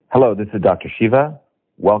Hello, this is Dr. Shiva.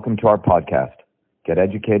 Welcome to our podcast, Get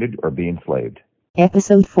Educated or Be Enslaved.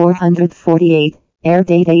 Episode 448, air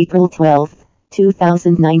date April 12th,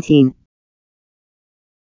 2019.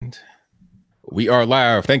 We are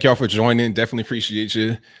live. Thank y'all for joining. Definitely appreciate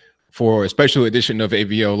you. For a special edition of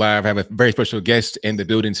AVO Live, I have a very special guest in the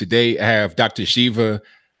building today. I have Dr. Shiva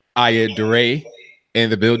Ayyadurai in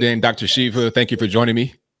the building. Dr. Shiva, thank you for joining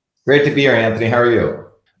me. Great to be here, Anthony. How are you?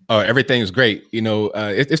 Everything's great. You know,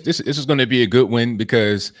 this is going to be a good one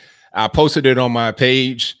because I posted it on my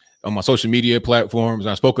page, on my social media platforms.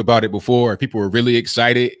 I spoke about it before. People were really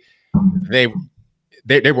excited. They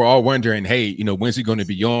were all wondering, hey, you know, when's he going to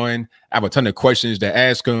be on? I have a ton of questions to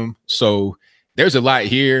ask him. So there's a lot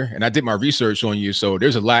here, and I did my research on you. So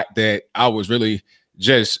there's a lot that I was really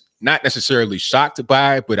just not necessarily shocked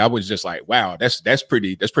by, but I was just like, wow, that's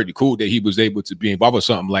pretty cool that he was able to be involved with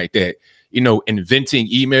something like that. You know, inventing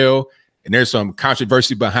email, and there's some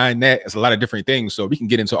controversy behind that. It's a lot of different things. So we can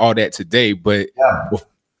get into all that today. But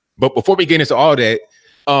before we get into all that,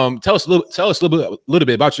 tell us a little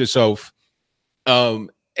bit about yourself,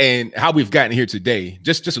 and how we've gotten here today.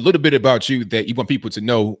 Just a little bit about you that you want people to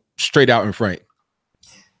know straight out in front.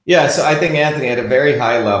 Yeah, so I think, Anthony, at a very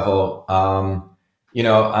high level, you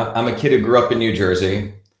know, I'm a kid who grew up in New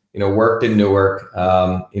Jersey, you know, worked in Newark,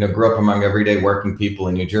 you know, grew up among everyday working people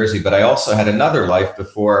in New Jersey. But I also had another life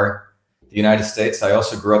before the United States. I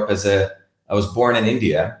also grew up I was born in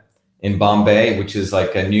India, in Bombay, which is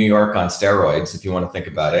like a New York on steroids, if you want to think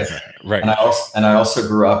about it. Right. And I also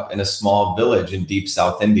grew up in a small village in deep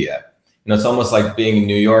South India. You know, it's almost like being in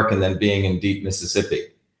New York and then being in deep Mississippi,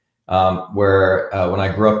 where when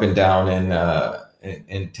I grew up in Tamil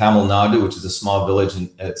Nadu, which is a small village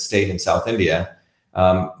state in South India,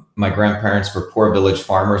 my grandparents were poor village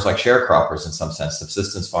farmers, like sharecroppers in some sense,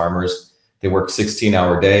 subsistence farmers. They worked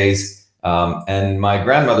 16-hour days. And my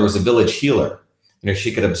grandmother was a village healer. You know,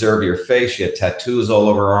 she could observe your face. She had tattoos all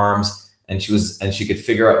over her arms, and she could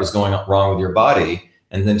figure out what was going wrong with your body.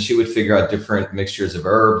 And then she would figure out different mixtures of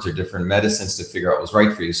herbs or different medicines to figure out what was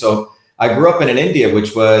right for you. So I grew up in an India,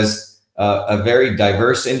 which was a very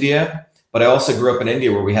diverse India, but I also grew up in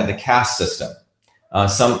India where we had the caste system.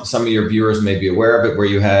 Some of your viewers may be aware of it, where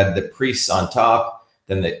you had the priests on top,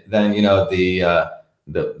 then you know the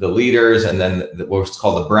leaders, and then what was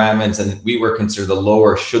called the Brahmins, and we were considered the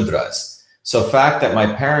lower Shudras. So the fact that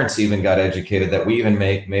my parents even got educated, that we even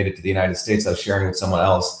made it to the United States, I was sharing with someone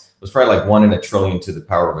else, was probably like 1 in a trillion to the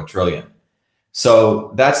power of a trillion.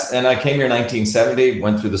 So and I came here in 1970,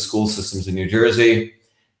 went through the school systems in New Jersey,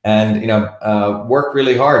 and, you know, worked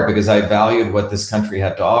really hard because I valued what this country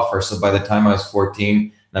had to offer. So by the time I was 14,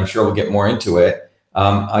 and I'm sure we'll get more into it,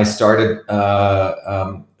 I started,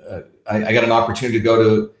 I got an opportunity to go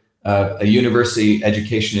to a university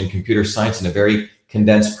education in computer science in a very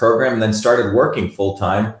condensed program, and then started working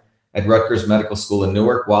full-time at Rutgers Medical School in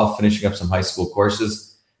Newark while finishing up some high school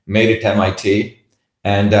courses, made it to MIT,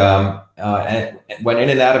 and went in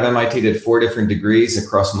and out of MIT, did 4 different degrees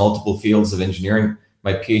across multiple fields of engineering.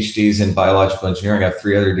 My PhD's in biological engineering. I have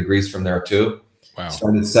 3 other degrees from there too. Wow.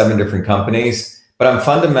 Started 7 different companies. But I'm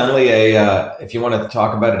fundamentally if you want to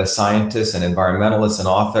talk about it, a scientist, an environmentalist, an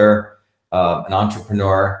author, an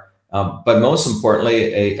entrepreneur, but most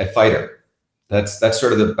importantly, a fighter. That's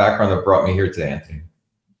sort of the background that brought me here today, Anthony.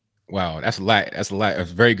 Wow, that's a lot. That's a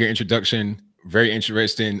very good introduction. Very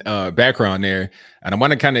interesting background there. And I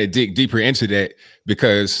want to kind of dig deeper into that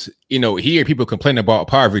because, you know, here people complain about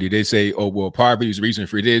poverty. They say, oh, well, poverty is a reason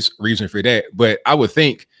for this, reason for that. But I would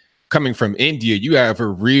think coming from India, you have a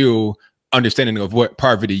real understanding of what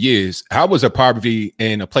poverty is. How was a poverty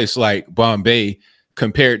in a place like Bombay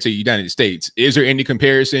compared to the United States? Is there any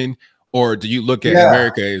comparison, or do you look at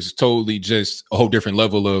America as totally just a whole different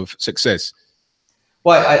level of success?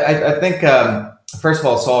 Well, I think, first of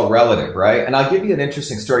all, it's all relative, right? And I'll give you an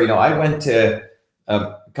interesting story. You know, I went to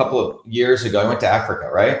a couple of years ago, I went to Africa,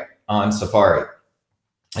 right, on safari.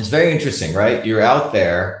 It's very interesting, right? You're out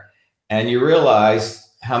there and you realize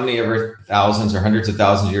how many ever thousands or hundreds of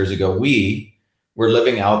thousands of years ago we were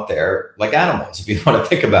living out there like animals, if you want to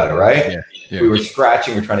think about it, right? Yeah. We were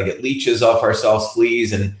scratching, we're trying to get leeches off ourselves,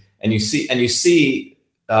 fleas, and you see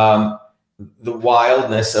the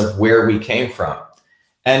wildness of where we came from.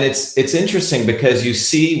 And it's interesting because you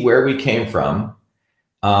see where we came from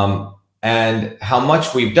and how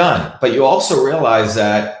much we've done, but you also realize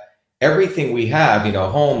that everything we have, you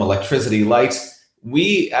know, home, electricity, lights,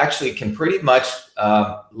 we actually can pretty much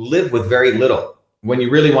live with very little when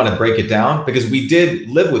you really want to break it down, because we did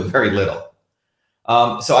live with very little.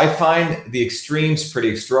 So I find the extremes pretty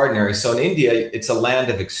extraordinary. So in India, it's a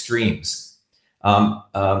land of extremes.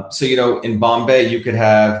 So, in Bombay, you could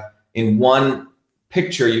have in one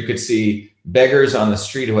picture, you could see beggars on the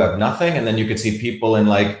street who have nothing. And then you could see people in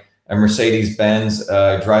like a Mercedes Benz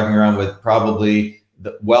driving around with probably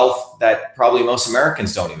the wealth that probably most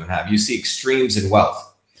Americans don't even have. You see extremes in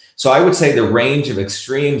wealth. So I would say the range of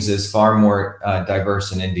extremes is far more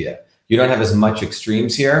diverse in India. You don't have as much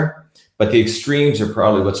extremes here, but the extremes are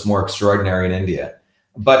probably what's more extraordinary in India.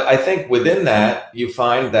 But I think within that, you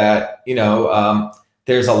find that,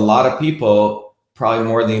 there's a lot of people, probably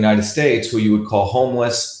more in the United States, who you would call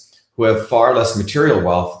homeless, who have far less material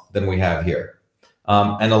wealth than we have here.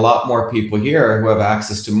 And a lot more people here who have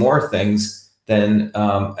access to more things than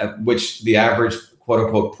which the average quote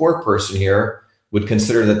unquote poor person here would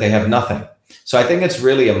consider that they have nothing. So I think it's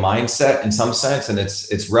really a mindset in some sense, and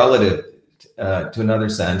it's relative to another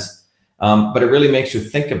sense. But it really makes you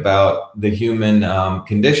think about the human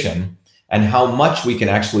condition and how much we can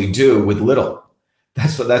actually do with little.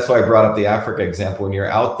 That's why I brought up the Africa example. When you're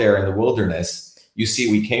out there in the wilderness, you see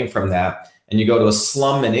we came from that, and you go to a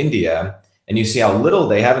slum in India and you see how little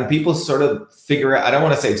they have, and people sort of figure out, I don't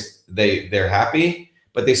want to say they're happy,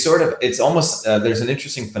 but they sort of, it's almost, there's an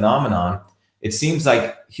interesting phenomenon. It seems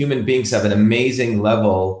like human beings have an amazing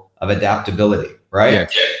level of adaptability, right? Yeah.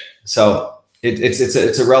 So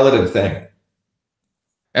it's a relative thing.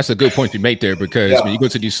 That's a good point you make there, because when you go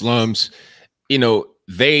to these slums,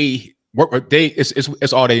 they work.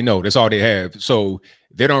 It's all they know. That's all they have. So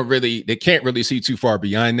they can't really see too far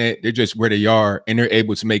beyond that. They're just where they are, and they're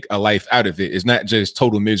able to make a life out of it. It's not just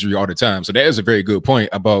total misery all the time. So that is a very good point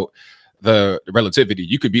about the relativity.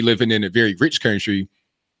 You could be living in a very rich country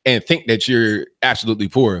and think that you're absolutely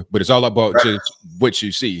poor, but it's all about just what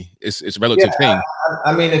you see. It's a relative thing.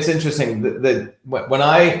 I mean, it's interesting that when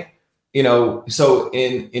I, so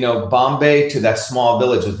in, Bombay to that small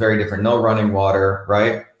village was very different. No running water,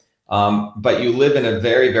 right? But you live in a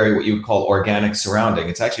very, very, what you would call organic surrounding.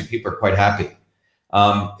 It's actually, people are quite happy.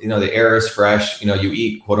 The air is fresh, you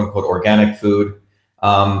eat quote unquote organic food.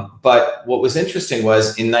 But what was interesting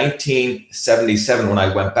was in 1977, when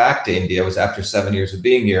I went back to India, it was after 7 years of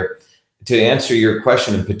being here. To answer your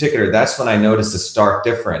question in particular, that's when I noticed a stark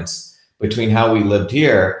difference between how we lived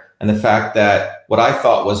here and the fact that what I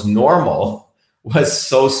thought was normal was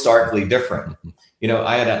so starkly different.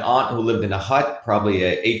 I had an aunt who lived in a hut, probably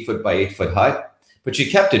an 8-foot by 8-foot hut, but she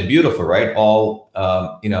kept it beautiful, right? All,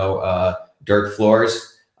 dirt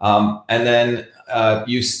floors. And then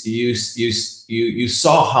you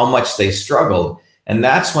saw how much they struggled. And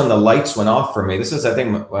that's when the lights went off for me. This was, I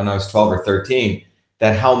think, when I was 12 or 13,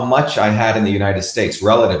 that how much I had in the United States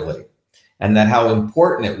relatively, and that how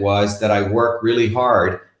important it was that I work really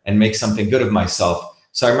hard and make something good of myself.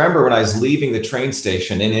 So I remember when I was leaving the train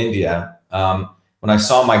station in India, when I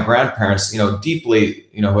saw my grandparents, deeply,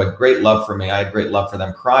 who had great love for me, I had great love for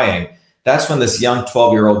them, crying. That's when this young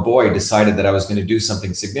 12-year-old boy decided that I was going to do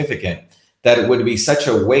something significant, that it would be such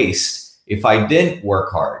a waste if I didn't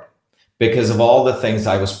work hard because of all the things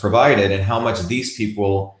I was provided and how much these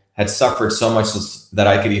people had suffered so much that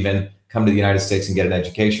I could even come to the United States and get an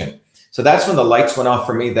education. So that's when the lights went off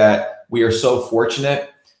for me, that we are so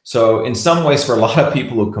fortunate. So in some ways, for a lot of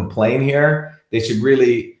people who complain here, they should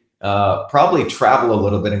really probably travel a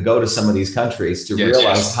little bit and go to some of these countries to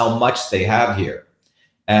realize how much they have here,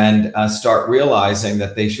 and start realizing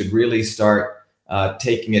that they should really start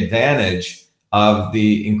taking advantage of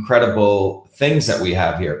the incredible things that we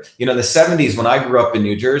have here. The 70s, when I grew up in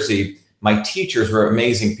New Jersey, my teachers were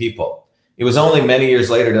amazing people. It was only many years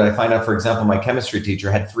later that I find out, for example, my chemistry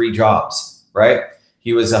teacher had 3 jobs, right?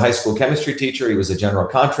 He was a high school chemistry teacher, he was a general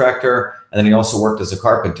contractor, and then he also worked as a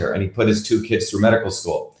carpenter, and he put his 2 kids through medical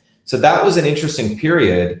school. So that was an interesting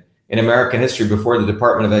period in American history before the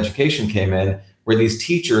Department of Education came in, where these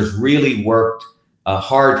teachers really worked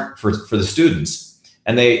hard for the students.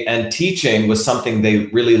 And teaching was something they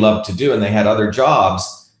really loved to do, and they had other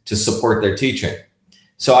jobs to support their teaching.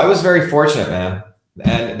 So I was very fortunate, man.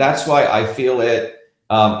 And that's why I feel it,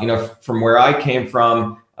 from where I came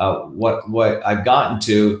from, what I've gotten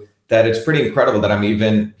to, that it's pretty incredible that I'm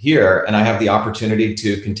even here and I have the opportunity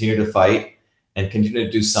to continue to fight and continue to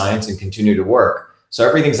do science and continue to work. So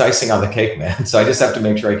everything's icing on the cake, man. So I just have to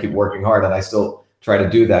make sure I keep working hard, and I still try to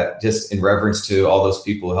do that just in reverence to all those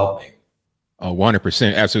people who helped me. Oh,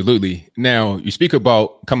 100%. Absolutely. Now, you speak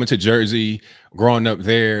about coming to Jersey, growing up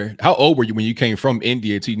there. How old were you when you came from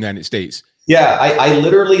India to the United States? Yeah, I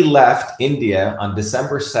literally left India on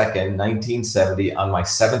December 2nd, 1970 on my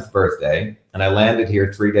 7th birthday. And I landed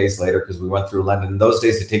here 3 days later because we went through London. In those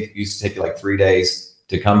days, it used to take you like 3 days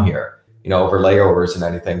to come here, over layovers and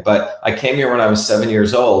anything. But I came here when I was 7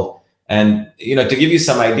 years old. And, to give you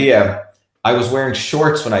some idea, I was wearing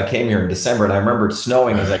shorts when I came here in December, and I remember it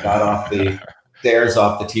snowing as I got off the stairs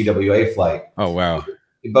off the TWA flight. Oh, wow.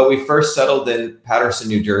 But we first settled in Paterson,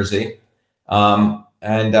 New Jersey. And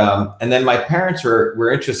then my parents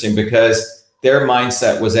were interesting because their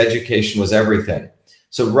mindset was education was everything.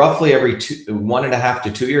 So roughly every 1.5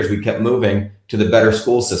 to 2 years, we kept moving to the better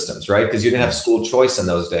school systems, right? Because you didn't have school choice in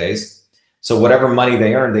those days. So whatever money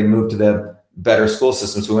they earned, they moved to the better school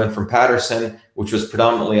systems. We went from Paterson, which was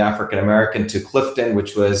predominantly African-American, to Clifton,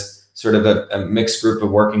 which was sort of a mixed group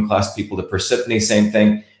of working class people, to Parsippany, same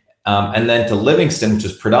thing. And then to Livingston, which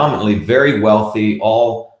was predominantly very wealthy,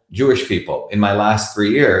 all Jewish people in my last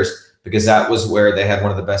 3 years, because that was where they had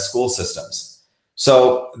one of the best school systems.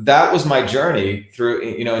 So that was my journey through,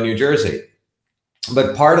 in New Jersey.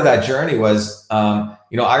 But part of that journey was, I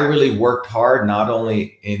really worked hard, not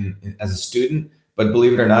only as a student, but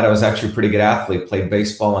believe it or not, I was actually a pretty good athlete, played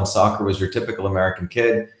baseball and soccer, was your typical American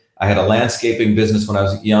kid. I had a landscaping business when I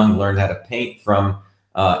was young, learned how to paint from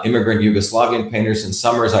immigrant Yugoslavian painters in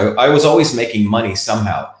summers. I was always making money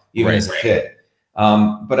somehow, even as a kid.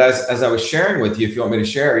 But as I was sharing with you, if you want me to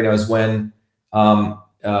share, is when, by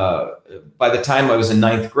the time I was in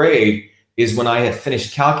 9th grade, is when I had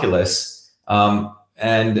finished calculus.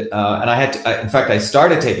 And I had to, in fact, I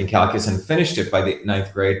started taking calculus and finished it by the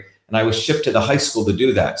 9th grade. And I was shipped to the high school to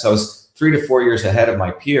do that. So I was 3 to 4 years ahead of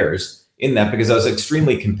my peers in that, because I was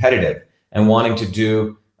extremely competitive and wanting to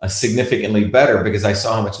do significantly better, because I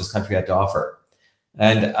saw how much this country had to offer.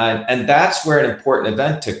 And that's where an important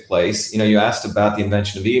event took place. You asked about the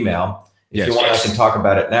invention of email. If you want, I can talk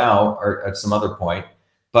about it now or at some other point.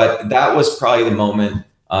 But that was probably the moment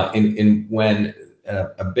in when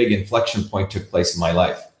a big inflection point took place in my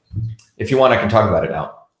life. If you want, I can talk about it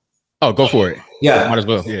now. Oh, go for it. Yeah. Might as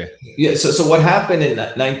well. Yeah. So what happened in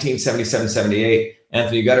 1977, 78,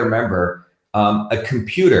 Anthony, you got to remember, a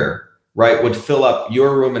computer, right, would fill up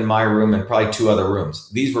your room and my room and probably 2 other rooms.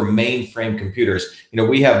 These were mainframe computers.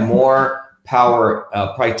 We have more power,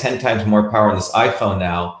 probably 10 times more power in this iPhone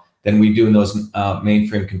now than we do in those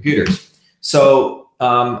mainframe computers. So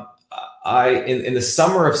in the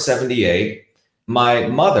summer of 78, my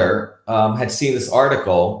mother had seen this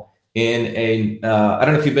article in I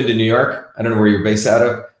don't know if you've been to New York. I don't know where you're based out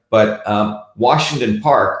of, but Washington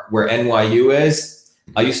Park, where NYU is,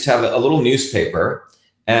 I used to have a little newspaper.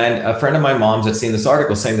 And a friend of my mom's had seen this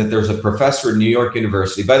article saying that there's a professor at New York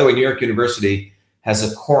University. By the way, New York University has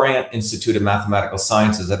a Courant Institute of Mathematical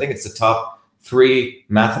Sciences. I think it's the top 3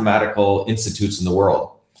 mathematical institutes in the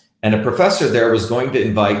world. And a professor there was going to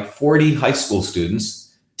invite 40 high school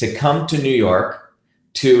students to come to New York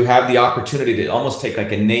to have the opportunity to almost take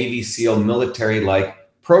like a Navy SEAL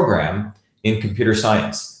military-like program in computer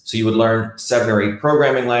science. So you would learn 7 or 8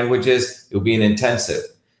 programming languages. It would be an intensive.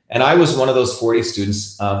 And I was one of those 40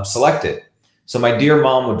 students selected. So my dear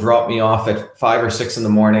mom would drop me off at 5 or 6 in the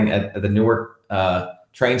morning at the Newark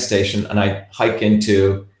train station, and I hike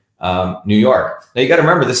into New York. Now you got to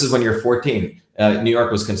remember, this is when you're 14. New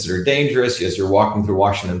York was considered dangerous as you're walking through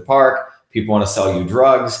Washington Park. People want to sell you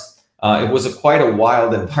drugs. It was quite a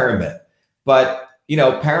wild environment. But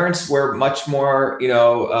parents were much more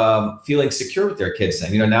feeling secure with their kids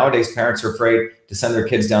then. Nowadays parents are afraid to send their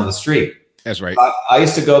kids down the street. That's right. I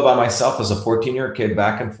used to go by myself as a 14-year-old kid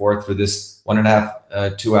back and forth for this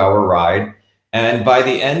 1.5, 2-hour ride. And by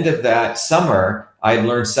the end of that summer, I had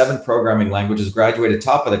learned 7 programming languages, graduated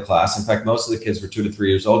top of the class. In fact, most of the kids were 2 to 3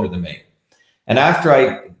 years older than me. And after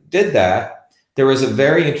I did that, there was a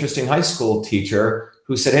very interesting high school teacher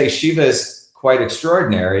who said, hey, Shiva's quite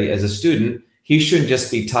extraordinary as a student. He shouldn't just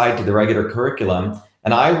be tied to the regular curriculum.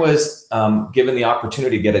 And I was given the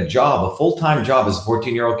opportunity to get a job, a full-time job as a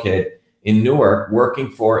 14-year-old kid in Newark,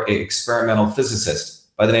 working for an experimental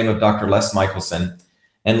physicist by the name of Dr. Les Michelson.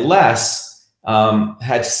 And Les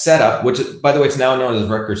had set up, which by the way, it's now known as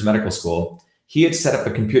Rutgers Medical School. He had set up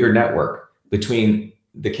a computer network between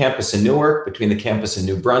the campus in Newark, between the campus in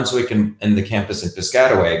New Brunswick and the campus in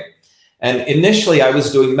Piscataway. And initially I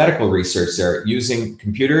was doing medical research there using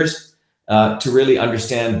computers to really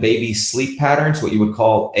understand baby sleep patterns, what you would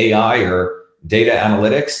call AI or data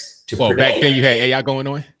analytics. Well, back then you had AI going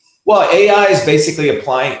on? Well, AI is basically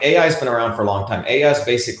AI has been around for a long time. AI is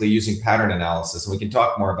basically using pattern analysis, and we can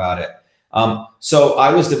talk more about it. So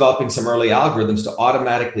I was developing some early algorithms to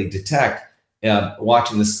automatically detect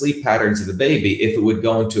watching the sleep patterns of the baby if it would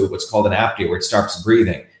go into what's called an apnea, where it starts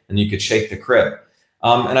breathing, and you could shake the crib.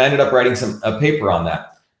 And I ended up writing a paper on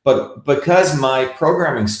that. But because my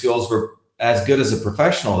programming skills were as good as a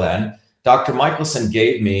professional then, Dr. Michelson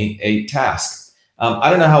gave me a task.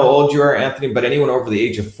 I don't know how old you are, Anthony, but anyone over the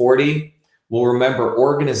age of 40 will remember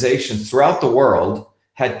organizations throughout the world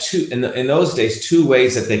had two, in those days, two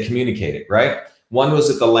ways that they communicated, right? One was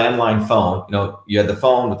with the landline phone. You know, you had the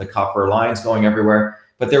phone with the copper lines going everywhere,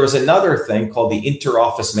 but there was another thing called the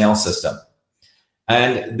interoffice mail system.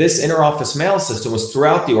 And this interoffice mail system was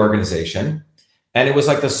throughout the organization. And it was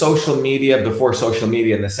like the social media before social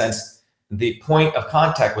media, in the sense, the point of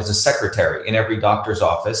contact was a secretary in every doctor's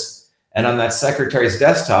office. And on that secretary's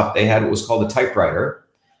desktop, they had what was called a typewriter.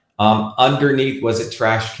 Underneath was a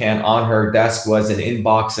trash can. On her desk was an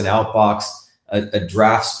inbox, an outbox, a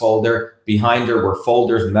drafts folder. Behind her were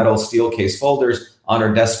folders, metal steel case folders. On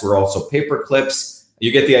her desk were also paper clips.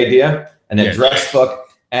 You get the idea? An address book.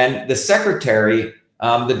 And the secretary,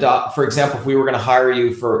 for example, if we were going to hire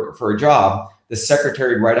you for a job, the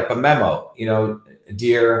secretary would write up a memo, you know,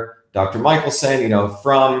 dear Dr. Michelson, you know,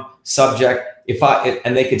 from subject,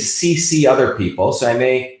 and they could CC other people. So I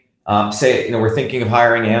may say, you know, we're thinking of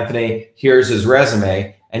hiring Anthony, here's his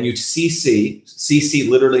resume, and you'd CC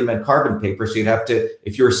literally meant carbon paper. So you'd have to,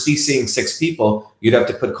 if you were CCing 6 people, you'd have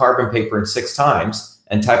to put carbon paper in 6 times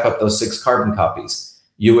and type up those 6 carbon copies.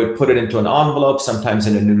 You would put it into an envelope, sometimes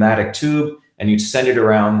in a pneumatic tube, and you'd send it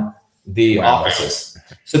around the offices.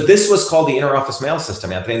 So this was called the interoffice mail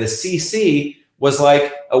system, Anthony. And the CC was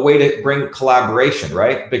like a way to bring collaboration,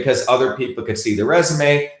 right? Because other people could see the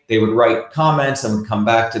resume, they would write comments and would come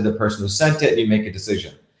back to the person who sent it, and you make a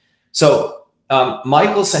decision. So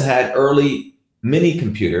Michelson had early mini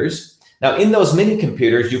computers. Now in those mini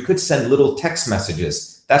computers, you could send little text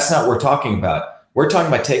messages. That's not what we're talking about. We're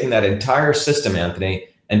talking about taking that entire system, Anthony,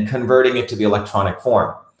 and converting it to the electronic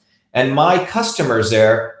form. And my customers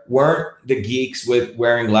there weren't the geeks with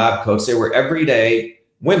wearing lab coats. They were everyday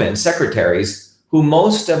women, secretaries, who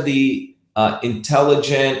most of the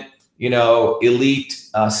intelligent, you know, elite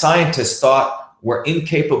scientists thought were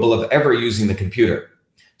incapable of ever using the computer.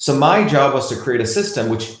 So my job was to create a system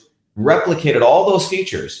which replicated all those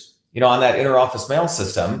features, you know, on that interoffice mail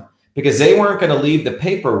system, because they weren't going to leave the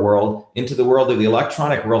paper world into the world of the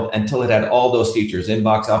electronic world until it had all those features,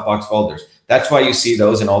 inbox, outbox, folders. That's why you see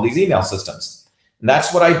those in all these email systems. And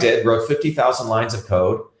that's what I did, wrote 50,000 lines of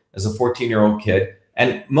code as a 14-year-old kid.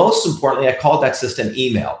 And most importantly, I called that system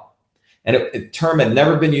email. And a term had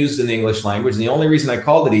never been used in the English language. And the only reason I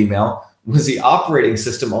called it email was the operating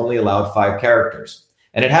system only allowed 5 characters.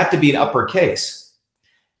 And it had to be in uppercase.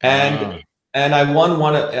 And I won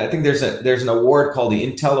one. I think there's an award called the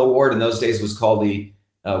Intel Award. In those days, it was called the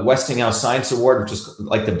Westinghouse Science Award, which is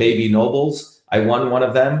like the baby Nobles. I won one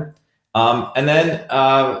of them. And then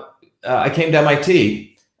I came to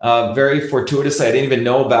MIT very fortuitously. I didn't even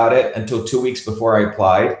know about it until 2 weeks before I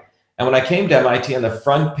applied. And when I came to MIT, on the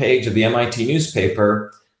front page of the MIT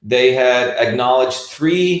newspaper, they had acknowledged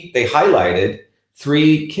they highlighted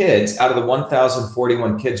 3 kids out of the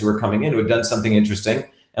 1,041 kids who were coming in who had done something interesting.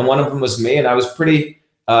 And one of them was me. And I was pretty,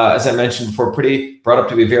 as I mentioned before, brought up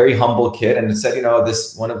to be a very humble kid. And it said, you know,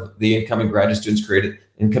 one of the incoming students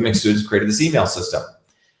created this email system.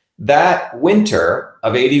 That winter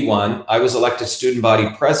of 81, I was elected student body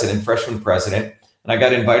president, freshman president, and I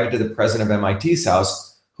got invited to the president of MIT's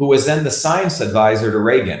house, who was then the science advisor to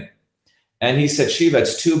Reagan. And he said, Shiva,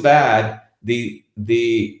 it's too bad the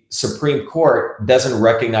Supreme Court doesn't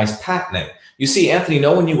recognize patenting. You see, Anthony,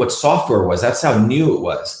 no one knew what software was. That's how new it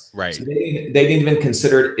was. Right. So they didn't even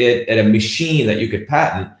consider it a machine that you could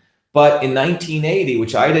patent. But in 1980,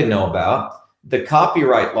 which I didn't know about, the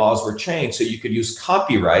copyright laws were changed so you could use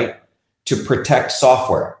copyright to protect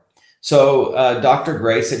software. So Dr.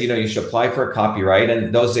 Gray said, you know, you should apply for a copyright. And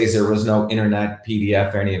in those days, there was no internet,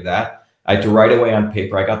 PDF, or any of that. I had to write away on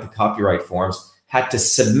paper. I got the copyright forms, had to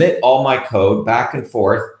submit all my code back and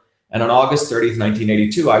forth. And on August 30th,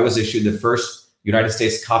 1982, I was issued the first United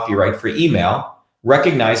States copyright for email,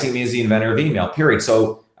 recognizing me as the inventor of email, period.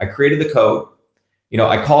 So I created the code, you know,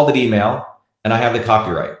 I called it email, and I have the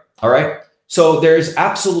copyright. All right. So there's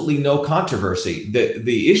absolutely no controversy.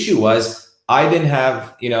 The issue was I didn't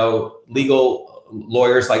have, you know, legal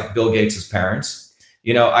lawyers like Bill Gates's parents.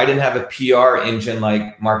 You know, I didn't have a PR engine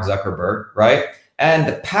like Mark Zuckerberg, right? And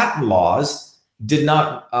the patent laws did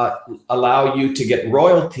not allow you to get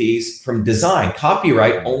royalties from design.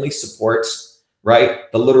 Copyright only supports,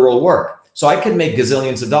 right, the literal work. So I could make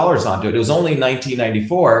gazillions of dollars onto it. It was only in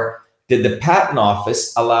 1994 did the patent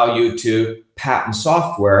office allow you to patent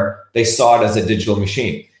software. They saw it as a digital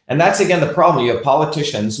machine. And that's, again, the problem. You have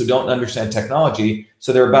politicians who don't understand technology,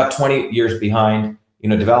 so they're about 20 years behind, you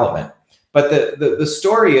know, development. But the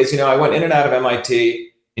story is, you know, I went in and out of MIT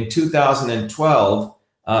in 2012.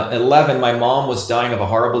 11, my mom was dying of a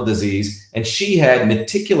horrible disease, and she had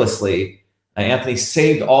meticulously, Anthony,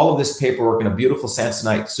 saved all of this paperwork in a beautiful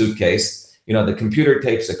Samsonite suitcase. the computer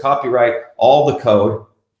takes the copyright, all the code.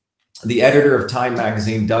 The editor of Time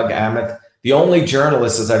magazine, Doug Aamoth, the only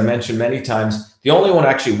journalist, as I've mentioned many times, the only one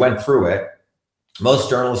actually went through it. Most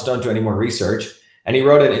journalists don't do any more research. And he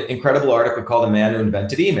wrote an incredible article called The Man Who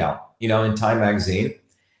Invented Email, in Time magazine.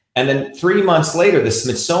 And then 3 months later, the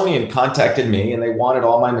Smithsonian contacted me and they wanted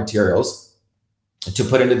all my materials to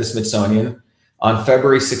put into the Smithsonian. On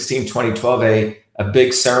February 16, 2012, a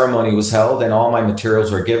big ceremony was held and all my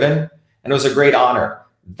materials were given. And it was a great honor.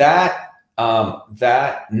 That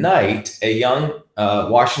night, a young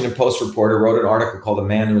Washington Post reporter wrote an article called The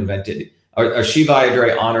Man Who Invented, or Shiva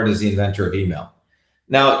Ayyadurai honored as the inventor of email.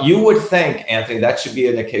 Now, you would think, Anthony, that should be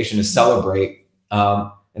an occasion to celebrate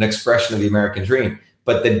an expression of the American dream.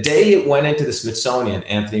 But the day it went into the Smithsonian,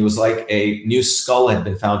 Anthony, was like a new skull had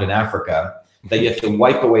been found in Africa that you have to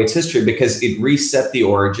wipe away its history because it reset the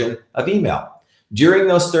origin of email. During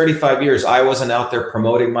those 35 years, I wasn't out there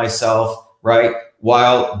promoting myself, right?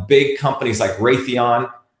 While big companies like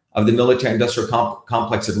Raytheon of the military industrial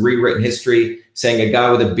complex had rewritten history, saying a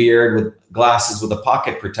guy with a beard with glasses with a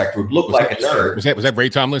pocket protector would look like a nerd. Was that Ray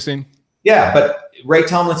Tomlinson? Yeah, but Ray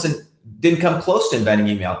Tomlinson didn't come close to inventing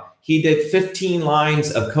email. He did 15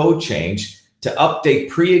 lines of code change to update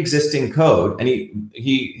pre-existing code, and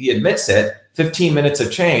he admits it, 15 minutes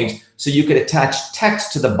of change, so you could attach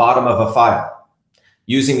text to the bottom of a file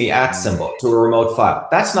using the @ symbol to a remote file.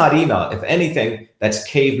 That's not email. If anything, that's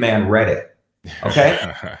caveman Reddit. Okay.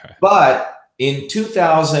 But in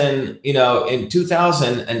 2000, in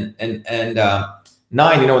 2009,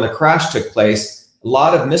 when the crash took place, a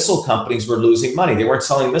lot of missile companies were losing money. They weren't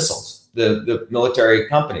selling missiles, the military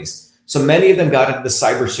companies. So many of them got into the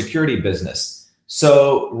cybersecurity business.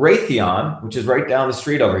 So Raytheon, which is right down the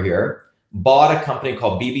street over here, bought a company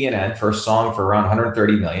called BB&N for a song for around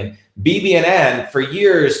 130 million. BB&N for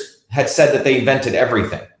years had said that they invented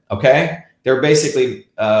everything. Okay. They're basically,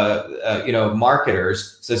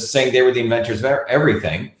 marketers, so saying they were the inventors of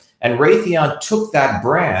everything. And Raytheon took that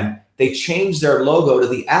brand, they changed their logo to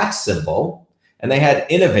the @ symbol, and they had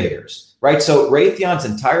innovators, right? So Raytheon's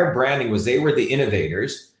entire branding was they were the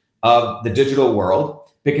innovators of the digital world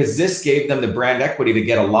because this gave them the brand equity to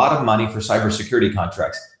get a lot of money for cybersecurity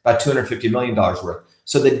contracts, about $250 million worth.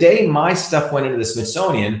 So the day my stuff went into the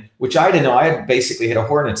Smithsonian, which I didn't know, I had basically hit a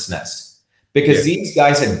hornet's nest. Because these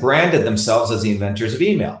guys had branded themselves as the inventors of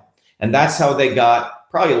email. And that's how they got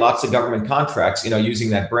probably lots of government contracts, using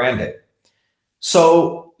that branding.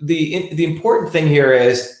 So the important thing here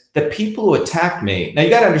is the people who attacked me. Now you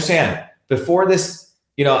got to understand, before this,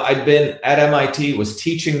 I'd been at MIT, was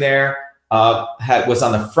teaching there, was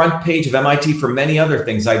on the front page of MIT for many other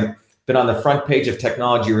things. I've been on the front page of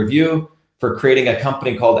Technology Review for creating a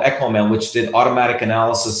company called EchoMail, which did automatic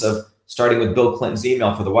analysis of starting with Bill Clinton's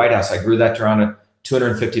email for the White House. I grew that to around a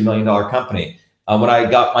 $250 million company. When I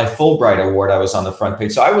got my Fulbright Award, I was on the front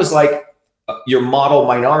page. So I was like your model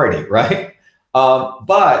minority, right?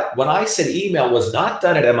 But when I said email was not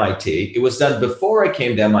done at MIT, it was done before I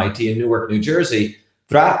came to MIT in Newark, New Jersey,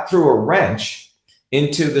 that threw a wrench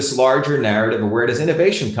into this larger narrative of where does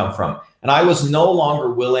innovation come from? And I was no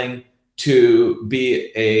longer willing to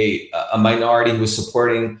be a minority who was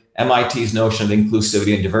supporting MIT's notion of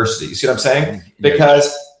inclusivity and diversity. You see what I'm saying?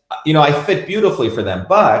 Because, I fit beautifully for them.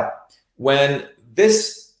 But when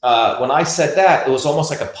I said that, it was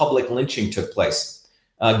almost like a public lynching took place.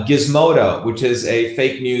 Gizmodo, which is a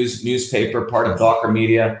fake news newspaper, part of Gawker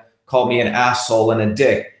Media, called me an asshole and a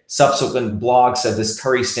dick. Subsequent blog said this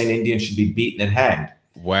curry-stained Indian should be beaten and hanged.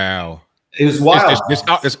 Wow. It was wild.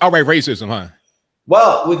 It's outright racism, huh?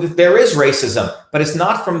 Well, there is racism, but it's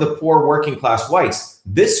not from the poor working class whites.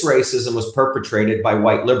 This racism was perpetrated by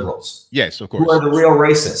white liberals. Yes, of course. Who are the real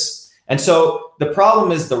racists. And so the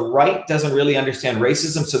problem is the right doesn't really understand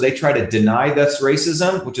racism, so they try to deny this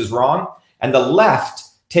racism, which is wrong. And the left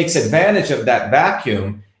takes advantage of that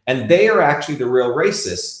vacuum, and they are actually the real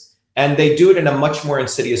racists. And they do it in a much more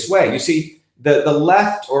insidious way. You see, the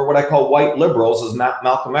left, or what I call white liberals, as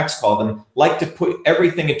Malcolm X called them, like to put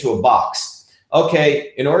everything into a box.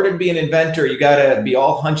 Okay, in order to be an inventor, you got to be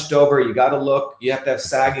all hunched over. You got to look, you have to have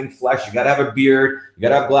sagging flesh. You got to have a beard. You got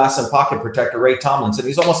to have glass and pocket protector. Ray Tomlinson,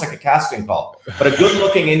 he's almost like a casting call. But a good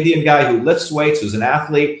looking Indian guy who lifts weights, who's an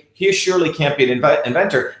athlete, he surely can't be an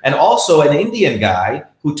inventor. And also an Indian guy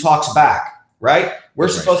who talks back, right? We're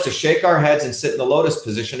supposed to shake our heads and sit in the lotus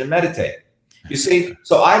position and meditate. You see,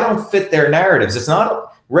 so I don't fit their narratives. It's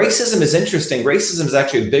not, racism is interesting. Racism is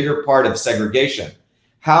actually a bigger part of segregation.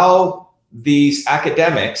 How these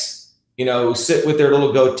academics, who sit with their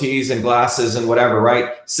little goatees and glasses and whatever,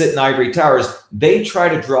 right? Sit in ivory towers. They try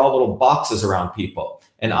to draw little boxes around people.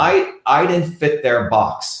 And I didn't fit their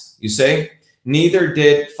box. You see? Neither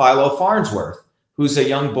did Philo Farnsworth, who's a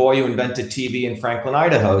young boy who invented TV in Franklin,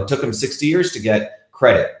 Idaho. It took him 60 years to get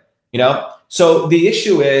credit, you know? So the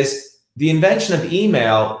issue is the invention of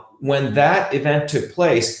email. When that event took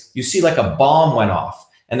place, you see like a bomb went off,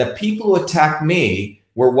 and the people who attacked me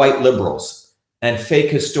were white liberals and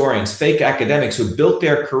fake historians, fake academics who built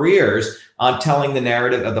their careers on telling the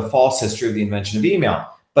narrative of the false history of the invention of email.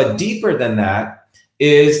 But deeper than that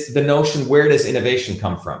is the notion, where does innovation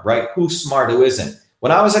come from, right? Who's smart, who isn't?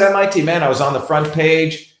 When I was at MIT, man, I was on the front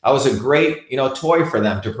page. I was a great, toy for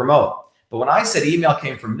them to promote. But when I said email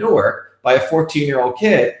came from Newark by a 14-year-old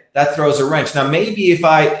kid, that throws a wrench. Now, maybe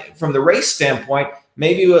from the race standpoint,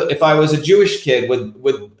 maybe if I was a Jewish kid with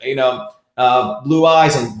blue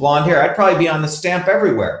eyes and blonde hair, I'd probably be on the stamp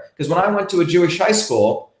everywhere. Because when I went to a Jewish high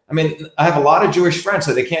school, I mean, I have a lot of Jewish friends,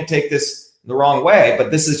 so they can't take this the wrong way, but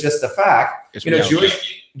this is just a fact.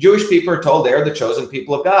 Jewish people are told they're the chosen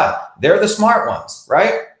people of God. They're the smart ones,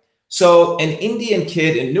 right? So an Indian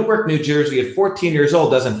kid in Newark, New Jersey at 14 years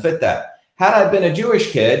old doesn't fit that. Had I been a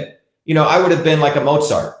Jewish kid, I would have been like a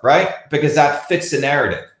Mozart, right? Because that fits the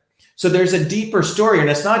narrative. So there's a deeper story, and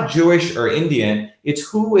it's not Jewish or Indian. It's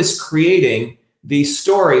who is creating these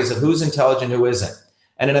stories of who's intelligent, who isn't.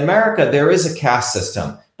 And in America, there is a caste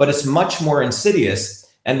system, but it's much more insidious.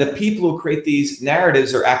 And the people who create these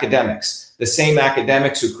narratives are academics, the same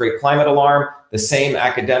academics who create climate alarm, the same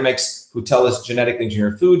academics who tell us genetically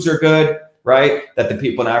engineered foods are good, right? That the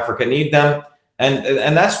people in Africa need them.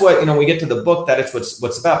 And that's what, we get to the book, that it's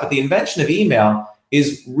what's about. But the invention of email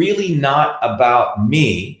is really not about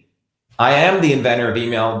me. I am the inventor of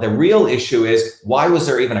email. The real issue is, why was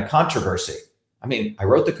there even a controversy? I mean, I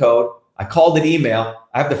wrote the code. I called it email.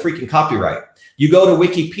 I have the freaking copyright. You go to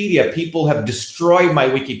Wikipedia, people have destroyed my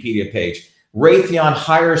Wikipedia page. Raytheon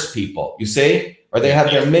hires people, you see, or they have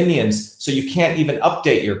their minions, so you can't even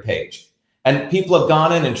update your page. And people have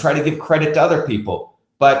gone in and tried to give credit to other people.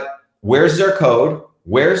 But where's their code?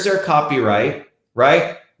 Where's their copyright,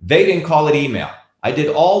 right? They didn't call it email. I did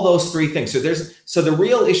all those three things. So the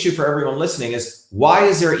real issue for everyone listening is, why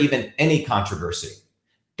is there even any controversy?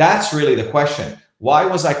 That's really the question. Why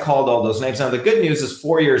was I called all those names? Now, the good news is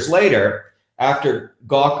 4 years later, after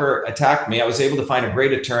Gawker attacked me, I was able to find a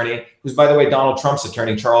great attorney, who's, by the way, Donald Trump's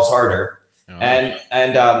attorney, Charles Harder. Oh.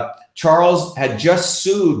 And Charles had just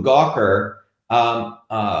sued Gawker on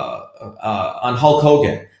Hulk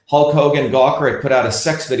Hogan. Hulk Hogan, Gawker had put out a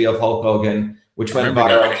sex video of Hulk Hogan, which went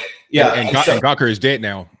viral. Yeah, and Gawker is dead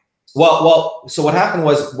now. Well, so what happened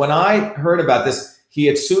was, when I heard about this, he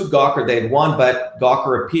had sued Gawker. They had won, but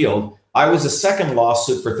Gawker appealed. I was a second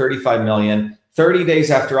lawsuit for $35 million. 30 days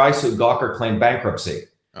after I sued, Gawker claimed bankruptcy.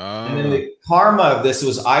 And then the karma of this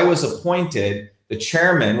was, I was appointed the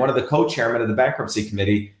chairman, one of the co-chairmen of the bankruptcy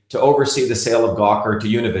committee, to oversee the sale of Gawker to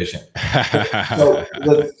Univision. So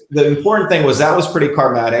the important thing was, that was pretty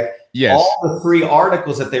karmatic. Yes. All the 3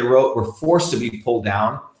 articles that they wrote were forced to be pulled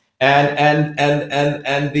down. And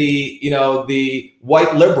the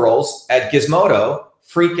white liberals at Gizmodo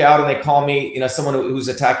freak out, and they call me, someone who's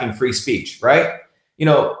attacking free speech, right?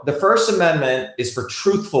 The First Amendment is for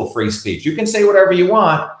truthful free speech. You can say whatever you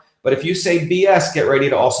want, but if you say BS, get ready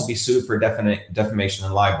to also be sued for defamation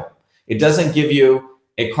and libel. It doesn't give you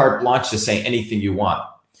a carte blanche to say anything you want.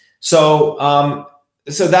 So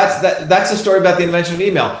that's the story about the invention of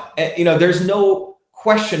email. There's no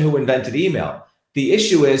question who invented email. The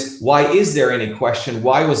issue is, why is there any question?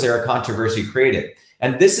 Why was there a controversy created?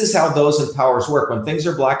 And this is how those in powers work. When things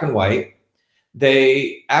are black and white,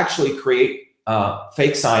 they actually create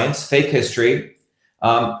fake science, fake history.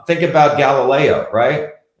 Think about Galileo, right?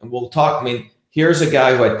 And we'll talk. I mean, here's a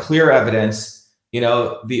guy who had clear evidence,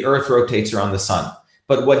 the earth rotates around the sun.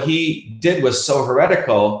 But what he did was so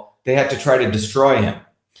heretical, they had to try to destroy him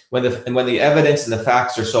when the evidence and the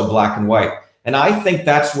facts are so black and white. And I think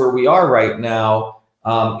that's where we are right now.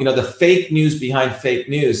 The fake news behind fake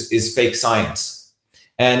news is fake science.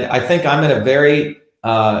 And I think I'm in a very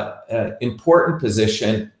important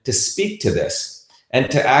position to speak to this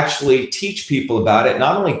and to actually teach people about it.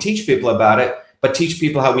 Not only teach people about it, but teach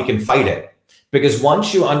people how we can fight it. Because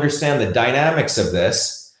once you understand the dynamics of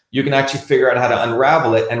this, you can actually figure out how to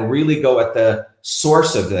unravel it and really go at the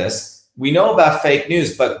source of this. We know about fake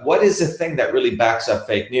news, but what is the thing that really backs up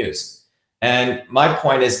fake news? And my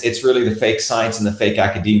point is, it's really the fake science and the fake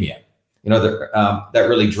academia, that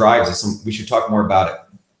really drives us. And we should talk more about it.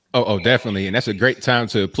 Oh, definitely. And that's a great time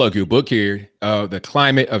to plug your book here, The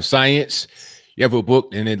Climate of Science. You have a book,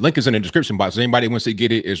 and the link is in the description box. Anybody wants to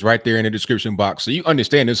get it, it's right there in the description box. So you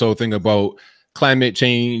understand this whole thing about climate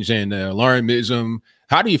change and alarmism,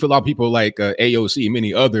 How do you feel about people like AOC and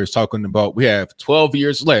many others talking about we have 12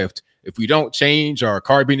 years left? If we don't change our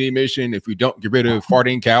carbon emission, if we don't get rid of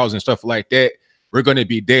farting cows and stuff like that, we're going to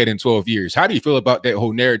be dead in 12 years. How do you feel about that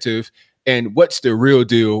whole narrative? And what's the real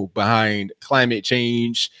deal behind climate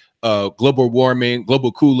change, global warming,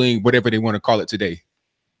 global cooling, whatever they want to call it today?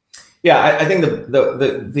 Yeah, I think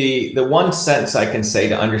the one sentence I can say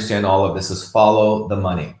to understand all of this is follow the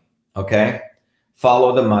money. Okay,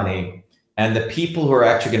 follow the money, and the people who are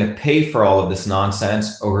actually going to pay for all of this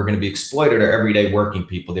nonsense, or who are going to be exploited, are everyday working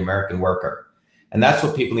people, the American worker, and that's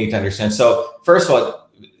what people need to understand. So, first of all,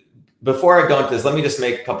 before I go into this, let me just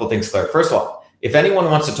make a couple of things clear. First of all, if anyone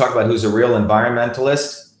wants to talk about who's a real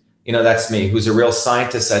environmentalist, that's me. Who's a real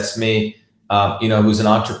scientist, that's me. Who's an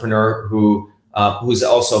entrepreneur, who's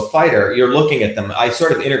also a fighter, you're looking at them. I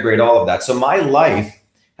sort of integrate all of that. So my life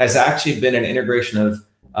has actually been an integration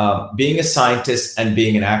of being a scientist and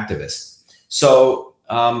being an activist. So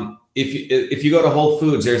if you go to Whole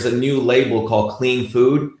Foods, there's a new label called Clean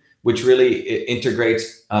Food, which really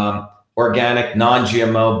integrates organic,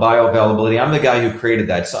 non-GMO, bioavailability. I'm the guy who created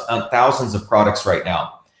that. So thousands of products right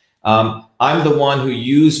now. I'm the one who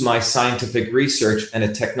used my scientific research and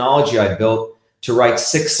a technology I built to write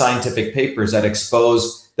 6 scientific papers that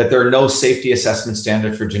expose that there are no safety assessment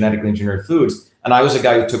standards for genetically engineered foods. And I was a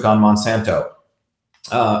guy who took on Monsanto.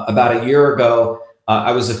 About a year ago,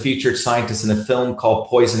 I was a featured scientist in a film called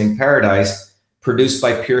Poisoning Paradise, produced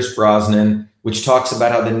by Pierce Brosnan, which talks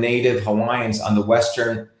about how the native Hawaiians on the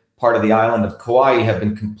western part of the island of Kauai have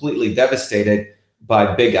been completely devastated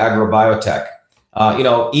by big agrobiotech.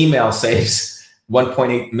 Email saves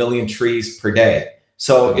 1.8 million trees per day.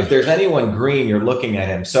 So if there's anyone green, you're looking at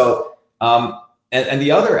him. So, and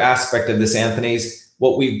the other aspect of this, Anthony, is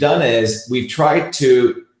what we've done is we've tried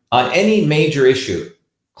to, on any major issue,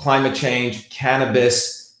 climate change,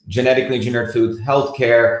 cannabis, genetically engineered foods,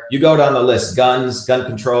 healthcare, you go down the list, guns, gun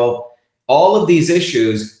control, all of these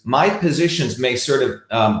issues, my positions may sort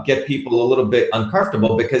of get people a little bit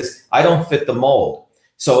uncomfortable because I don't fit the mold.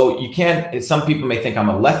 So you can't, some people may think I'm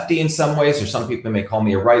a lefty in some ways, or some people may call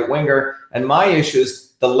me a right winger. And my issue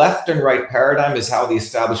is the left and right paradigm is how the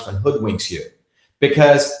establishment hoodwinks you.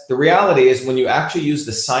 Because the reality is when you actually use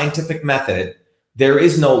the scientific method, there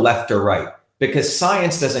is no left or right, because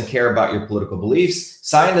science doesn't care about your political beliefs.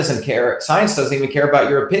 Science doesn't even care about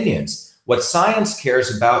your opinions. What science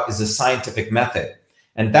cares about is the scientific method.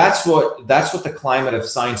 And that's what the Climate of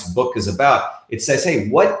Science book is about. It says, hey,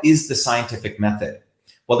 what is the scientific method?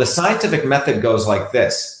 Well, the scientific method goes like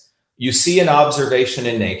this. You see an observation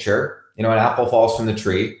in nature, an apple falls from the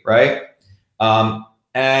tree, right?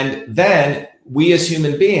 And then we as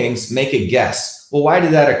human beings make a guess. Well, why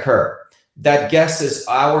did that occur? That guess is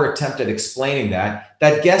our attempt at explaining that.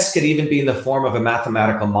 That guess could even be in the form of a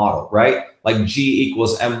mathematical model, right? Like G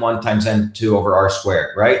equals M1 times M2 over R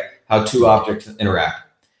squared, right? How two objects interact.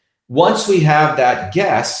 Once we have that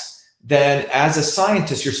guess, then as a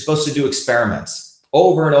scientist, you're supposed to do experiments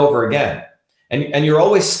over and over again. And you're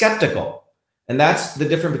always skeptical. And that's the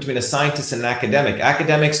difference between a scientist and an academic.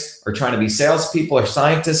 Academics are trying to be salespeople, or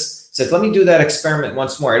scientists says, let me do that experiment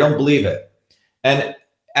once more. I don't believe it. And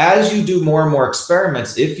as you do more and more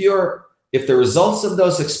experiments, if the results of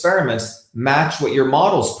those experiments match what your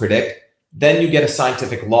models predict, then you get a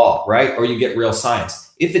scientific law, right? Or you get real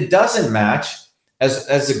science. If it doesn't match, as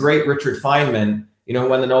the great Richard Feynman, who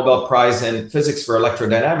won the Nobel Prize in physics for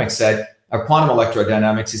electrodynamics said, or quantum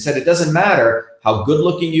electrodynamics, he said, it doesn't matter how good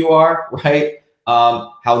looking you are, right?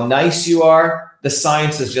 How nice you are, the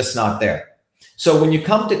science is just not there. So when you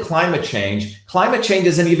come to climate change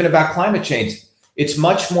isn't even about climate change. It's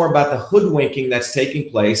much more about the hoodwinking that's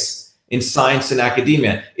taking place in science and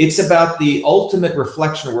academia. It's about the ultimate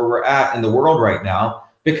reflection of where we're at in the world right now,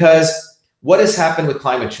 because what has happened with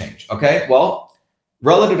climate change? Okay, well,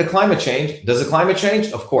 relative to climate change, does the climate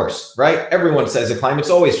change? Of course, right? Everyone says the climate's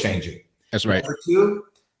always changing. That's right. Number two,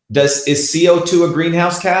 is CO2 a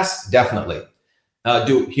greenhouse gas? Definitely.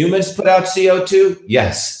 Do humans put out CO2?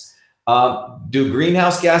 Yes. Do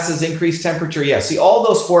greenhouse gases increase temperature? Yes. See, all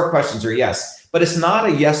those 4 questions are yes, but it's not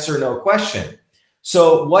a yes or no question.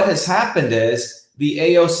 So what has happened is the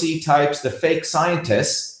AOC types, the fake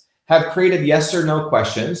scientists, have created yes or no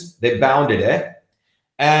questions. They bounded it.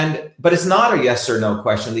 But it's not a yes or no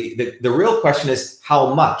question. The real question is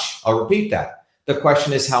how much? I'll repeat that. The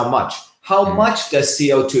question is how much? How much does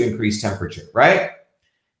CO2 increase temperature, right?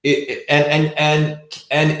 And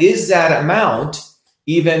is that amount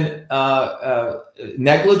even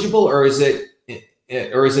negligible, or is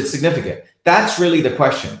it significant? That's really the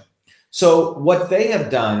question. So what they have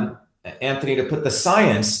done, Anthony, to put the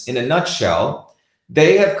science in a nutshell,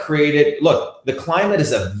 They have created, look, the climate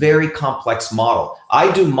is a very complex model. I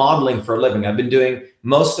do modeling for a living. I've been doing,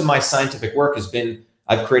 most of my scientific work has been,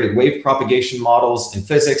 I've created wave propagation models in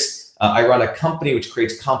physics. I run a company which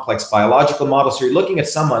creates complex biological models. So you're looking at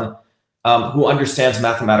someone who understands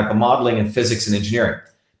mathematical modeling and physics and engineering.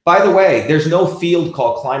 By the way, there's no field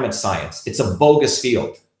called climate science. It's a bogus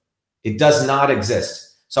field. It does not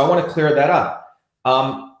exist. So I want to clear that up.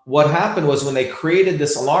 What happened was when they created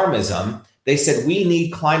this alarmism, they said, we need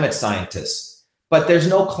climate scientists, but there's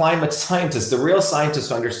no climate scientists. The real scientists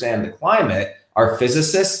who understand the climate are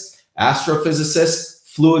physicists, astrophysicists,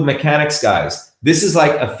 fluid mechanics guys. This is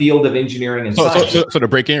like a field of engineering and science. So to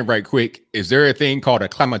break in right quick, is there a thing called a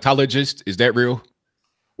climatologist? Is that real?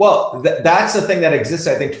 Well, that's the thing that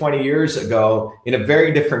existed, I think, 20 years ago in a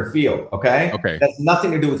very different field, okay? Okay. That's nothing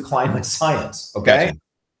to do with climate science, okay? Gotcha.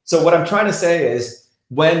 So what I'm trying to say is,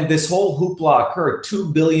 when this whole hoopla occurred,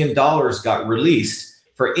 $2 billion got released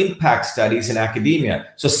for impact studies in academia.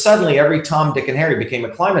 So suddenly every Tom, Dick, and Harry became a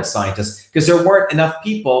climate scientist because there weren't enough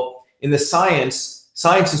people in the sciences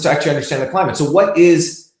to actually understand the climate. So what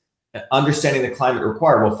is understanding the climate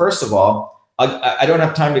required? Well, first of all, I don't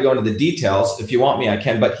have time to go into the details. If you want me, I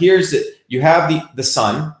can. But here's it. You have the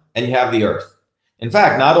sun and you have the earth. In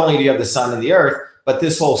fact, not only do you have the sun and the earth, but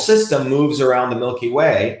this whole system moves around the Milky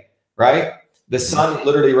Way, right? The sun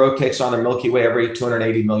literally rotates on the Milky Way every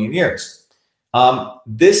 280 million years.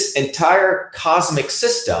 This entire cosmic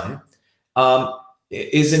system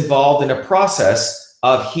is involved in a process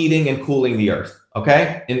of heating and cooling the earth,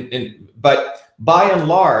 okay? But by and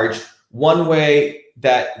large, one way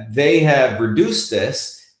that they have reduced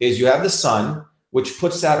this is you have the sun, which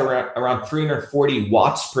puts out around 340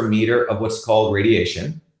 watts per meter of what's called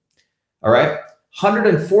radiation, all right?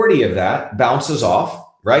 140 of that bounces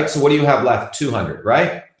off, right? So what do you have left? 200,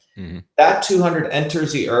 right? Mm-hmm. That 200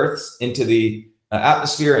 enters the Earth into the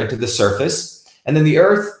atmosphere, into the surface. And then the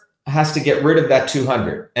Earth has to get rid of that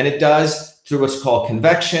 200. And it does through what's called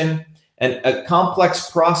convection, and a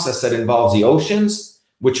complex process that involves the oceans,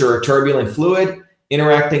 which are a turbulent fluid,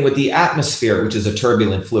 interacting with the atmosphere, which is a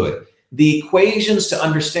turbulent fluid. The equations to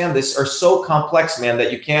understand this are so complex, man,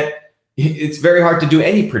 that you can't, it's very hard to do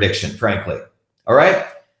any prediction, frankly. All right?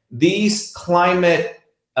 These climate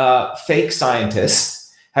fake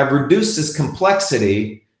scientists have reduced this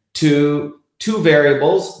complexity to two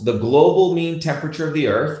variables: the global mean temperature of the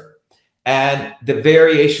earth and the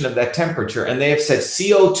variation of that temperature. And they have said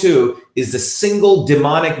CO2 is the single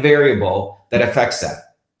demonic variable that affects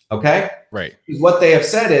that. Okay? Right. What they have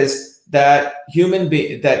said is that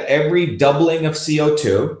that every doubling of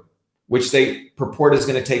CO2, which they purport is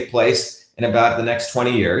going to take place in about the next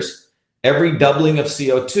 20 years, every doubling of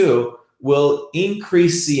CO2 will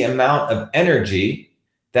increase the amount of energy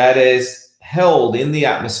that is held in the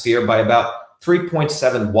atmosphere by about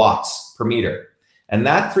 3.7 watts per meter. And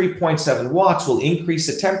that 3.7 watts will increase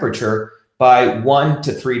the temperature by 1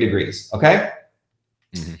 to 3 degrees, okay?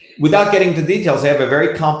 Mm-hmm. Without getting into details, they have a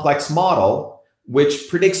very complex model which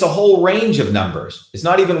predicts a whole range of numbers. It's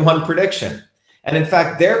not even one prediction. And in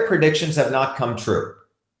fact, their predictions have not come true,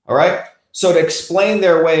 all right? So to explain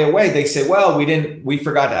their way away, they say, well, we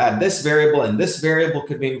forgot to add this variable and this variable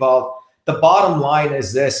could be involved. The bottom line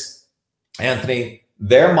is this, Anthony,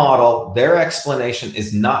 their model, their explanation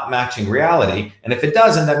is not matching reality. And if it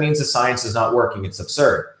doesn't, that means the science is not working. It's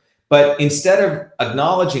absurd. But instead of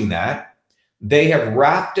acknowledging that, they have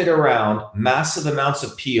wrapped it around massive amounts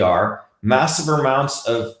of PR, massive amounts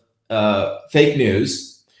of fake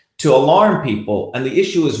news to alarm people. And the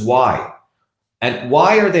issue is why? And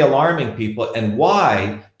why are they alarming people? And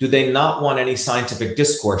why do they not want any scientific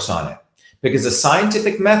discourse on it? Because the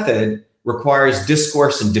scientific method requires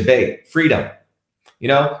discourse and debate, freedom. You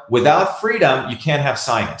know, without freedom, you can't have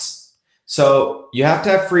science. So you have to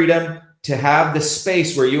have freedom to have the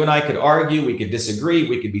space where you and I could argue, we could disagree,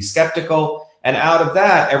 we could be skeptical. And out of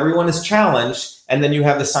that, everyone is challenged. And then you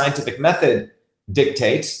have the scientific method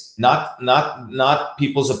dictates, not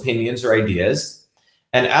people's opinions or ideas.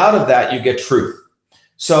 And out of that, you get truth.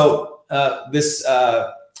 So this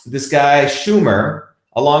guy Schumer,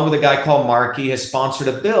 along with a guy called Markey, has sponsored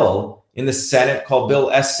a bill in the Senate called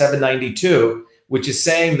Bill S-792, which is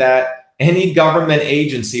saying that any government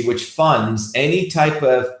agency which funds any type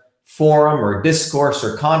of forum or discourse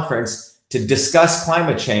or conference to discuss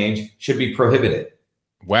climate change should be prohibited.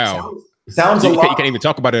 Wow. Sounds so a lot. You can't even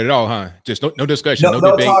talk about it at all, huh? Just no discussion, no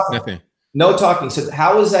debate, talking. Nothing. No talking. So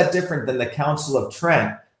how is that different than the Council of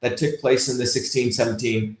Trent that took place in the 16th,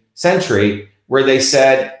 17th century, where they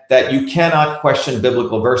said that you cannot question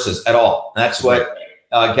biblical verses at all? And that's what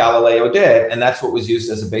Galileo did, and that's what was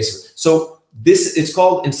used as a basis. So it's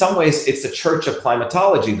called, in some ways, it's the church of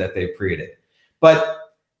climatology that they've created. But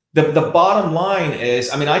the bottom line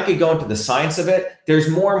is, I mean, I could go into the science of it. There's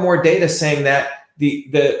more and more data saying that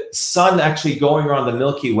the sun actually going around the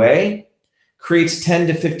Milky Way creates 10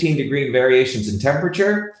 to 15 degree variations in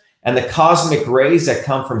temperature. And the cosmic rays that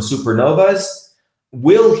come from supernovas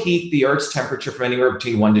will heat the Earth's temperature from anywhere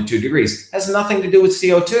between 1 to 2 degrees. It has nothing to do with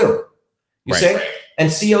CO2. You see? And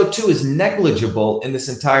CO2 is negligible in this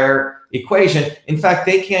entire equation. In fact,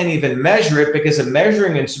 they can't even measure it because the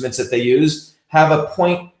measuring instruments that they use have a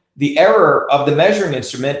point. The error of the measuring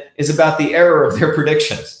instrument is about the error of their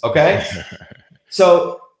predictions. Okay.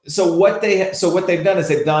 So what they've done is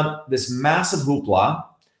they've done this massive hoopla,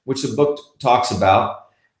 which the book talks about,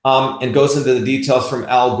 and goes into the details from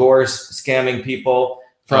Al Gore's scamming people.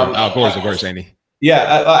 From Al Gore's the worst, ain't he?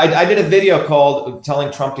 Yeah, I did a video called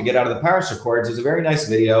telling Trump to get out of the Paris Accords. It's a very nice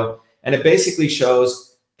video, and it basically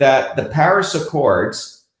shows that the Paris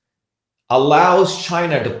Accords allows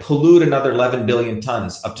China to pollute another 11 billion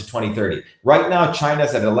tons up to 2030. Right now,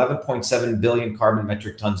 China's at 11.7 billion carbon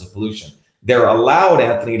metric tons of pollution. They're allowed,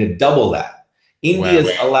 Anthony, to double that. India's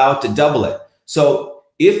allowed to double it. So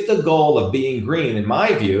if the goal of being green, in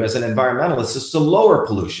my view, as an environmentalist, is to lower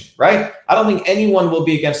pollution, right? I don't think anyone will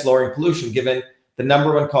be against lowering pollution, given the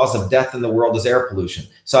number one cause of death in the world is air pollution.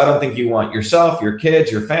 So I don't think you want yourself, your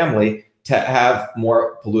kids, your family to have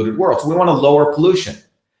more polluted worlds. We want to lower pollution.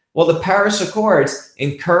 Well, the Paris Accords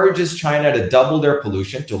encourages China to double their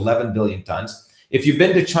pollution to 11 billion tons. If you've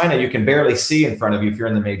been to China, you can barely see in front of you if you're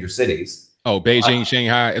in the major cities. Oh, Beijing,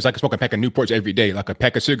 Shanghai. It's like I smoke a pack of Newports every day, like a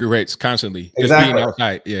pack of cigarettes constantly. Exactly. Just being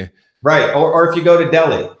outside. Yeah. Right. Or if you go to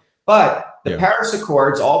Delhi. But the Paris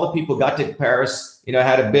Accords, all the people got to Paris,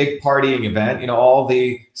 had a big partying event, all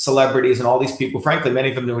the celebrities and all these people, frankly, many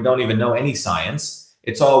of them who don't even know any science.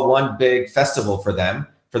 It's all one big festival for them,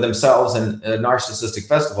 for themselves, and a narcissistic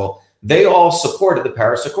festival. They all supported the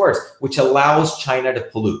Paris Accords, which allows China to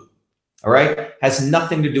pollute. All right. Has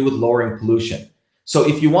nothing to do with lowering pollution. So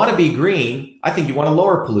if you want to be green, I think you want to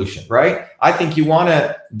lower pollution, right? I think you want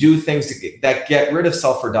to do things that get rid of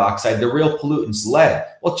sulfur dioxide, the real pollutants, lead.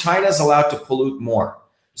 Well, China's allowed to pollute more.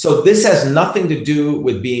 So this has nothing to do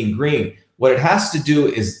with being green. What it has to do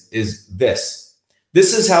is this.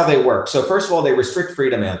 This is how they work. So first of all, they restrict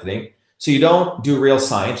freedom, Anthony. So you don't do real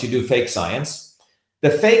science, you do fake science.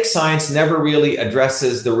 The fake science never really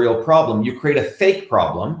addresses the real problem. You create a fake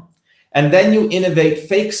problem, and then you innovate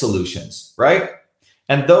fake solutions, right?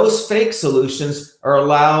 And those fake solutions are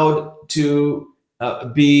allowed to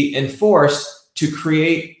be enforced to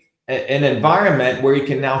create an environment where you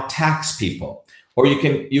can now tax people, or you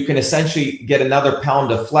can essentially get another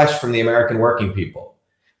pound of flesh from the American working people.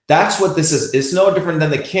 That's what this is. It's no different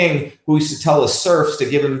than the king who used to tell his serfs to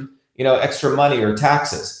give him, extra money or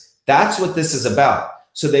taxes. That's what this is about.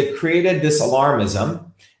 So they've created this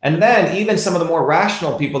alarmism. And then even some of the more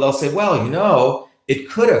rational people, they'll say, well, it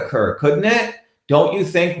could occur, couldn't it? Don't you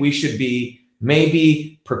think we should be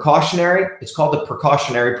maybe precautionary? It's called the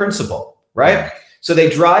precautionary principle, right? So they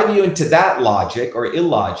drive you into that logic or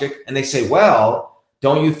illogic, and they say, well,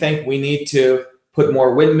 don't you think we need to put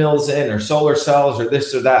more windmills in or solar cells or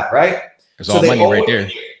this or that, right? It's all money right there.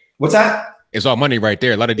 What's that? It's all money right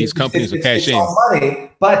there. A lot of these companies will cash in. It's all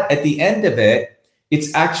money, but at the end of it,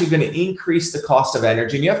 it's actually going to increase the cost of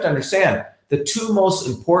energy. And you have to understand, the two most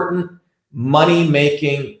important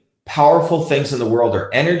money-making powerful things in the world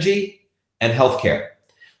are energy and healthcare.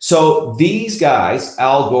 So these guys,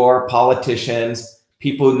 Al Gore, politicians,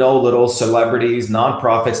 people who know little, celebrities,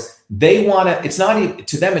 nonprofits, they want to, it's not even,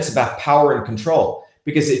 to them, it's about power and control.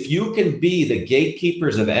 Because if you can be the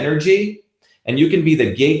gatekeepers of energy and you can be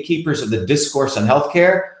the gatekeepers of the discourse on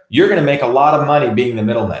healthcare, you're going to make a lot of money being the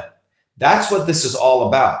middleman. That's what this is all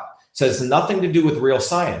about. So it's nothing to do with real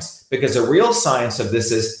science, because the real science of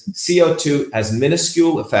this is CO2 has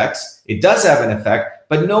minuscule effects. It does have an effect,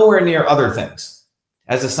 but nowhere near other things,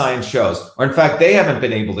 as the science shows. Or in fact, they haven't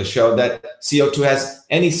been able to show that CO2 has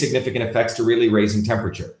any significant effects to really raising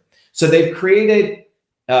temperature. So they've created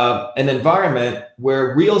an environment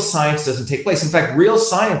where real science doesn't take place. In fact, real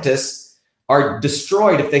scientists are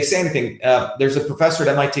destroyed if they say anything. There's a professor at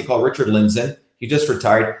MIT called Richard Lindzen. He just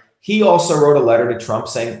retired. He also wrote a letter to Trump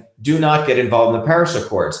saying, do not get involved in the Paris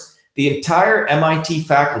Accords. The entire MIT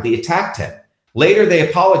faculty attacked him. Later, they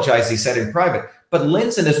apologized, he said in private. But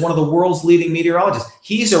Lindzen is one of the world's leading meteorologists.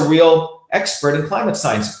 He's a real expert in climate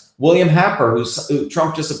science. William Happer, who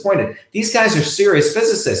Trump just appointed. These guys are serious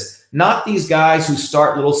physicists, not these guys who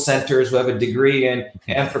start little centers who have a degree in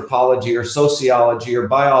anthropology or sociology or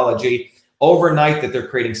biology. Overnight that they're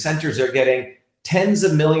creating centers, they're getting tens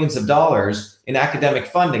of millions of dollars in academic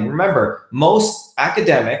funding. Remember, most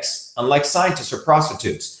academics, unlike scientists, are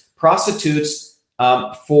prostitutes. Prostitutes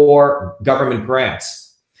for government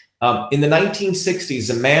grants. In the 1960s,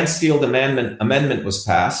 the Mansfield Amendment was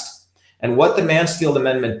passed. And what the Mansfield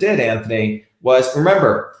Amendment did, Anthony, was,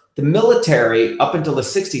 remember, the military up until the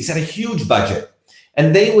 60s had a huge budget.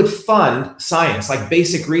 And they would fund science, like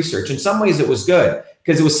basic research. In some ways, it was good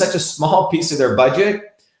because it was such a small piece of their budget.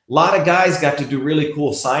 A lot of guys got to do really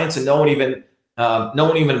cool science, and no one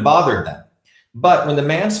even bothered them. But when the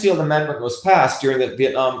Mansfield Amendment was passed during the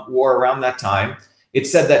Vietnam War around that time, it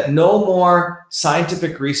said that no more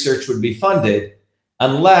scientific research would be funded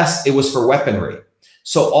unless it was for weaponry.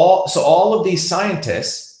 So all of these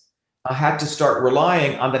scientists had to start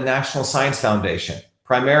relying on the National Science Foundation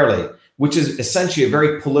primarily, which is essentially a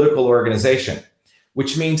very political organization,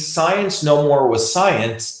 which means science no more was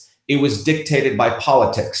science. It was dictated by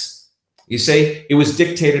politics. You see, it was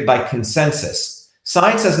dictated by consensus.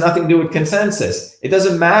 Science has nothing to do with consensus. It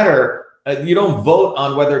doesn't matter. You don't vote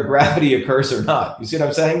on whether gravity occurs or not. You see what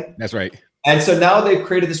I'm saying? That's right. And so now they've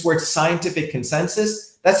created this word scientific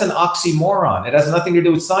consensus. That's an oxymoron. It has nothing to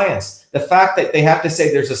do with science. The fact that they have to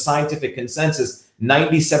say there's a scientific consensus,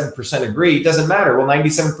 97% agree, doesn't matter. Well,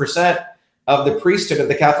 97% of the priesthood of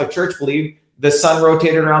the Catholic Church believe the sun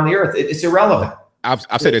rotated around the earth. It's irrelevant. I've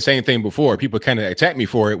said the same thing before. People kind of attack me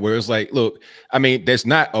for it, where it's like, look, I mean, there's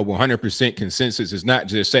not a 100% consensus. It's not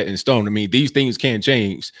just set in stone. I mean, these things can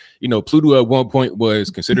change. You know, Pluto at one point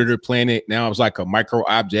was considered a planet. Now it's like a micro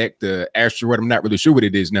object, the asteroid. I'm not really sure what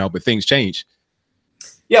it is now, but things change.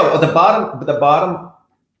 Yeah, well, the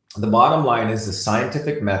bottom line is the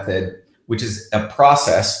scientific method, which is a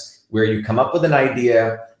process where you come up with an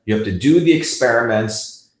idea, you have to do the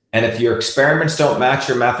experiments, and if your experiments don't match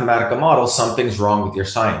your mathematical model, something's wrong with your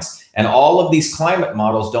science. And all of these climate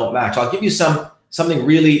models don't match. I'll give you something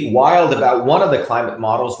really wild about one of the climate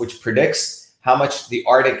models, which predicts how much the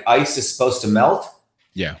Arctic ice is supposed to melt.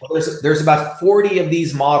 Yeah. Well, there's about 40 of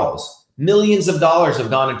these models. Millions of dollars have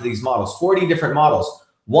gone into these models, 40 different models.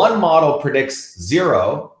 One model predicts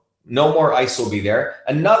 0, no more ice will be there.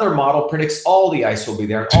 Another model predicts all the ice will be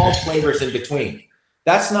there and all flavors in between.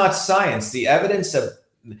 That's not science. The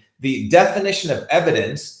definition of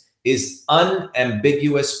evidence is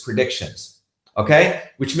unambiguous predictions, okay?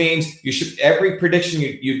 Which means every prediction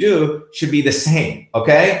you do should be the same,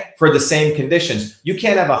 okay? For the same conditions. You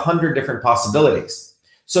can't have 100 different possibilities.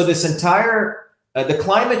 So this entire, the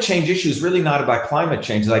climate change issue is really not about climate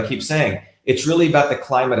change, as I keep saying. It's really about the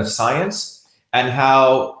climate of science and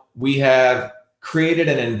how we have created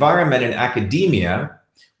an environment in academia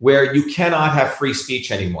where you cannot have free speech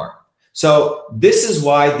anymore. So this is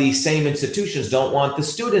why these same institutions don't want the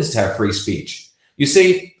students to have free speech. You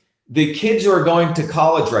see, the kids who are going to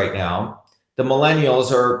college right now, the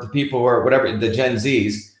millennials or the people who are whatever, the Gen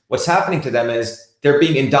Zs, what's happening to them is they're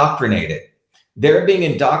being indoctrinated. They're being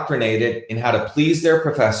indoctrinated in how to please their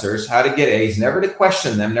professors, how to get A's, never to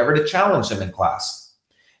question them, never to challenge them in class.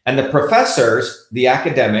 And the professors, the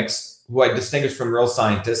academics, who I distinguish from real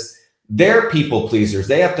scientists, they're people pleasers.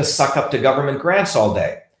 They have to suck up to government grants all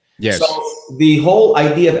day. Yes. So the whole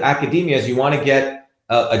idea of academia is you want to get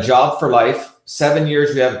a job for life. 7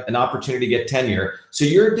 years, you have an opportunity to get tenure. So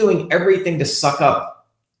you're doing everything to suck up.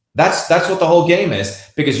 That's what the whole game is,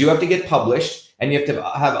 because you have to get published and you have to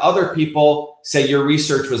have other people say your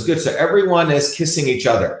research was good. So everyone is kissing each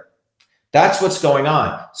other. That's what's going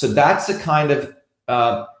on. So that's the kind of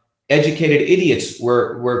educated idiots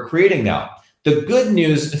we're creating now. The good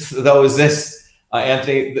news, though, is this,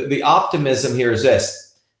 Anthony, the optimism here is this.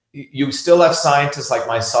 You still have scientists like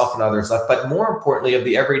myself and others left, but more importantly, of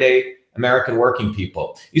the everyday American working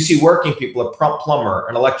people. You see working people, a plumber,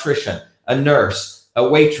 an electrician, a nurse, a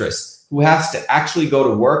waitress, who has to actually go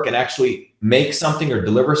to work and actually make something or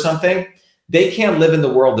deliver something. They can't live in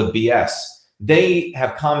the world of BS. They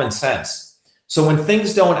have common sense. So when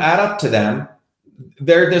things don't add up to them,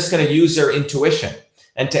 they're just going to use their intuition.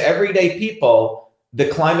 And to everyday people, the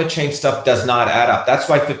climate change stuff does not add up. That's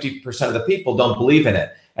why 50% of the people don't believe in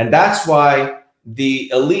it. And that's why the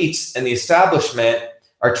elites and the establishment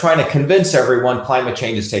are trying to convince everyone climate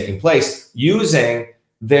change is taking place using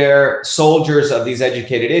their soldiers of these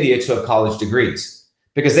educated idiots who have college degrees,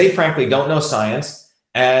 because they frankly don't know science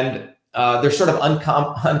and they're sort of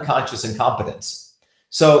unconscious incompetence.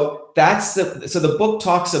 So the book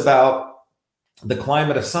talks about the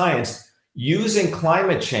climate of science using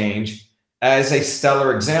climate change as a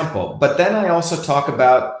stellar example. But then I also talk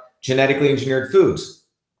about genetically engineered foods.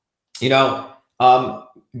 You know,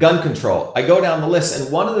 gun control. I go down the list.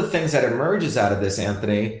 And one of the things that emerges out of this,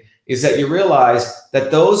 Anthony, is that you realize that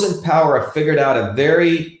those in power have figured out a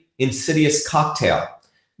very insidious cocktail.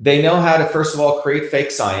 They know how to, first of all, create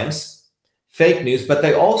fake science, fake news, but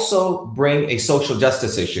they also bring a social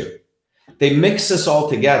justice issue. They mix this all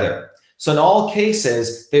together. So in all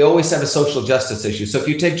cases, they always have a social justice issue. So if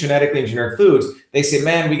you take genetically engineered foods, they say,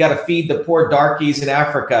 man, we got to feed the poor darkies in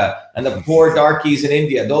Africa and the poor darkies in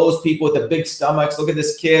India. Those people with the big stomachs. Look at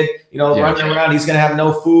this kid, running around. He's going to have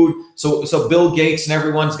no food. So Bill Gates and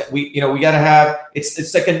everyone's we got to have.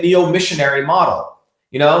 It's like a neo-missionary model.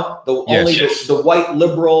 Only the white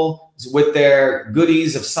liberals with their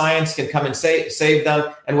goodies of science can come and save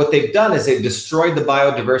them. And what they've done is they've destroyed the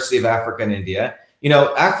biodiversity of Africa and India.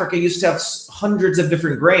 Africa used to have hundreds of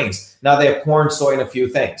different grains. Now they have corn, soy, and a few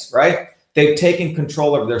things, right? They've taken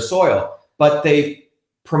control over their soil, but they've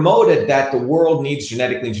promoted that the world needs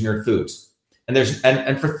genetically engineered foods.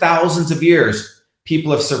 And for thousands of years,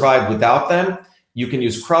 people have survived without them. You can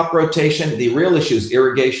use crop rotation. The real issue is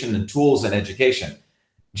irrigation and tools and education.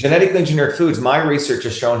 Genetically engineered foods, my research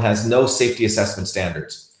has shown, has no safety assessment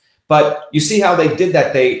standards. But you see how they did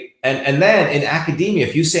that. And then in academia,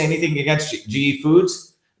 if you say anything against GE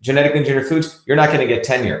foods, genetically engineered foods, you're not going to get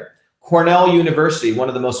tenure. Cornell University, one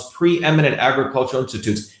of the most preeminent agricultural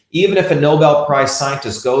institutes, even if a Nobel Prize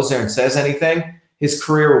scientist goes there and says anything, his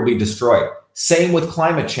career will be destroyed. Same with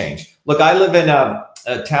climate change. Look, I live in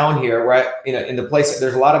a town here where, in the place,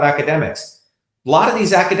 there's a lot of academics. A lot of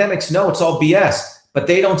these academics know it's all BS, but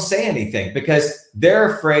they don't say anything because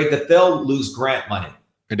they're afraid that they'll lose grant money.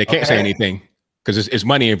 And they can't say anything because it's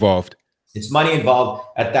money involved. It's money involved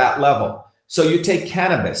at that level. So you take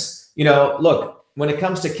cannabis. Look, when it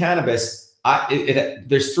comes to cannabis,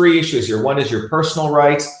 there's three issues here. One is your personal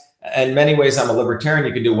rights. In many ways, I'm a libertarian.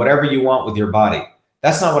 You can do whatever you want with your body.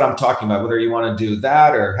 That's not what I'm talking about. Whether you want to do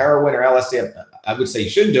that or heroin or LSD, I would say you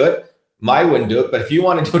shouldn't do it. I wouldn't do it. But if you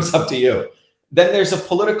want to do it, it's up to you. Then there's a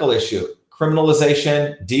political issue: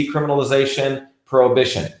 criminalization, decriminalization,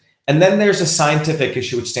 prohibition. And then there's a scientific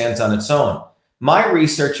issue which stands on its own. My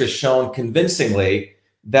research has shown convincingly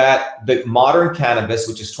that the modern cannabis,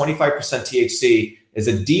 which is 25% THC, is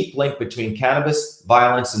a deep link between cannabis,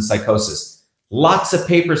 violence, and psychosis. Lots of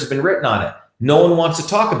papers have been written on it. No one wants to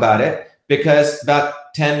talk about it because about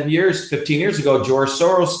 15 years ago, George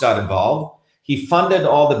Soros got involved. He funded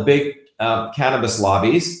all the big cannabis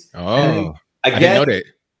lobbies. Oh, I didn't know that.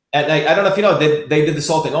 And I don't know if you know, they did this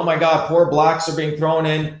whole thing. Oh my God, poor blacks are being thrown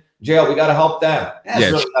in jail. We got to help them. It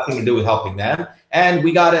has really nothing to do with helping them. And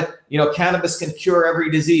we got to, cannabis can cure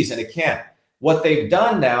every disease, and it can't. What they've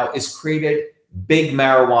done now is created big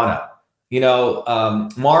marijuana.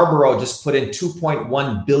 Marlboro just put in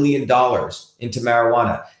 $2.1 billion into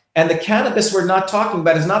marijuana. And the cannabis we're not talking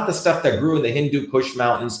about is not the stuff that grew in the Hindu Kush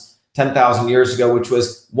mountains 10,000 years ago, which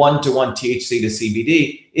was 1-to-1 THC to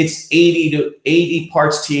CBD. It's 80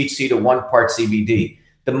 parts THC to 1 part CBD.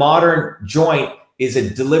 The modern joint is a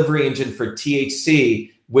delivery engine for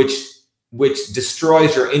THC, which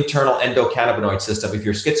destroys your internal endocannabinoid system. If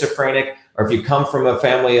you're schizophrenic, or if you come from a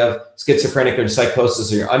family of schizophrenic or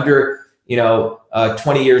psychosis, or you're under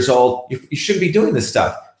 20 years old, you shouldn't be doing this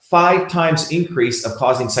stuff. 5 times increase of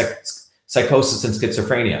causing psychosis and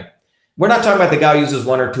schizophrenia. We're not talking about the guy who uses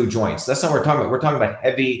 1 or 2 joints. That's not what we're talking about. We're talking about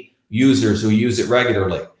heavy users who use it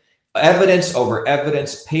regularly. Evidence over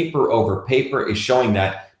evidence, paper over paper is showing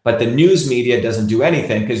that. But the news media doesn't do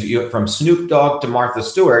anything because from Snoop Dogg to Martha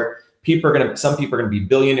Stewart, some people are going to be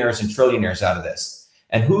billionaires and trillionaires out of this.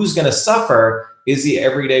 And who's going to suffer is the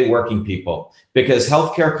everyday working people, because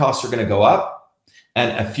healthcare costs are going to go up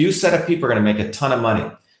and a few set of people are going to make a ton of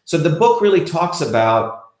money. So the book really talks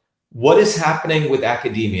about what is happening with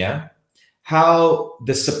academia, how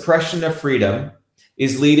the suppression of freedom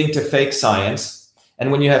is leading to fake science.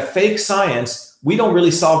 And when you have fake science, we don't really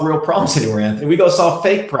solve real problems anymore, Anthony. We go solve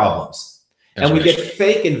fake problems. And we get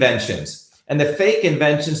fake inventions. And the fake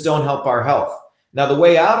inventions don't help our health. Now, the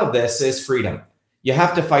way out of this is freedom. You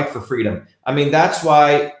have to fight for freedom. I mean, that's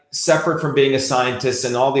why, separate from being a scientist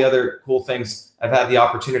and all the other cool things I've had the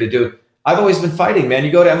opportunity to do, I've always been fighting, man.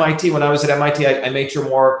 You go to MIT. When I was at MIT, I made sure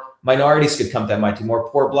more minorities could come to MIT, more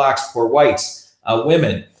poor blacks, poor whites,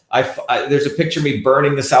 women. There's a picture of me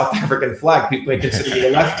burning the South African flag. People may consider me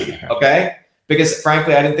a lefty, okay? Because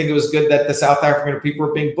frankly, I didn't think it was good that the South African people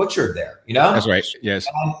were being butchered there, That's right, yes.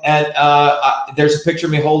 And there's a picture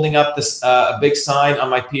of me holding up this a big sign on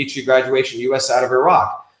my PhD graduation, U.S. out of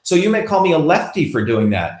Iraq. So you may call me a lefty for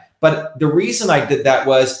doing that. But the reason I did that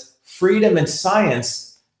was freedom and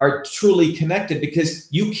science are truly connected, because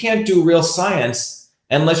you can't do real science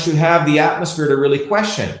unless you have the atmosphere to really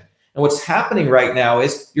question. And what's happening right now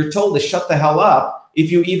is you're told to shut the hell up if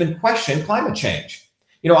you even question climate change.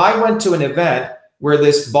 I went to an event where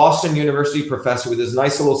this Boston University professor with his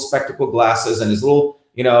nice little spectacle glasses and his little,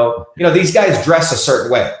 these guys dress a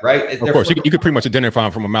certain way, right? Of course, you could pretty much identify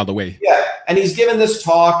him from a mile away. Yeah, and he's given this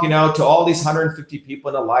talk, to all these 150 people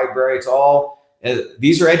in the library. It's all,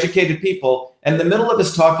 these are educated people. And in the middle of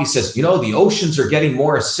his talk, he says, the oceans are getting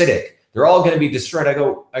more acidic. They're all going to be destroyed. I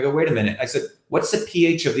go, wait a minute. I said, what's the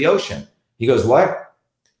pH of the ocean? He goes, what?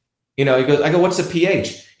 I go, what's the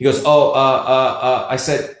pH? He goes, I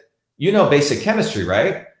said, basic chemistry,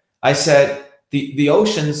 right? I said, the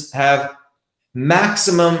oceans have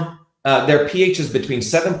maximum, their pH is between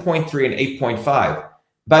 7.3 and 8.5.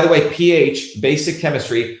 By the way, pH, basic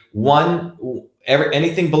chemistry,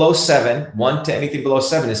 anything below 7, 1 to anything below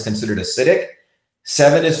 7 is considered acidic.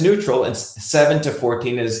 7 is neutral, and 7 to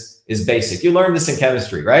 14 is basic. You learned this in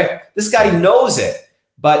chemistry, right? This guy knows it,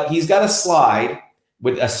 but he's got a slide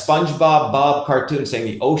with a SpongeBob Bob cartoon saying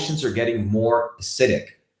the oceans are getting more acidic.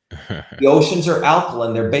 The oceans are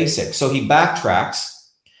alkaline, they're basic. So he backtracks,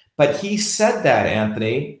 but he said that,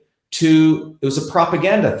 Anthony, it was a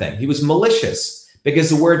propaganda thing. He was malicious because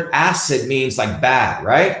the word acid means like bad,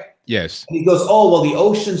 right? Yes. And he goes, the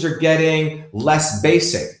oceans are getting less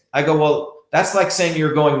basic. I go, well, that's like saying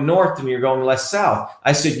you're going north and you're going less south.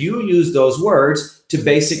 I said, you use those words to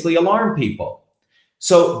basically alarm people.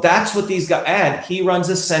 So that's what these guys, and he runs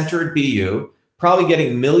a center at BU, probably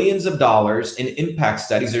getting millions of dollars in impact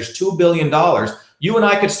studies. There's $2 billion. You and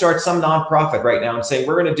I could start some nonprofit right now and say,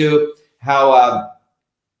 we're going to do how,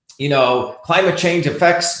 climate change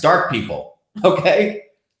affects dark people. Okay.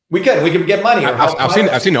 We could get money.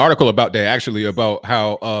 I've seen an article about that, actually, about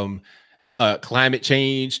how, climate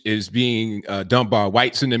change is being done by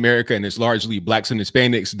whites in America, and it's largely blacks and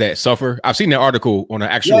Hispanics that suffer. I've seen that article on an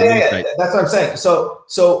actual website. That's what I'm saying.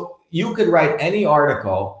 So you could write any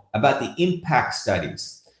article about the impact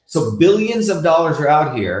studies. So billions of dollars are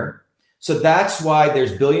out here. So that's why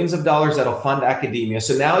there's billions of dollars that'll fund academia.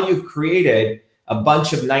 So now you've created a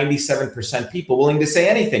bunch of 97% people willing to say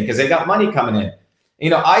anything because they got money coming in.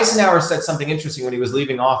 Eisenhower said something interesting when he was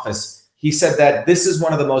leaving office. He said that this is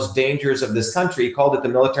one of the most dangers of this country. He called it the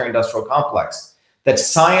military-industrial complex, that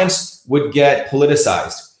science would get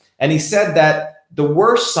politicized. And he said that the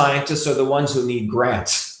worst scientists are the ones who need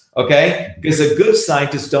grants, okay? Because the good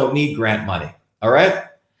scientists don't need grant money, all right?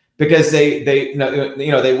 Because they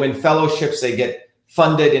win fellowships, they get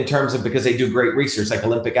funded in terms of because they do great research, like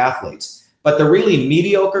Olympic athletes. But the really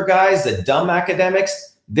mediocre guys, the dumb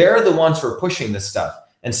academics, they're the ones who are pushing this stuff.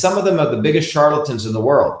 And some of them are the biggest charlatans in the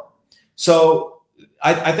world. So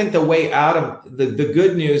I think the way out of the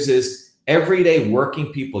good news is everyday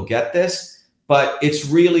working people get this, but it's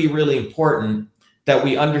really, really important that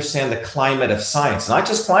we understand the climate of science, not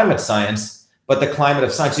just climate science, but the climate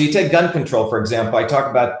of science. So you take gun control, for example. I talk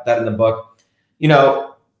about that in the book.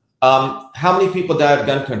 How many people die of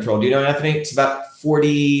gun control? Do you know, Anthony? It's about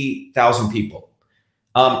 40,000 people.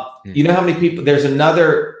 You know how many people? There's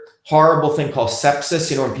another horrible thing called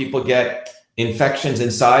sepsis. When people get infections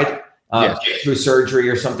inside. Through surgery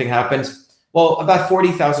or something happens. Well, about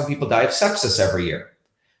 40,000 people die of sepsis every year.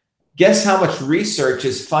 Guess how much research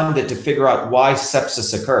is funded to figure out why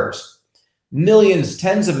sepsis occurs? Millions,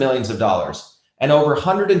 tens of millions of dollars. And over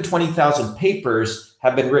 120,000 papers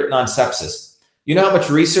have been written on sepsis. You know how much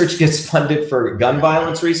research gets funded for gun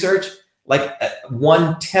violence research? Like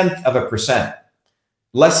 0.1%.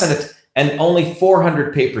 Less than it, and only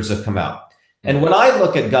 400 papers have come out. And when I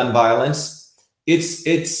look at gun violence,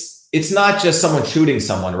 it's not just someone shooting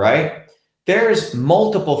someone, right? There's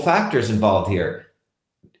multiple factors involved here.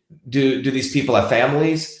 Do these people have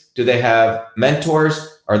families? Do they have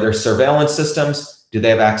mentors? Are there surveillance systems? Do they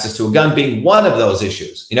have access to a gun? Being one of those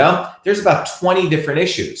issues, there's about 20 different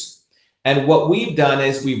issues. And what we've done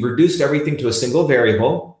is we've reduced everything to a single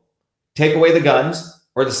variable, take away the guns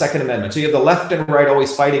or the Second Amendment. So you have the left and right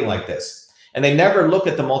always fighting like this. And they never look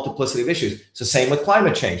at the multiplicity of issues. So same with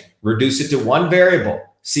climate change, reduce it to one variable.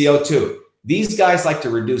 CO2. These guys like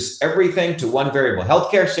to reduce everything to one variable: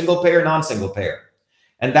 healthcare, single payer, non-single payer.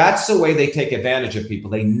 And that's the way they take advantage of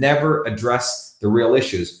people. They never address the real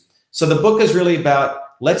issues. So the book is really about,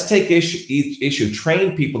 let's take each issue,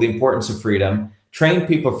 train people the importance of freedom, train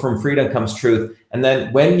people from freedom comes truth. And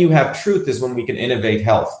then when you have truth is when we can innovate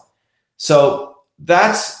health. So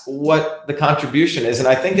that's what the contribution is. And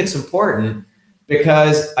I think it's important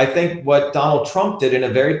because I think what Donald Trump did in a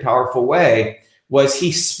very powerful way was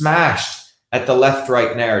he smashed at the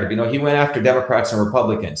left-right narrative. He went after Democrats and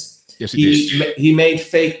Republicans. Yes, he did. He made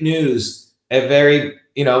fake news a very,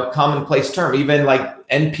 commonplace term. Even like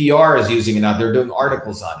NPR is using it now. They're doing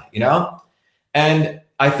articles on it, And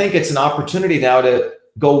I think it's an opportunity now to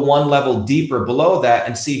go one level deeper below that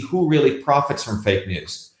and see who really profits from fake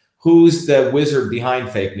news. Who's the wizard behind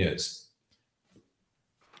fake news?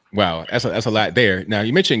 Wow, that's a lot there. Now,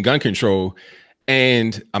 you mentioned gun control,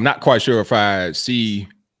 and I'm not quite sure if I see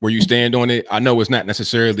where you stand on it. I know it's not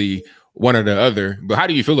necessarily one or the other, but how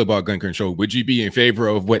do you feel about gun control? Would you be in favor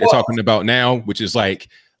of what they're talking about now, which is like,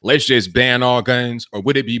 let's just ban all guns, or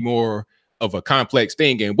would it be more of a complex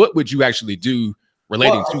thing? And what would you actually do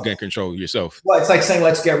relating to gun control yourself? Well, it's like saying,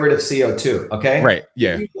 let's get rid of CO2. Okay. Right.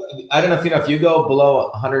 Yeah. I don't know if you go below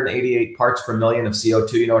 188 parts per million of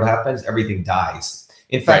CO2, you know what happens? Everything dies.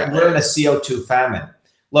 In fact, we're in a CO2 famine.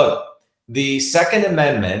 Look, the Second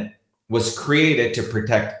Amendment was created to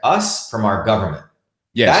protect us from our government.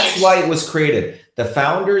 Yes. That's why it was created. The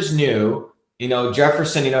founders knew,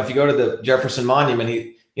 Jefferson, if you go to the Jefferson Monument,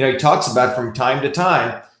 he talks about from time to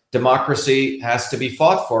time, democracy has to be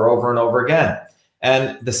fought for over and over again.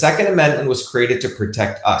 And the Second Amendment was created to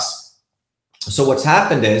protect us. So what's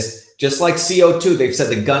happened is, just like CO2, they've said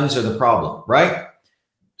the guns are the problem, right?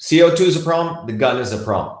 CO2 is a problem, the gun is a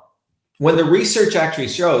problem. When the research actually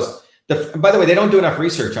shows, by the way, they don't do enough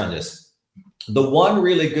research on this. The one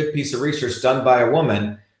really good piece of research done by a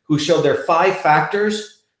woman who showed there are 5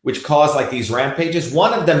 factors which cause like these rampages,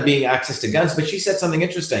 one of them being access to guns, but she said something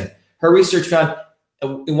interesting. Her research found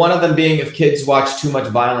one of them being if kids watch too much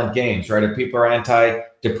violent games, right? If people are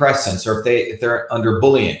antidepressants, or if they're under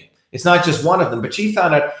bullying. It's not just one of them, but she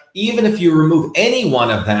found out even if you remove any one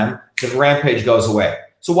of them, the rampage goes away.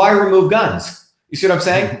 So why remove guns? You see what I'm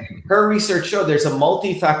saying? Her research showed there's a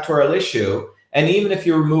multifactorial issue, and even if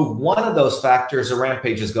you remove one of those factors, the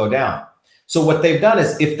rampages go down. So what they've done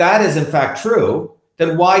is, if that is in fact true,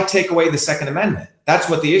 then why take away the Second Amendment? That's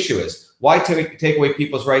what the issue is. Why take away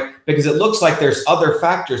people's right? Because it looks like there's other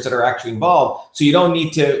factors that are actually involved. So you don't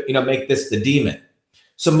need to, make this the demon.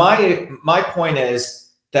 So my point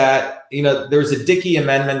is that, there's a Dickey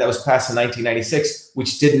Amendment that was passed in 1996,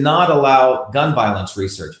 which did not allow gun violence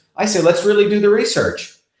research. I say, let's really do the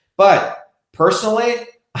research. But personally,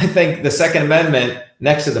 I think the Second Amendment,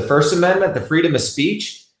 next to the First Amendment, the freedom of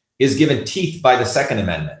speech, is given teeth by the Second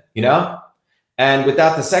Amendment, And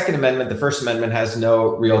without the Second Amendment, the First Amendment has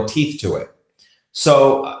no real teeth to it.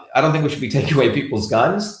 So I don't think we should be taking away people's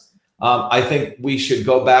guns. I think we should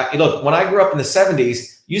go back. Look, when I grew up in the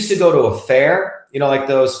 70s, used to go to a fair, like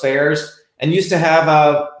those fairs, and used to have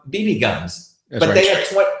BB guns. That's but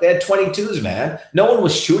right. They had 22s, man. No one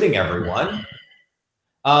was shooting everyone.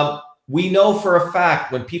 We know for a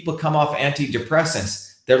fact when people come off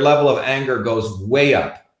antidepressants, their level of anger goes way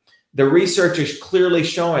up. The research is clearly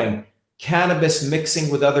showing cannabis mixing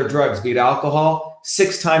with other drugs, be it alcohol,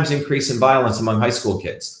 6 times increase in violence among high school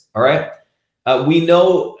kids. All right. We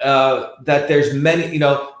know that there's many,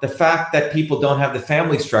 the fact that people don't have the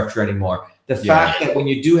family structure anymore, the fact that when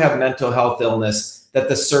you do have mental health illness, that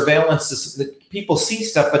the surveillance, that people see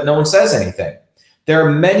stuff, but no one says anything. There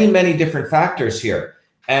are many, many different factors here.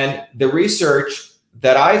 And the research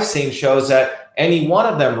that I've seen shows that any one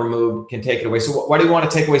of them removed can take it away. So why do you want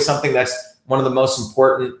to take away something that's one of the most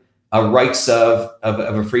important rights of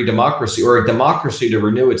a free democracy, or a democracy to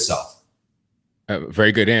renew itself?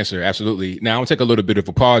 Very good answer. Absolutely. Now I'll take a little bit of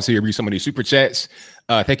a pause here, read some of these super chats.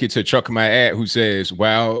 Thank you to Chuck My Ad, who says,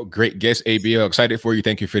 wow, great guest, ABL. Excited for you.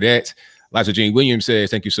 Thank you for that. Liza Jean Williams says,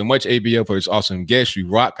 thank you so much, ABL, for this awesome guest. You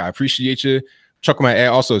rock. I appreciate you. Chuck My Ad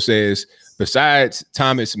also says, besides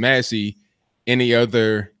Thomas Massie, any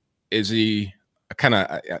other, is he kind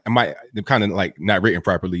of like not written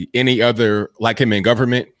properly, any other like him in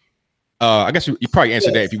government? I guess you probably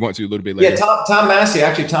answered that if you want to a little bit later. Yeah, Tom Massie.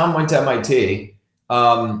 Actually, Tom went to MIT.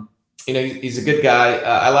 He's a good guy.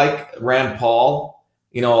 I like Rand Paul,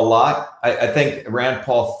 a lot. I think Rand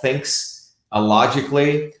Paul thinks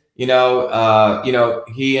logically. He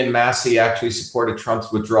and Massie actually supported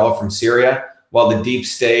Trump's withdrawal from Syria, while the deep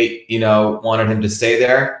state, wanted him to stay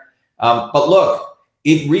there. But look,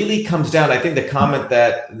 it really comes down. I think the comment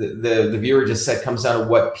that the viewer just said comes down to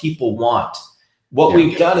what people want. What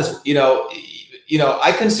we've done is,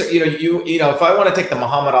 I consider, if I want to take the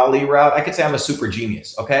Muhammad Ali route, I could say I'm a super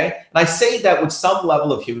genius. Okay. And I say that with some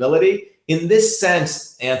level of humility in this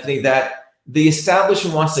sense, Anthony, that the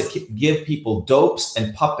establishment wants to give people dopes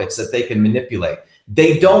and puppets that they can manipulate.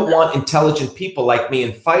 They don't want intelligent people like me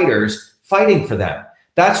and fighters fighting for them.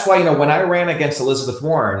 That's why, when I ran against Elizabeth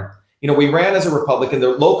Warren, we ran as a Republican. The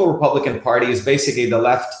local Republican Party is basically the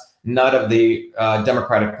left nut of the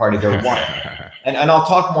Democratic Party. They're one. And I'll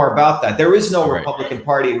talk more about that. There is no Republican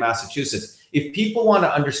Party in Massachusetts. If people want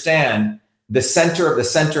to understand the center of the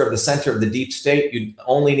center of the center of the deep state, you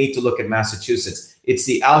only need to look at Massachusetts. It's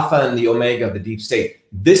the alpha and the omega of the deep state.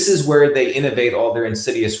 This is where they innovate all their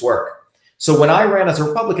insidious work. So when I ran as a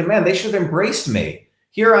Republican, man, they should have embraced me.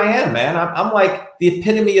 Here I am, man. I'm like the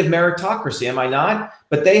epitome of meritocracy, am I not?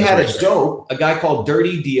 But they had a dope, a guy called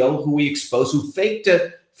Dirty Deal, who we exposed, who faked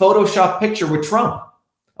a Photoshop picture with Trump.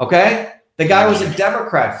 Okay? The guy was a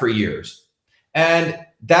Democrat for years. And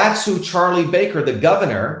that's who Charlie Baker, the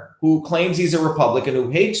governor, who claims he's a Republican, who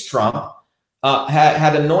hates Trump,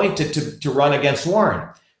 had anointed to run against Warren.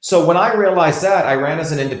 So when I realized that, I ran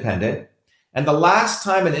as an independent. And the last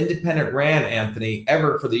time an independent ran, Anthony,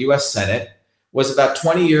 ever for the U.S. Senate was about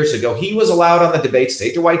 20 years ago. He was allowed on the debate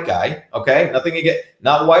stage, a white guy, okay? Nothing to get,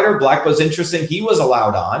 not white or black, but it was interesting. He was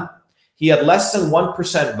allowed on. He had less than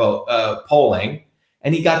 1% vote polling,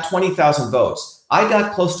 and he got 20,000 votes. I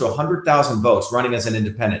got close to 100,000 votes running as an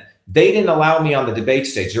independent. They didn't allow me on the debate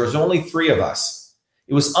stage. There was only 3 of us.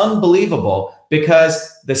 It was unbelievable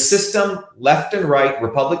because the system, left and right,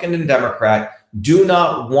 Republican and Democrat, do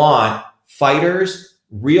not want fighters,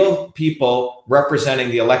 real people representing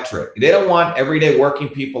the electorate. They don't want everyday working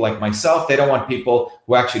people like myself. They don't want people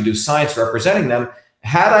who actually do science representing them.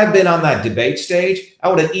 Had I been on that debate stage, I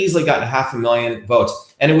would have easily gotten 500,000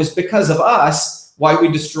 votes. And it was because of us why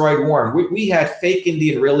we destroyed Warren. We had fake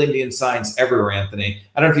Indian, real Indian signs everywhere, Anthony.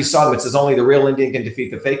 I don't know if you saw them. It says only the real Indian can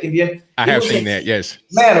defeat the fake Indian. I have seen that, yes.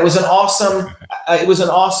 Man, it was an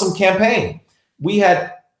awesome campaign. We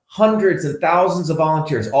had hundreds and thousands of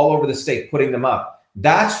volunteers all over the state putting them up.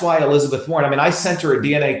 That's why Elizabeth Warren, I mean, I sent her a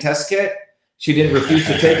DNA test kit. She didn't refuse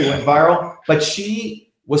to take it, went viral, but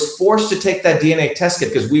she was forced to take that DNA test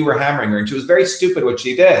kit because we were hammering her, and she was very stupid what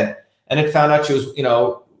she did. And it found out she was,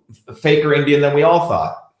 a faker Indian than we all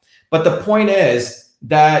thought. But the point is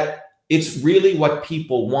that it's really what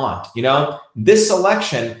people want. This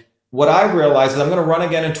election, what I realized is I'm going to run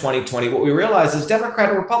again in 2020. What we realized is Democrat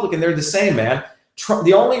and Republican, they're the same, man. Trump,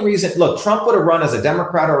 the only reason, look, Trump would have run as a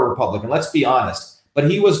Democrat or a Republican. Let's be honest.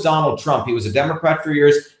 But he was Donald Trump. He was a Democrat for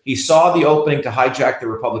years. He saw the opening to hijack the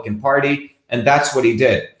Republican Party, and that's what he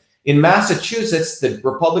did. In Massachusetts, the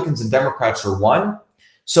Republicans and Democrats are one.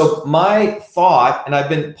 So my thought, and I've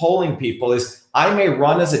been polling people, is I may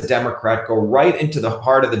run as a Democrat, go right into the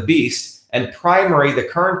heart of the beast, and primary the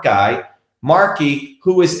current guy, Markey,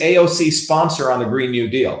 who is AOC sponsor on the Green New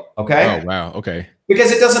Deal. Okay? Oh, wow. Okay.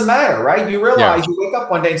 Because it doesn't matter, right? You realize you wake up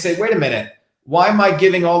one day and say, wait a minute, why am I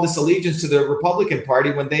giving all this allegiance to the Republican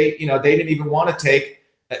Party when they didn't even want to take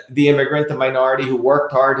the immigrant, the minority who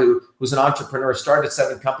worked hard, who's an entrepreneur, started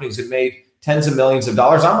 7 companies and made tens of millions of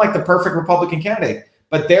dollars. I'm like the perfect Republican candidate,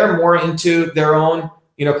 but they're more into their own,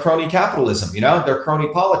 crony capitalism, their crony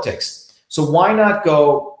politics. So why not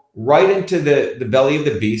go right into the belly of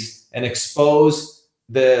the beast and expose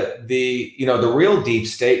the real deep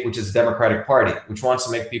state, which is the Democratic Party, which wants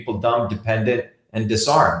to make people dumb, dependent, and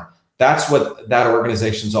disarmed. That's what that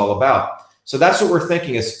organization's all about. So that's what we're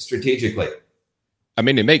thinking is strategically. I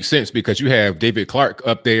mean, it makes sense because you have David Clark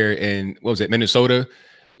up there in, Minnesota.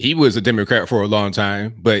 He was a Democrat for a long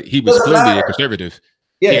time, but he was clearly a conservative.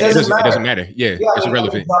 Yeah, it doesn't matter. Yeah, it's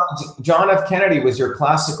irrelevant. John F. Kennedy was your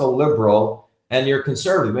classical liberal and your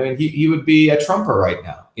conservative. I mean, he would be a Trumper right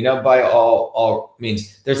now, by all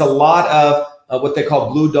means. There's a lot of what they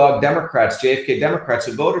call blue dog Democrats, JFK Democrats,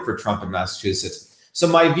 who voted for Trump in Massachusetts. So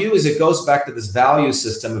my view is it goes back to this value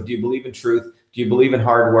system of, do you believe in truth? Do you believe in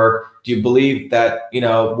hard work? Do you believe that,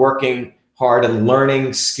 working hard and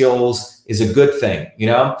learning skills is a good thing?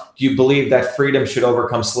 Do you believe that freedom should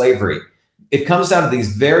overcome slavery? It comes down to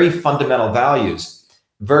these very fundamental values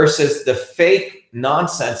versus the fake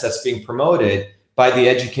nonsense that's being promoted by the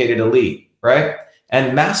educated elite, right?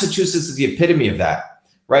 And Massachusetts is the epitome of that,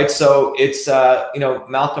 right? So it's,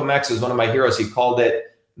 Malcolm X is one of my heroes. He called it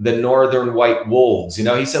the northern white wolves.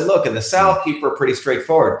 He said, look, in the South, people are pretty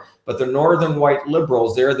straightforward, but the northern white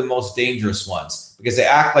liberals, they're the most dangerous ones because they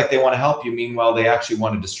act like they want to help you. Meanwhile, they actually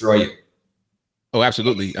want to destroy you. Oh,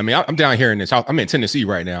 absolutely. I mean, I'm down here in the South. I'm in Tennessee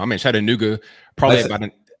right now. I'm in Chattanooga, probably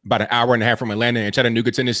about an hour and a half from Atlanta in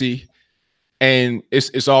Chattanooga, Tennessee. And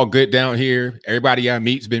it's all good down here. Everybody I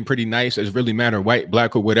meet's been pretty nice. It doesn't really matter, white,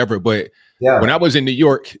 black, or whatever. But when I was in New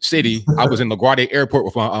York City, I was in LaGuardia Airport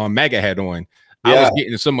with my MAGA hat on. I was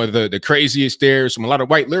getting some of the craziest stares from a lot of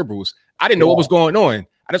white liberals. I didn't know what was going on.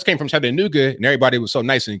 I just came from Chattanooga and everybody was so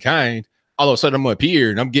nice and kind. All of a sudden I'm up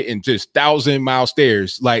here and I'm getting just 1,000-mile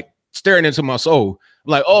stares, like staring into my soul.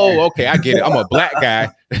 I'm like, oh, okay, I get it. I'm a black guy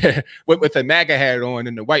with a MAGA hat on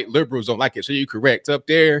and the white liberals don't like it. So you're correct. Up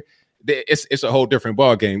there, it's a whole different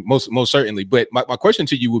ball game, most certainly. But my question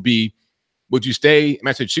to you would be, would you stay in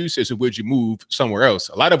Massachusetts or would you move somewhere else?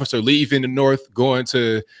 A lot of us are leaving the North, going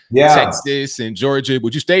to Texas and Georgia.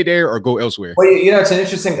 Would you stay there or go elsewhere? Well, you know, it's an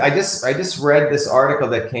interesting. I just read this article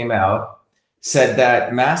that came out, said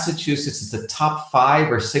that Massachusetts is the top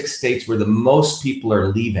 5 or 6 states where the most people are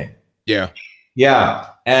leaving. Yeah.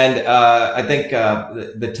 And I think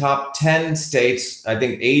the top 10 states, I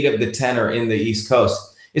think 8 of the 10 are in the East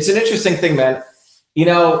Coast. It's an interesting thing, man. You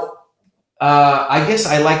know, I guess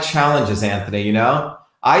I like challenges, Anthony. You know,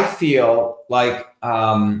 I feel like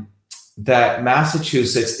that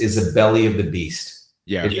Massachusetts is the belly of the beast.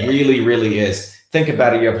 It really, really is. Think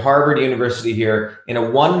about it. You have Harvard University here. In a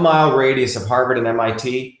 1 mile radius of Harvard and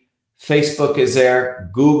MIT, Facebook is there,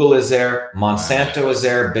 Google is there, Monsanto is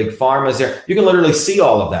there, Big Pharma is there. You can literally see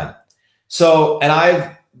all of them. So, and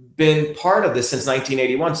I've been part of this since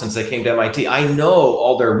 1981, since I came to MIT. I know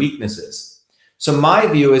all their weaknesses. So my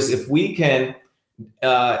view is if we can,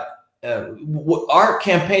 our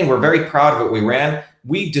campaign, we're very proud of it. We ran,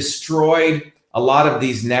 we destroyed a lot of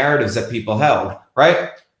these narratives that people held, right?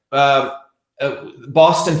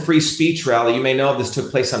 Boston Free Speech Rally, you may know this took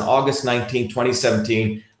place on August 19,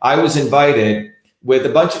 2017. I was invited with a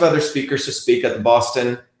bunch of other speakers to speak at the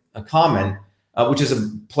Boston Common, which is a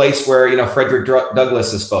place where, you know, Frederick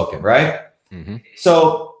Douglass has spoken, right?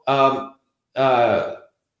 So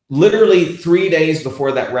literally 3 days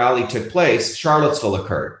before that rally took place, Charlottesville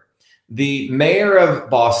occurred. The mayor of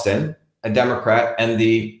Boston, a Democrat, and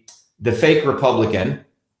the fake Republican,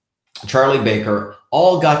 Charlie Baker,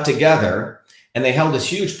 all got together and they held this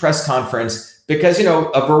huge press conference because, you know,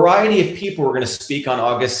 a variety of people were going to speak on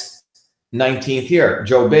August 19th here.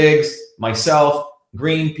 Joe Biggs, myself,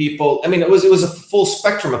 green people. I mean, it was a full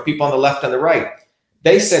spectrum of people on the left and the right.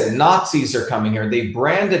 They said Nazis are coming here. They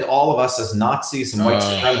branded all of us as Nazis and white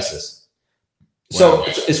supremacists. So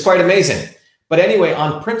it's quite amazing. But anyway,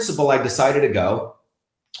 on principle, I decided to go.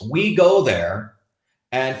 We go there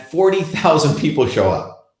and 40,000 people show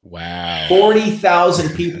up. Wow.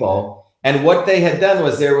 40,000 people. And what they had done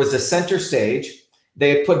was there was a center stage.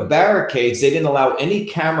 They had put barricades. They didn't allow any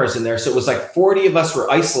cameras in there. So it was like 40 of us were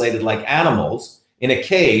isolated like animals in a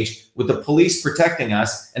cage with the police protecting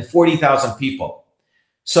us and 40,000 people.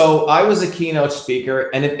 So I was a keynote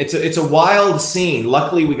speaker and it's a wild scene.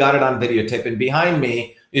 Luckily, we got it on videotape. And behind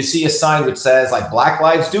me, you see a sign which says like Black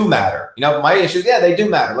Lives Do Matter. You know, my issues, yeah, they do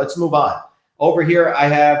matter. Let's move on. Over here, I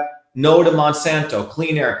have No to Monsanto,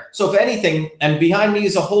 clean air. So if anything, and behind me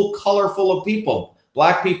is a whole colorful of people,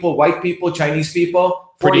 Black people, white people, Chinese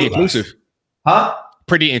people. Pretty inclusive. Huh?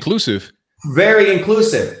 Pretty inclusive. Very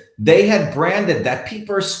inclusive. They had branded that.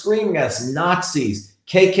 People are screaming at us, Nazis,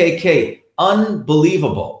 KKK,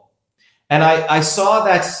 unbelievable. And I saw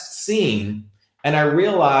that scene and I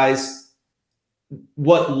realized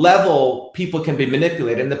what level people can be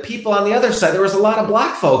manipulated. And the people on the other side, there was a lot of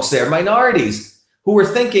Black folks there, minorities, who were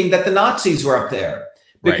thinking that the Nazis were up there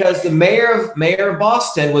because the mayor of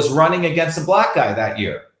Boston was running against a Black guy that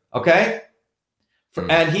year. Okay.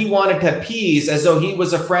 And he wanted to appease as though he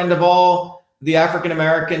was a friend of all the African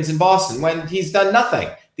Americans in Boston when he's done nothing.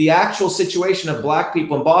 The actual situation of Black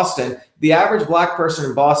people in Boston, the average Black person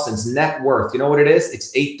in Boston's net worth, you know what it is?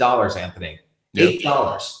 It's $8, Anthony.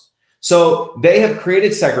 $8. So they have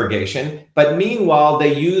created segregation, but meanwhile,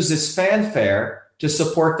 they use this fanfare to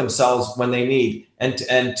support themselves when they need and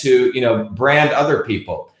to, you know, brand other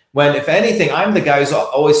people. When, if anything, I'm the guy who's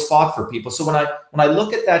always fought for people. So when I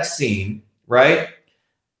look at that scene, right,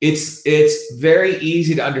 it's very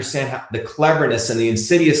easy to understand the cleverness and the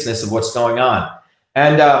insidiousness of what's going on.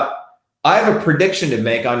 And I have a prediction to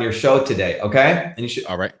make on your show today, okay? And you should.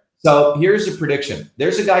 All right. So here's a prediction.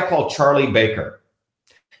 There's a guy called Charlie Baker.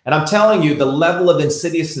 And I'm telling you the level of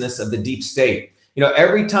insidiousness of the deep state. You know,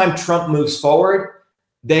 every time Trump moves forward,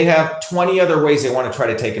 they have 20 other ways they want to try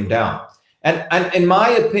to take him down. And in my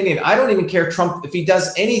opinion, I don't even care Trump if he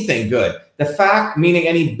does anything good. The fact, meaning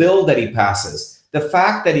any bill that he passes, the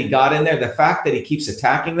fact that he got in there, the fact that he keeps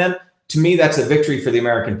attacking them, to me, that's a victory for the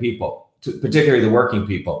American people, particularly the working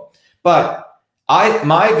people. But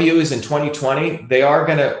my view is in 2020, they are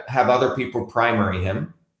going to have other people primary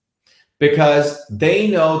him because they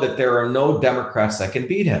know that there are no Democrats that can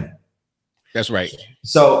beat him. That's right.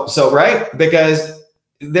 So right, because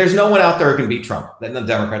there's no one out there who can beat Trump. The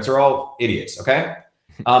Democrats are all idiots. Okay.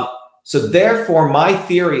 So therefore, my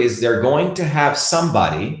theory is they're going to have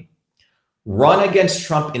somebody run against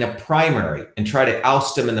Trump in a primary and try to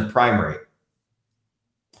oust him in the primary.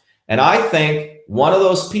 And I think one of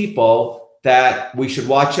those people that we should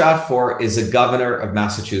watch out for is the governor of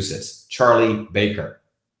Massachusetts, Charlie Baker.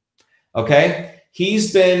 Okay.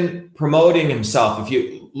 He's been promoting himself, if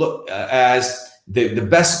you look, as the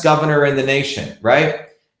best governor in the nation, right?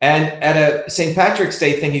 And at a St. Patrick's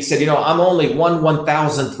Day thing, he said, you know, I'm only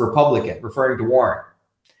 1/1000th Republican, referring to Warren.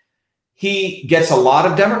 He gets a lot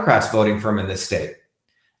of Democrats voting for him in this state.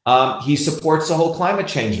 He supports the whole climate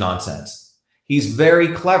change nonsense. He's very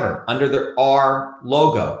clever under the R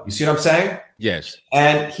logo. You see what I'm saying? Yes.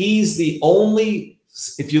 And he's the only,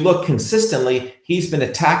 if you look consistently, he's been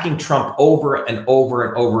attacking Trump over and over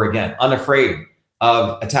and over again, unafraid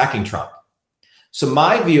of attacking Trump. So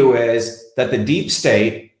my view is that the deep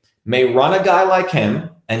state may run a guy like him,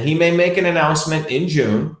 and he may make an announcement in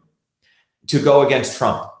June to go against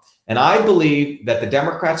Trump. And I believe that the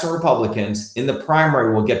Democrats and Republicans in the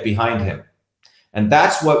primary will get behind him. And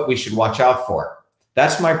that's what we should watch out for.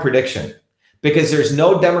 That's my prediction, because there's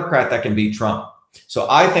no Democrat that can beat Trump. So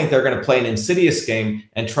I think they're going to play an insidious game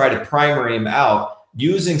and try to primary him out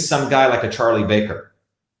using some guy like a Charlie Baker.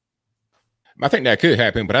 I think that could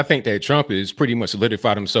happen, but I think that Trump is pretty much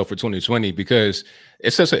solidified himself for 2020 because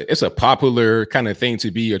it's a popular kind of thing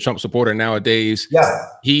to be a Trump supporter nowadays. Yeah,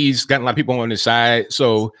 he's got a lot of people on his side,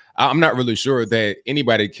 so I'm not really sure that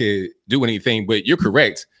anybody could do anything. But you're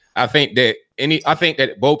correct. I think that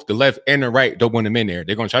both the left and the right don't want him in there.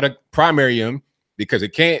 They're going to try to primary him because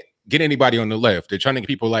it can't get anybody on the left. They're trying to get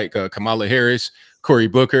people like Kamala Harris, Cory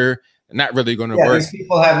Booker. Not really going to work. These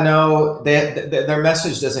people have their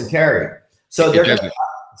message doesn't carry. So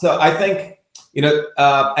I think, you know,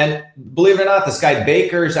 and believe it or not, this guy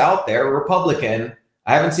Baker's out there, a Republican.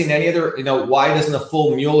 I haven't seen any other, you know, why doesn't a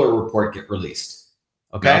full Mueller report get released?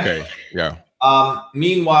 Okay. Yeah.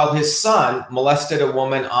 Meanwhile, his son molested a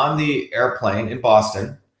woman on the airplane in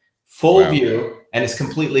Boston, full view, and it's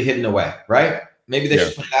completely hidden away, right? Maybe they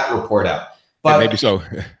should put that report out. But maybe so.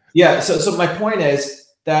 So my point is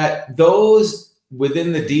that those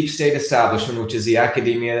within the deep state establishment, which is the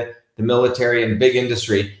academia, the military, and big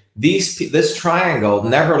industry, this triangle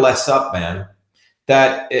never lets up, man.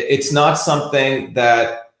 That it's not something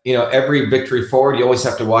that, you know, every victory forward, you always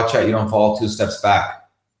have to watch out you don't fall 2 steps back.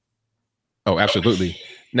 Oh, absolutely.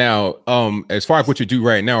 Now, as far as what you do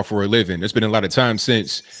right now for a living, there's been a lot of time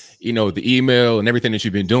since, you know, the email and everything that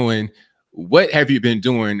you've been doing. What have you been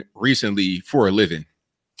doing recently for a living?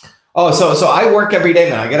 Oh, so I work every day,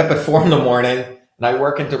 man. I get up at 4 a.m. and I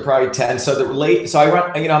work until probably 10. So I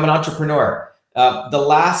run, you know, I'm an entrepreneur. The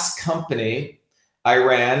last company I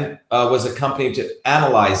ran was a company to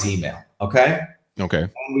analyze email. Okay.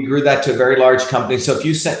 And we grew that to a very large company. So if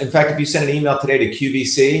you send an email today to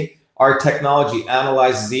QVC, our technology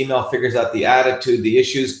analyzes email, figures out the attitude, the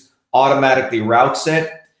issues, automatically routes it.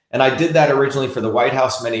 And I did that originally for the White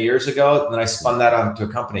House many years ago. And then I spun that out into a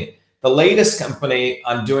company. The latest company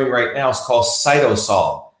I'm doing right now is called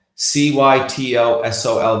Cytosolve,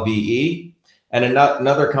 CYTOSOLVE, and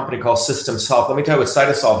another company called SystemSolve. Let me tell you what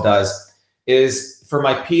Cytosolve does is, for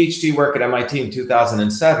my PhD work at MIT in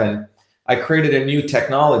 2007, I created a new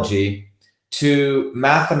technology to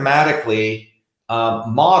mathematically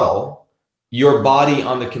model your body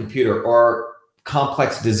on the computer, or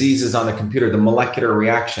complex diseases on the computer, the molecular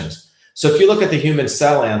reactions. So if you look at the human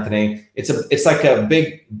cell, Anthony, it's like a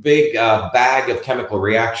big bag of chemical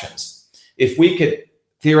reactions. If we could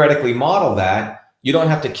theoretically model that, you don't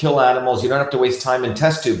have to kill animals, you don't have to waste time in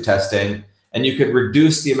test tube testing, and you could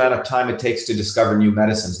reduce the amount of time it takes to discover new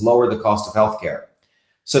medicines, lower the cost of healthcare.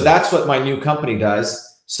 So that's what my new company does.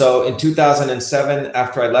 So in 2007,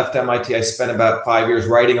 after I left MIT, I spent about 5 years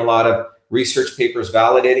writing a lot of research papers,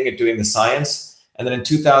 validating it, doing the science. And then in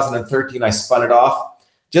 2013, I spun it off.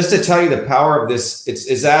 Just to tell you the power of this,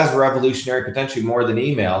 it's as revolutionary, potentially more than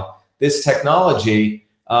email. This technology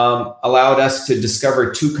allowed us to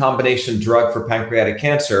discover 2 combination drug for pancreatic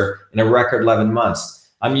cancer in a record 11 months.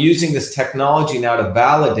 I'm using this technology now to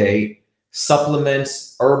validate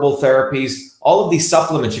supplements, herbal therapies, all of these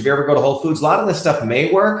supplements. If you ever go to Whole Foods, a lot of this stuff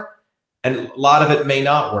may work and a lot of it may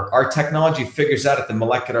not work. Our technology figures out at the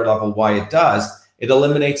molecular level why it does. It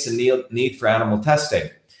eliminates the need for animal testing.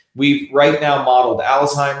 We've right now modeled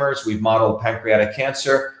Alzheimer's, we've modeled pancreatic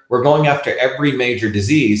cancer. We're going after every major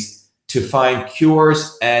disease to find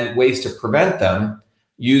cures and ways to prevent them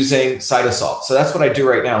using Cytosolve. So that's what I do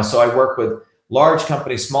right now. So I work with large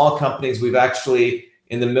companies, small companies. We've actually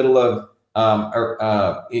in the middle of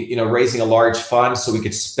raising a large fund so we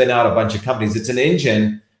could spin out a bunch of companies. It's an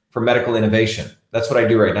engine for medical innovation. That's what I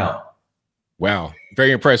do right now. Wow.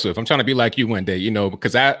 Very impressive. I'm trying to be like you one day, you know,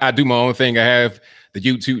 because I do my own thing. I have the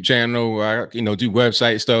YouTube channel, I, do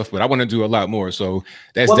website stuff, but I want to do a lot more. So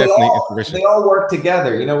that's definitely inspiration. They all work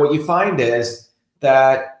together. You know, what you find is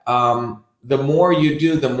that the more you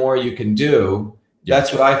do, the more you can do.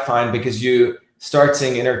 That's what I find, because you start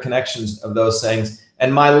seeing interconnections of those things.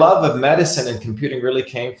 And my love of medicine and computing really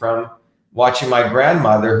came from watching my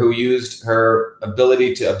grandmother, who used her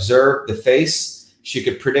ability to observe the face. She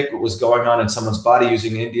could predict what was going on in someone's body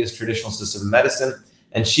using India's traditional system of medicine.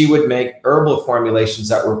 And she would make herbal formulations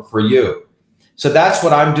that were for you. So that's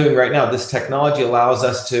what I'm doing right now. This technology allows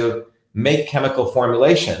us to make chemical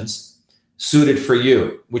formulations suited for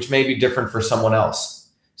you, which may be different for someone else.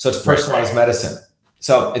 So it's personalized medicine.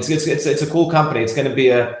 So it's a cool company. It's going to be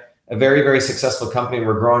a very, very successful company. And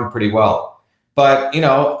we're growing pretty well. But,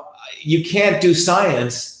 you can't do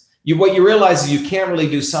science. What you realize is you can't really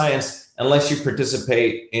do science unless you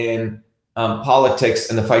participate in politics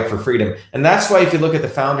and the fight for freedom. And that's why if you look at the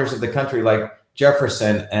founders of the country, like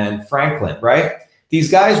Jefferson and Franklin, right? These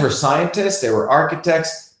guys were scientists, they were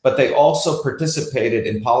architects, but they also participated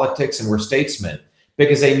in politics and were statesmen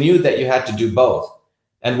because they knew that you had to do both.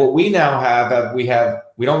 And what we now have, we have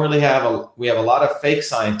a lot of fake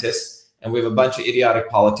scientists and we have a bunch of idiotic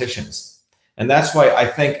politicians. And that's why I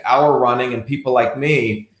think our running and people like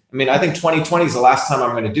me, I think 2020 is the last time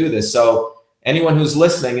I'm going to do this. So anyone who's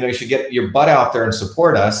listening, you should get your butt out there and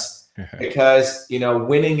support us because,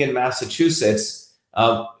 winning in Massachusetts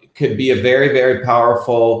could be a very, very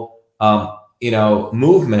powerful,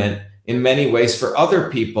 movement in many ways for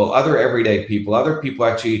other people, other everyday people, other people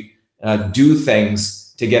actually do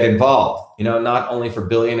things to get involved, not only for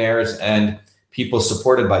billionaires and people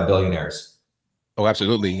supported by billionaires. Oh,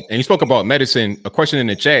 absolutely. And you spoke about medicine. A question in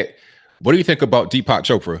the chat. What do you think about Deepak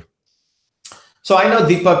Chopra? So I know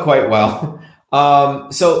Deepak quite well.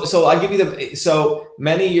 So I'll give you so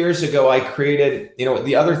many years ago, I created,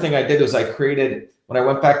 the other thing I did was when I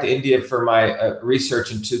went back to India for my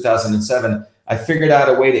research in 2007, I figured out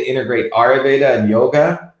a way to integrate Ayurveda and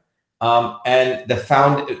yoga. And the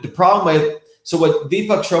problem what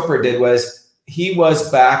Deepak Chopra did was he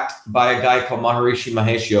was backed by a guy called Maharishi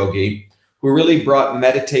Mahesh Yogi, who really brought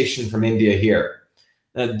meditation from India here.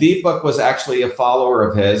 Now, Deepak was actually a follower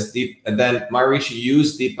of his, and then Maharishi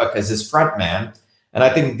used Deepak as his front man. And I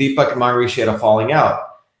think Deepak and Maharishi had a falling out.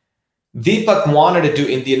 Deepak wanted to do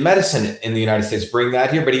Indian medicine in the United States, bring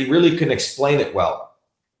that here, but he really couldn't explain it well.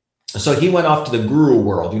 So he went off to the guru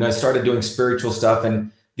world, started doing spiritual stuff,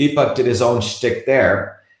 and Deepak did his own shtick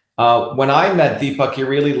there. When I met Deepak, he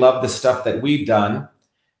really loved the stuff that we'd done.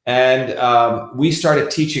 And we started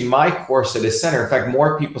teaching my course at his center. In fact,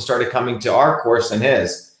 more people started coming to our course than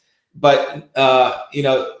his. But,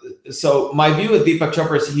 so my view with Deepak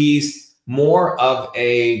Chopra is he's more of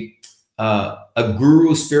a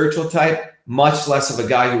guru spiritual type, much less of a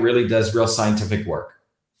guy who really does real scientific work.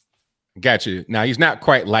 Got you. Now, he's not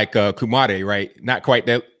quite like Kumade, right? Not quite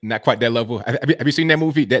that level. Have you seen that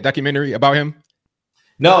movie, that documentary about him?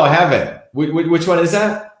 No, I haven't. Which one is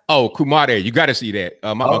that? Oh, Kumade, you got to see that.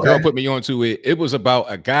 My girl put me onto it. It was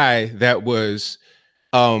about a guy that was,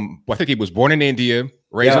 I think he was born in India,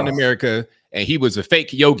 raised in America, and he was a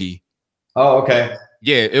fake yogi. Oh, okay.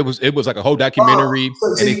 Yeah, it was like a whole documentary,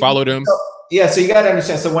 and they followed him. So you got to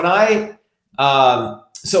understand. So when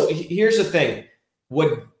here's the thing.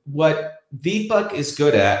 What Deepak is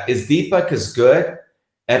good at is Deepak is good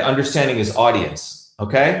at understanding his audience.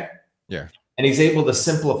 Okay. Yeah. And he's able to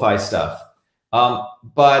simplify stuff.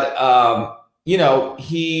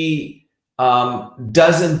 He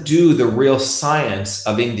doesn't do the real science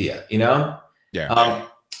of India, Yeah.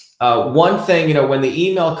 One thing, when the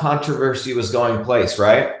email controversy was going place,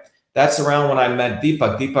 right? That's around when I met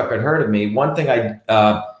Deepak. Deepak had heard of me. One thing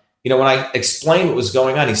when I explained what was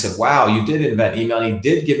going on, he said, wow, you did invent email. And he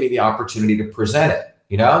did give me the opportunity to present it,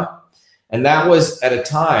 and that was at a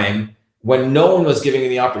time when no one was giving me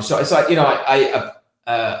the opportunity. So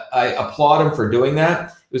I applaud him for doing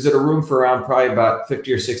that. It was at a room for around probably about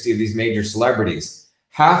 50 or 60 of these major celebrities.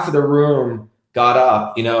 Half of the room got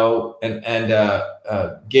up, and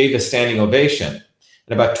gave a standing ovation.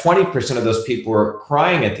 And about 20% of those people were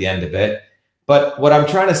crying at the end of it. But what I'm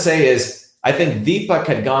trying to say is, I think Deepak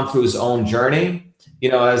had gone through his own journey,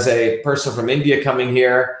 as a person from India coming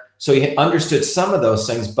here. So he understood some of those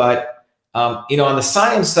things. But, on the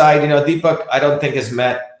science side, Deepak, I don't think has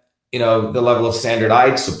met the level of standard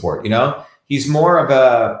I'd support. He's more of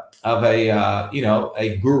a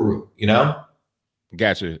guru.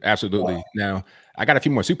 Gotcha. Absolutely. Yeah. Now I got a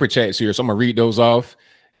few more super chats here, so I'm gonna read those off.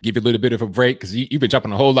 Give you a little bit of a break because you've been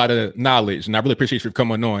dropping a whole lot of knowledge, and I really appreciate you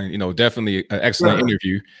coming on. Definitely an excellent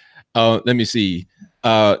interview. Let me see.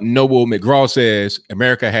 Noble McGraw says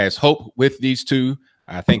America has hope with these two.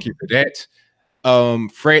 Thank you for that.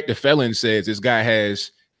 Fred the Felon says this guy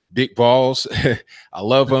has big balls. I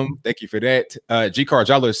love him. Thank you for that. G.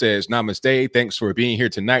 Carjala says, namaste. Thanks for being here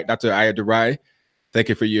tonight, Dr. Ayadurai. Thank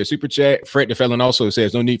you for your super chat. Fred the Felon also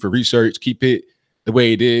says, no need for research. Keep it the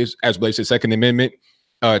way it is as relates to Second Amendment.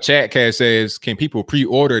 Chadcast says, can people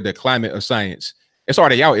pre-order The Climate of Science? It's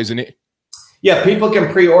already out, isn't it? Yeah, people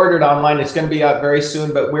can pre-order it online. It's going to be out very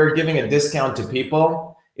soon, but we're giving a discount to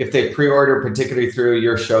people if they pre-order, particularly through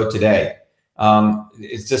your show today.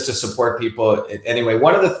 It's just to support people. Anyway,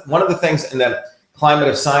 one of the things in the Climate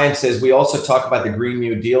of Science is we also talk about the Green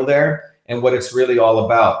New Deal there and what it's really all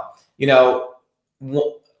about. You know,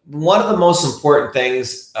 one of the most important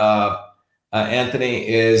things, Anthony,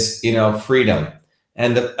 is, you know, freedom.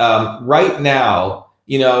 And right now,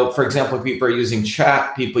 you know, for example, people are using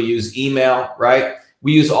chat, people use email, right?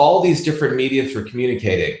 We use all these different mediums for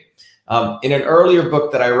communicating. In an earlier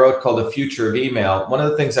book that I wrote called The Future of Email, one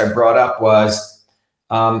of the things I brought up was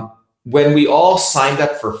when we all signed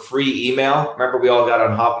up for free email, remember we all got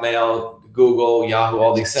on Hotmail, Google, Yahoo,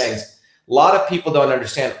 all these things. A lot of people don't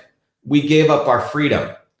understand we gave up our freedom.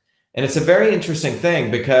 And it's a very interesting thing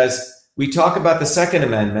because we talk about the Second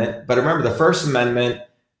Amendment, but remember the First Amendment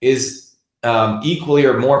is equally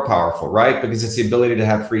or more powerful, right? Because it's the ability to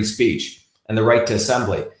have free speech and the right to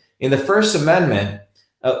assembly. In the First Amendment,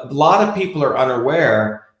 a lot of people are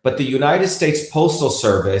unaware, but the United States Postal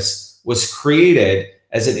Service was created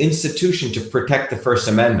as an institution to protect the First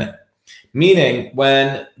Amendment. Meaning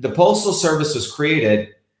when the Postal Service was created,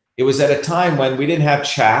 it was at a time when we didn't have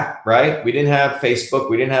chat, right? We didn't have Facebook,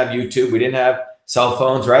 we didn't have YouTube, we didn't have cell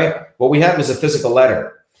phones, right? What we had was a physical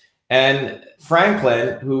letter. And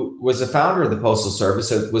Franklin, who was the founder of the Postal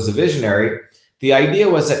Service, was a visionary. The idea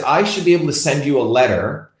was that I should be able to send you a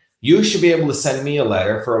letter. You should be able to send me a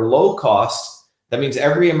letter for a low cost. That means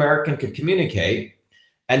every American could communicate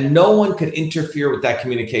and no one could interfere with that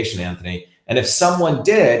communication, Anthony. And if someone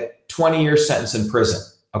did, 20-year sentence in prison,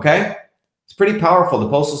 okay? It's pretty powerful. The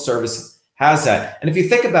Postal Service has that. And if you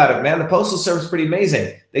think about it, man, the Postal Service is pretty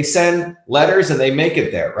amazing. They send letters and they make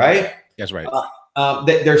it there, right? That's right.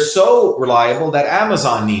 They're so reliable that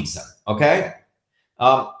Amazon needs them, okay?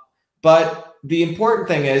 But the important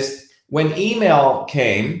thing is when email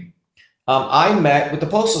came, I met with the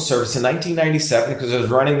Postal Service in 1997 because I was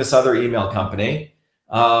running this other email company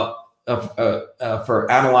for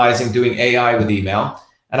analyzing, doing AI with email.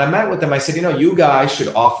 And I met with them. I said, you know, you guys should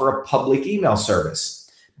offer a public email service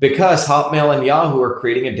because Hotmail and Yahoo are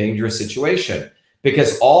creating a dangerous situation.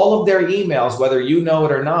 Because all of their emails, whether you know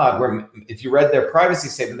it or not, if you read their privacy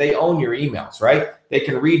statement, they own your emails, right? They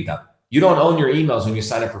can read them. You don't own your emails when you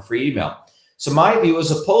sign up for free email. So my view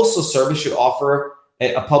is a postal service should offer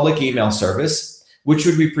a public email service, which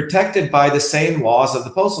would be protected by the same laws of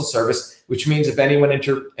the Postal Service, which means if anyone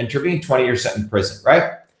intervened, 20-year sentence in prison,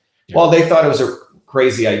 right? Yeah. Well, they thought it was a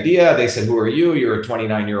crazy idea. They said, who are you? You're a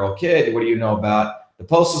 29-year-old kid. What do you know about the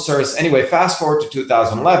Postal Service? Anyway, fast forward to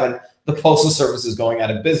 2011, the Postal Service is going out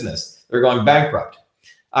of business. They're going bankrupt.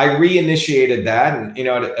 I reinitiated that, and you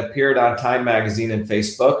know, it appeared on Time Magazine and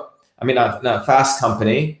Facebook. I mean, not Fast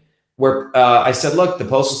Company, where I said, look, the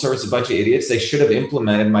Postal Service is a bunch of idiots. They should have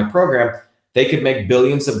implemented my program. They could make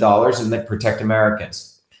billions of dollars and then protect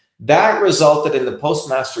Americans. That resulted in the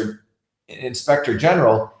Postmaster Inspector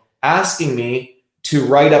General asking me to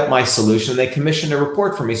write up my solution. They commissioned a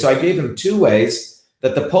report for me. So I gave them 2 ways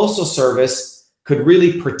that the Postal Service could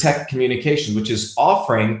really protect communication, which is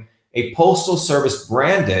offering a Postal Service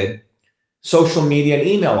branded social media and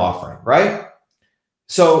email offering, right?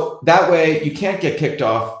 So that way you can't get kicked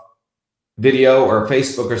off video or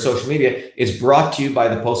Facebook or social media. It's brought to you by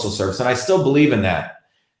the Postal Service. And I still believe in that.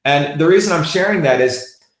 And the reason I'm sharing that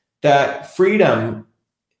is that freedom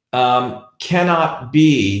cannot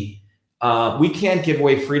be, we can't give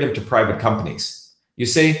away freedom to private companies. You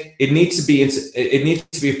see, it needs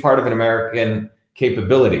to be part of an American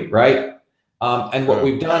capability, right? And what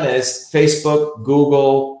we've done is Facebook,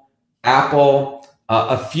 Google, Apple,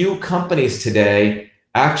 a few companies today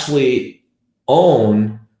actually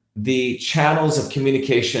own the channels of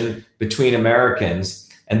communication between Americans,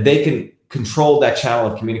 and they can control that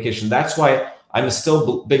channel of communication. That's why I'm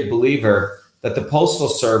still a big believer that the Postal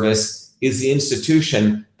Service is the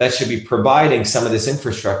institution that should be providing some of this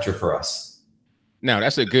infrastructure for us. Now,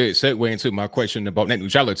 that's a good segue into my question about net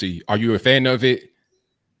neutrality. Are you a fan of it?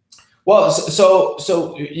 Well,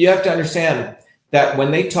 so you have to understand that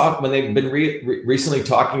when they've been recently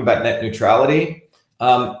talking about net neutrality,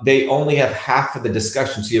 they only have half of the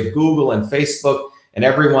discussion. So you have Google and Facebook and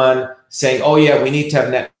everyone saying, oh yeah, we need to have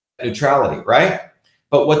net neutrality, right?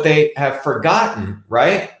 But what they have forgotten,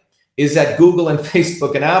 right, is that Google and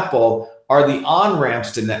Facebook and Apple are the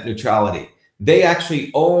on-ramps to net neutrality. They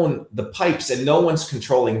actually own the pipes and no one's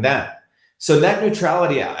controlling them. So net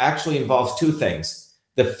neutrality actually involves 2 things.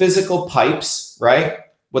 The physical pipes, right?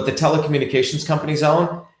 What the telecommunications companies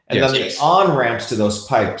own, And then the on-ramps to those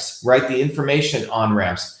pipes, right? The information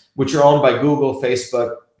on-ramps, which are owned by Google,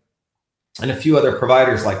 Facebook, and a few other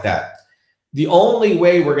providers like that. The only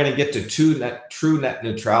way we're going to get to true net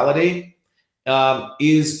neutrality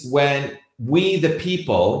is when we, the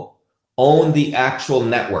people, own the actual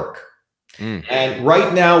network. And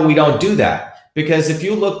right now, we don't do that. Because if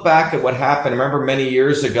you look back at what happened, remember many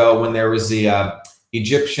years ago when there was the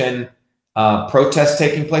Egyptian protest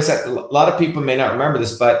taking place. A lot of people may not remember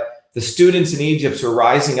this, but the students in Egypt were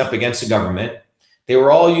rising up against the government. They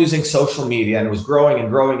were all using social media, and it was growing and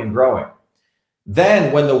growing and growing.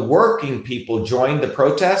 Then when the working people joined the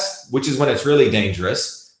protest, which is when it's really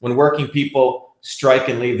dangerous, when working people strike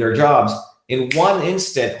and leave their jobs, in one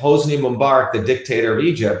instant, Hosni Mubarak, the dictator of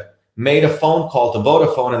Egypt, made a phone call to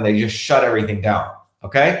Vodafone, and they just shut everything down,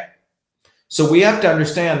 okay? So we have to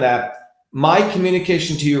understand that my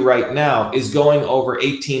communication to you right now is going over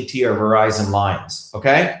AT&T or Verizon lines,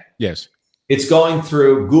 okay? Yes. It's going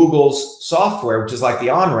through Google's software, which is like the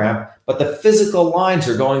on-ramp, but the physical lines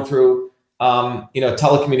are going through,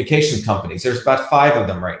 telecommunications companies. There's about 5 of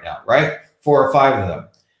them right now, right? 4 or 5 of them.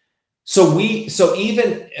 So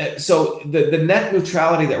the net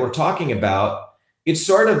neutrality that we're talking about, it's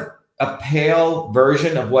sort of a pale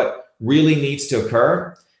version of what really needs to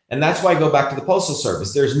occur. And that's why I go back to the Postal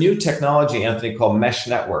Service. There's new technology, Anthony, called mesh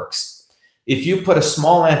networks. If you put a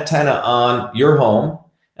small antenna on your home,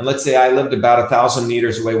 and let's say I lived about 1,000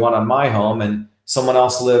 meters away, one on my home, and someone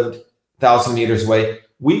else lived 1,000 meters away,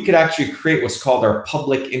 we could actually create what's called our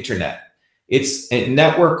public internet. It's a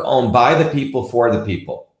network owned by the people for the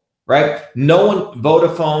people, right? No one,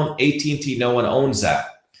 Vodafone, AT&T, no one owns that.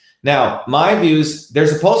 Now, my view is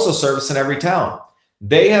there's a Postal Service in every town.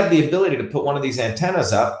 They have the ability to put one of these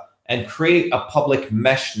antennas up and create a public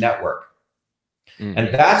mesh network.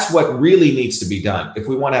 And that's what really needs to be done. If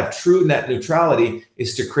we want to have true net neutrality,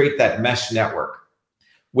 is to create that mesh network.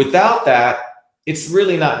 Without that, it's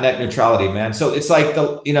really not net neutrality, man. So it's like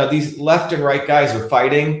these left and right guys are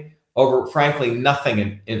fighting over, frankly,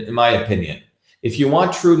 nothing in my opinion. If you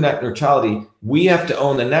want true net neutrality, we have to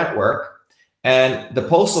own the network. And the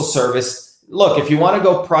Postal Service, look, if you want to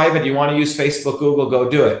go private, you want to use Facebook, Google, go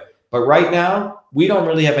do it. But right now, we don't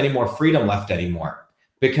really have any more freedom left anymore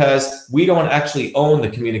because we don't actually own the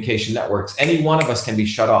communication networks. Any one of us can be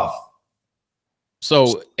shut off.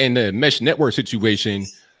 So in the mesh network situation,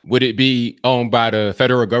 would it be owned by the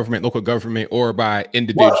federal government, local government, or by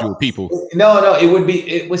individual people? No, it would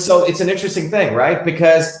be. So it's an interesting thing, right?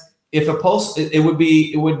 Because if the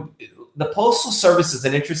Postal Service is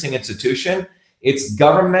an interesting institution. It's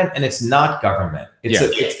government and it's not government.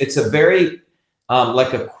 It's a very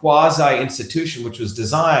like a quasi institution, which was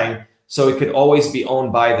designed so it could always be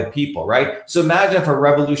owned by the people, right? So imagine if a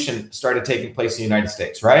revolution started taking place in the United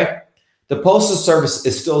States, right? The Postal Service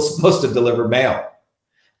is still supposed to deliver mail.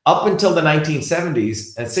 Up until the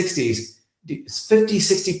 1970s and 60s,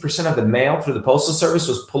 50-60% of the mail through the Postal Service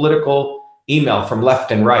was political email from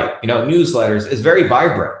left and right. Newsletters is very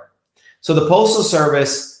vibrant. So the Postal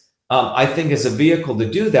Service, I think, is a vehicle to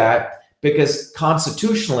do that because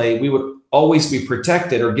constitutionally we would always be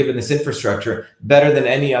protected or given this infrastructure better than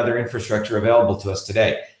any other infrastructure available to us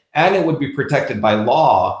today. And it would be protected by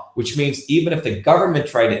law, which means even if the government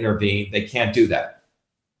tried to intervene, they can't do that.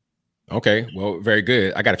 Okay, well, very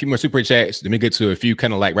good. I got a few more super chats. Let me get to a few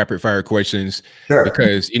kind of like rapid fire questions. Sure.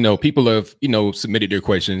 Because, people have, submitted their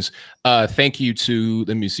questions. Thank you to,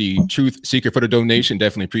 let me see, Truth Seeker for the donation.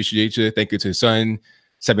 Definitely appreciate you. Thank you to Sun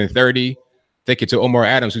 730. Thank you to Omar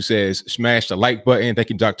Adams, who says, smash the like button. Thank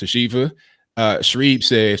you, Dr. Shiva. Shreve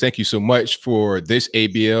says, thank you so much for this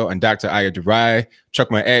ABL and Dr. Aya Durai.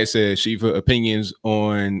 Chuck My Ad says, Shiva, opinions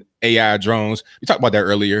on AI drones. We talked about that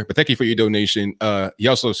earlier, but thank you for your donation. He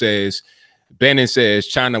also says, Bannon says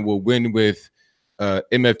China will win with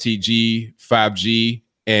MFTG, 5G,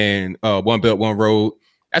 and One Belt, One Road.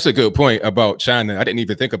 That's a good point about China. I didn't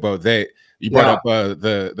even think about that. You brought up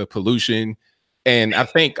the pollution. And I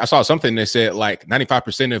think I saw something that said like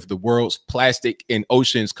 95% of the world's plastic in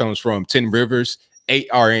oceans comes from 10 rivers. 8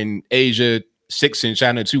 are in Asia, 6 in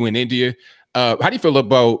China, 2 in India. How do you feel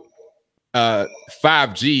about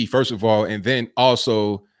 5G, first of all, and then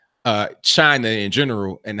also China in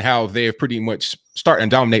general and how they're pretty much starting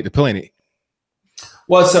to dominate the planet?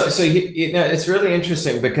 Well, so it's really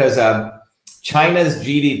interesting because China's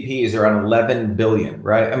GDP is around 11 billion,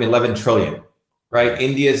 right? 11 trillion, right?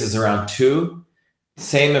 India's is around 2.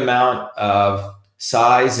 Same amount of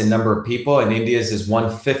size and number of people, and India's is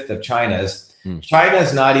 1/5 of China's.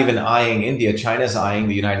 China's not even eyeing India. China's eyeing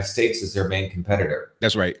the United States as their main competitor.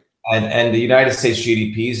 That's right. And the United States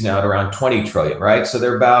GDP is now at around 20 trillion, right? So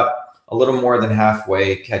they're about a little more than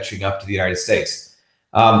halfway catching up to the United States.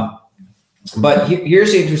 But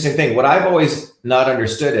here's the interesting thing. What I've always not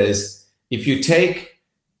understood is if you take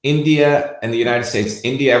India and the United States,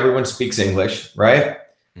 India, everyone speaks English, right?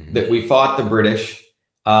 Mm-hmm. That we fought the British.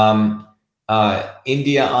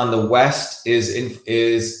 India on the west has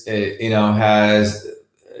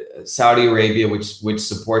Saudi Arabia, which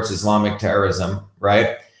supports Islamic terrorism,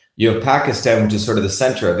 right? You have Pakistan, which is sort of the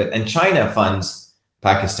center of it, and China funds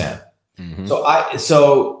Pakistan. Mm-hmm.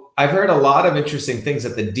 So I've heard a lot of interesting things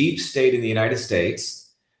that the deep state in the United States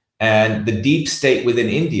and the deep state within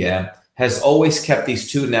India has always kept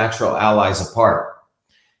these two natural allies apart.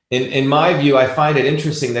 In my view, I find it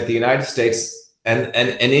interesting that the United States and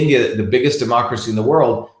India, the biggest democracy in the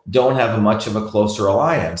world, don't have much of a closer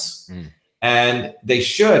alliance. And they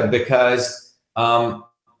should, because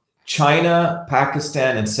China,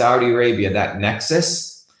 Pakistan, and Saudi Arabia, that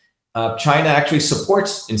nexus, China actually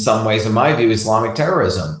supports, in some ways, in my view, Islamic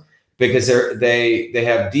terrorism, because they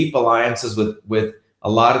have deep alliances with a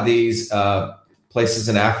lot of these places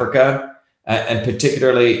in Africa, and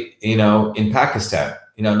particularly, in Pakistan,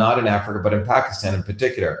 not in Africa, but in Pakistan in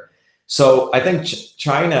particular. So I think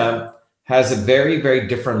China has a very, very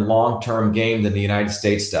different long-term game than the United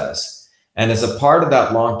States does. And as a part of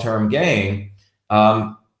that long-term game,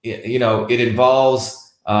 it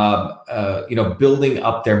involves, building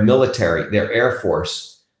up their military, their air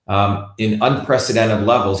force, in unprecedented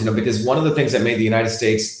levels, because one of the things that made the United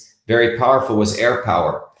States very powerful was air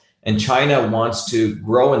power. And China wants to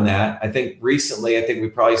grow in that. I think recently, we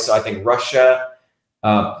probably saw, Russia,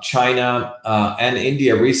 China, and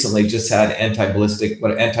India recently just had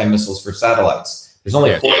anti-missiles for satellites. There's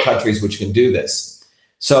only 4 countries which can do this.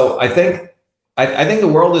 So I think the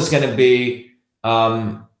world is going to be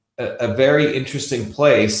a very interesting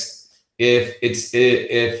place if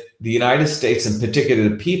the United States, in particular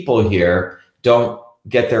the people here, don't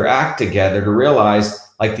get their act together to realize,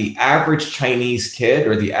 like, the average Chinese kid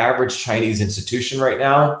or the average Chinese institution right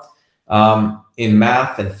now, in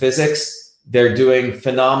math and physics, they're doing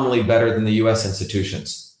phenomenally better than the US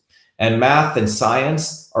institutions. And math and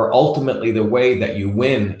science are ultimately the way that you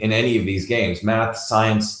win in any of these games. Math,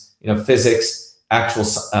 science, physics, actual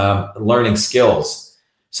learning skills.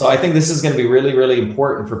 So I think this is going to be really, really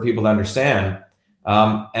important for people to understand,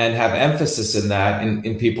 and have emphasis in that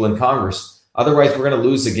in people in Congress. Otherwise, we're going to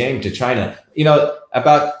lose the game to China.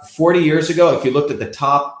 About 40 years ago, if you looked at the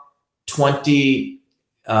top 20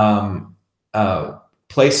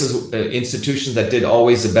 places, institutions that did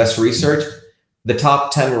always the best research, the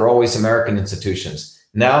top 10 were always American institutions.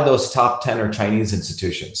 Now those top 10 are Chinese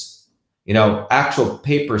institutions. Actual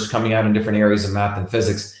papers coming out in different areas of math and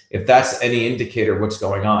physics, if that's any indicator of what's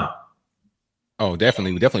going on. Oh,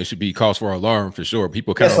 definitely. We definitely should be cause for alarm for sure.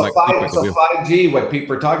 People kind of so 5G, what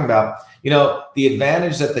people are talking about, the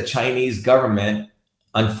advantage that the Chinese government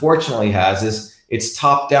unfortunately has is it's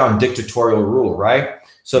top-down dictatorial rule, right?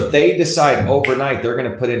 So if they decide overnight they're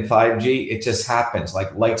going to put in 5G, it just happens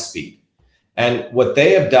like light speed. And what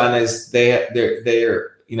they have done is their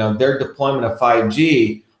deployment of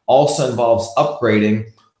 5G also involves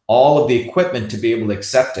upgrading all of the equipment to be able to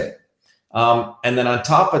accept it. And then on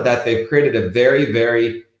top of that, they've created a very,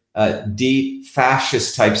 very deep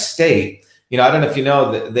fascist type state. I don't know if you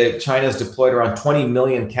know that China's deployed around 20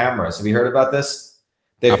 million cameras. Have you heard about this?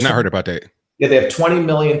 I've not heard about that. Yeah, they have 20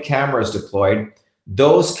 million cameras deployed.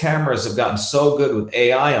 Those cameras have gotten so good with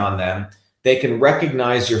AI on them, they can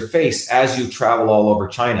recognize your face as you travel all over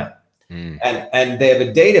China. And they have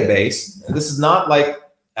a database. This is not like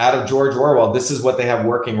out of George Orwell. This is what they have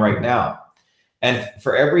working right now. And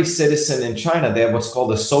for every citizen in China, they have what's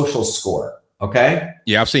called a social score. Okay.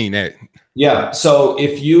 Yeah, I've seen that. Yeah. So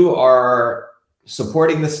if you are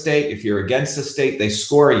supporting the state, if you're against the state, they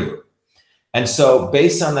score you. And so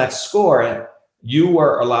based on that score, you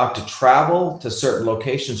are allowed to travel to certain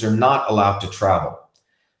locations or not allowed to travel.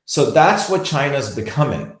 So that's what China's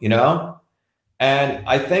becoming, And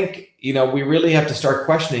I think, we really have to start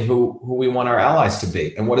questioning who we want our allies to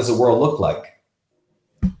be and what does the world look like?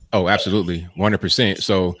 Oh, absolutely. 100%.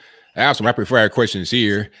 So I have some rapid fire questions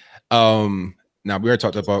here. Now we already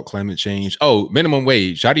talked about climate change. Oh, minimum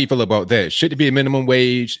wage. How do you feel about that? Should it be a minimum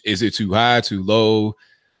wage? Is it too high, too low?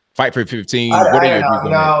 Fight for 15. What are your views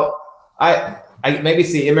on that? I maybe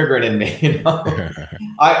see immigrant in me,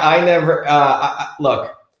 I never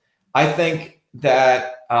look. I think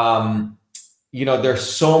that there's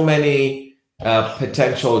so many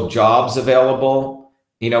potential jobs available.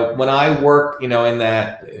 When I worked, in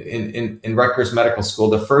Rutgers Medical School,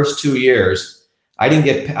 the first 2 years, I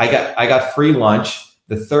got free lunch.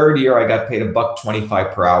 The third year, I got paid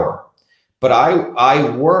 $1.25 per hour. But I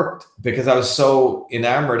worked because I was so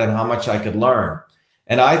enamored on how much I could learn.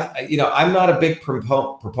 And I'm not a big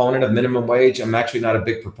proponent of minimum wage. I'm actually not a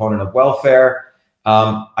big proponent of welfare.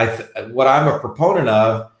 What I'm a proponent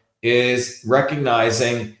of is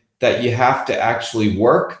recognizing that you have to actually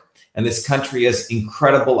work, and this country has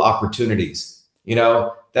incredible opportunities.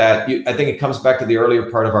 I think it comes back to the earlier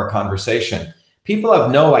part of our conversation. People have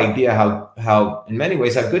no idea how in many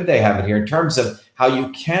ways, how good they have it here in terms of how you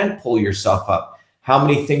can pull yourself up. How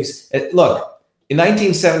many things, look, in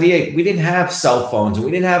 1978, we didn't have cell phones and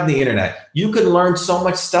we didn't have the internet. You could learn so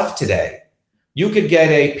much stuff today. You could get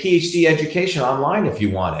a PhD education online if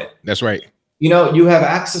you want it. That's right. You have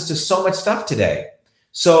access to so much stuff today.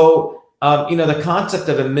 So, the concept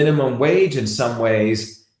of a minimum wage in some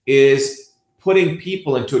ways is putting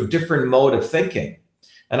people into a different mode of thinking.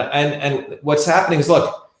 And what's happening is,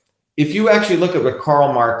 look, if you actually look at what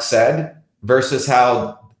Karl Marx said versus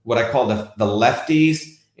how what I call the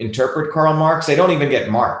lefties interpret Karl Marx, they don't even get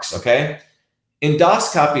Marx, okay? In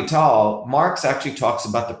Das Kapital, Marx actually talks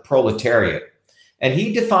about the proletariat. And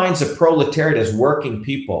he defines a proletariat as working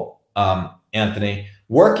people, Anthony.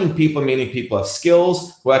 Working people meaning people have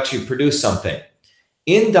skills who actually produce something.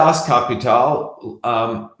 In Das Kapital,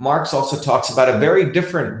 Marx also talks about a very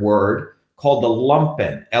different word called the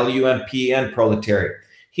lumpen, L-U-M-P-N, proletariat.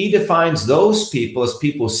 He defines those people as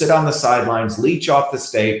people who sit on the sidelines, leech off the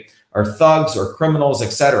state, are thugs or criminals,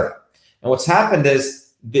 etc. And what's happened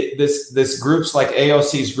is this groups like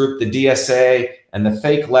AOC's group, the DSA, and the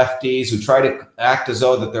fake lefties who try to act as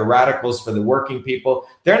though that they're radicals for the working people,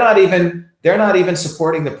 they're not even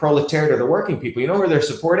supporting the proletariat or the working people. You know who they're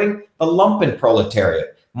supporting? The lumpen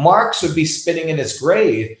proletariat. Marx would be spinning in his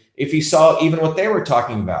grave if he saw even what they were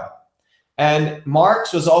talking about. And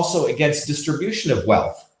Marx was also against distribution of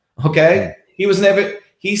wealth. Okay,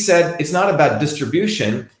 he said it's not about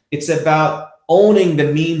distribution, it's about owning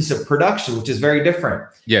the means of production, which is very different.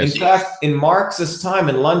 Yes. In fact, in Marx's time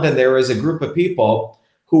in London, there was a group of people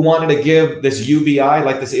who wanted to give this UBI,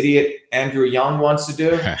 like this idiot Andrew Young wants to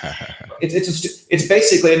do. It's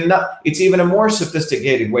basically it's even a more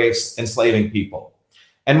sophisticated way of enslaving people.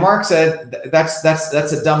 And Marx said that's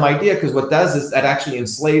a dumb idea, because what does is that actually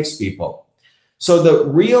enslaves people. So the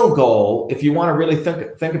real goal, if you want to really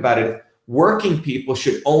think about it, working people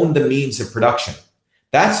should own the means of production.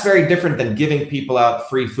 That's very different than giving people out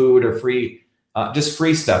free food or just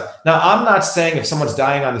free stuff. Now, I'm not saying if someone's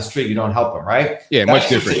dying on the street, you don't help them, right? Yeah, much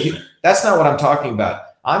different. That's not what I'm talking about.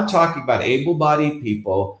 I'm talking about able-bodied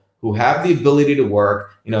people who have the ability to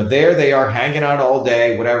work. There they are hanging out all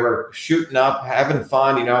day, whatever, shooting up, having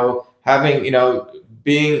fun,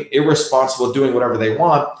 being irresponsible, doing whatever they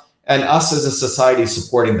want. And us as a society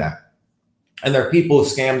supporting that. And there are people who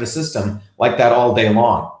scam the system like that all day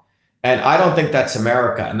long. And I don't think that's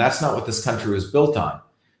America. And that's not what this country was built on.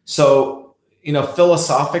 So,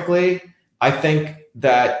 philosophically, I think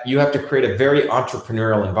that you have to create a very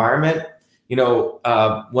entrepreneurial environment.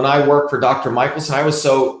 When I worked for Dr. Michelson, I was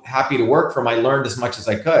so happy to work for him. I learned as much as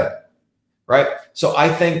I could, right? So I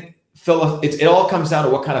think it all comes down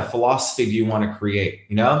to what kind of philosophy do you want to create,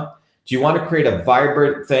 Do you want to create a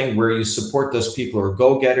vibrant thing where you support those people who are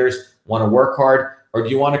go-getters, want to work hard? Or do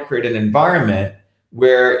you want to create an environment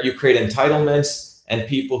where you create entitlements and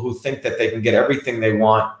people who think that they can get everything they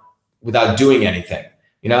want without doing anything,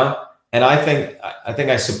 And I think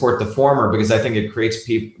I support the former, because I think it creates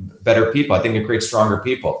better people. I think it creates stronger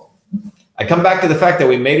people. I come back to the fact that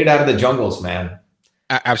we made it out of the jungles, man.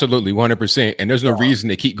 Absolutely, 100%. And there's no reason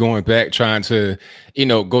to keep going back, trying to,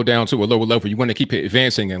 go down to a lower level. You want to keep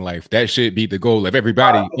advancing in life. That should be the goal of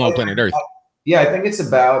everybody on planet Earth. I think it's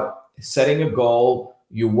about setting a goal.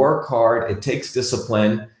 You work hard. It takes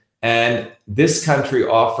discipline. And this country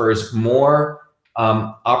offers more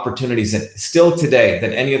opportunities still today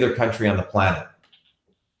than any other country on the planet.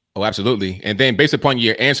 Oh, absolutely. And then based upon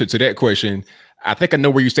your answer to that question, I think I know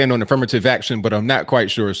where you stand on affirmative action, but I'm not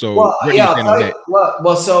quite sure. So where do you stand on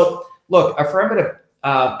that? So look, affirmative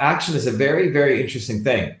action is a very, very interesting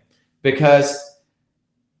thing, because,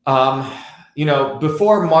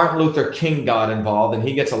 before Martin Luther King got involved, and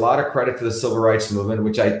he gets a lot of credit for the civil rights movement,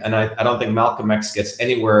 which I don't think Malcolm X gets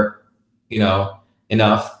anywhere,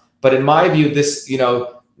 enough. But in my view, this,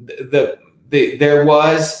 there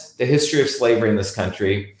was the history of slavery in this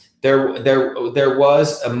country. There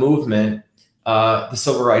was a movement, the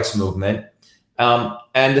civil rights movement,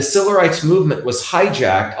 and the civil rights movement was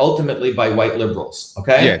hijacked ultimately by white liberals.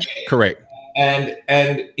 Okay. Yeah, correct. And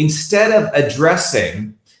instead of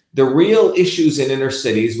addressing the real issues in inner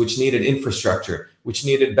cities, which needed infrastructure, which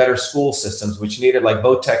needed better school systems, which needed like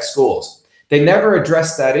VOTEC schools, they never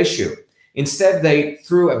addressed that issue. Instead, they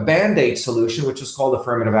threw a Band-Aid solution, which was called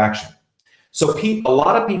affirmative action. So a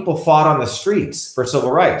lot of people fought on the streets for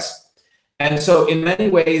civil rights. And so in many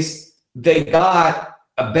ways, they got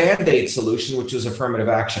a Band-Aid solution, which was affirmative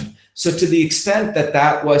action. So to the extent that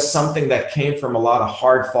that was something that came from a lot of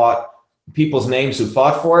hard-fought people's names who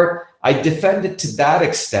fought for it, I defend it to that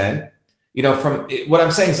extent. You know, from what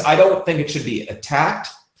I'm saying is I don't think it should be attacked,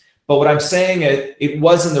 but what I'm saying is it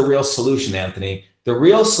wasn't the real solution, Anthony. The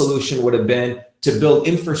real solution would have been to build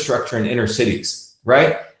infrastructure in inner cities,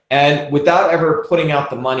 right? And without ever putting out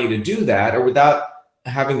the money to do that, or without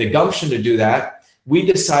having the gumption to do that, we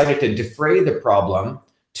decided to defray the problem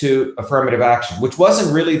to affirmative action, which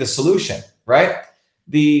wasn't really the solution, right?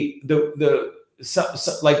 Like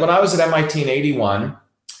when I was at MIT in '81,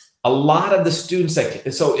 a lot of the students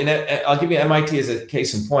I'll give you MIT as a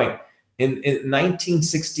case in point. In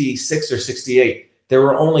 1966 or 68, there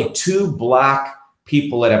were only 2 Black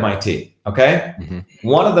people at MIT, okay? Mm-hmm.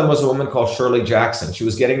 One of them was a woman called Shirley Jackson. She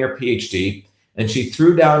was getting her PhD, and she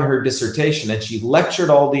threw down her dissertation, and she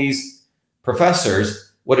lectured all these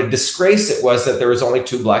professors. What a disgrace it was that there was only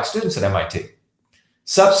 2 Black students at MIT.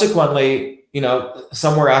 Subsequently, you know,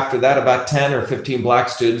 somewhere after that, about 10 or 15 Black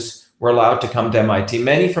students were allowed to come to MIT,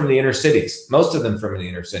 many from the inner cities, most of them from the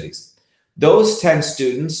inner cities. Those 10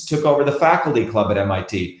 students took over the faculty club at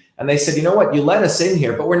MIT. And they said, you know what, you let us in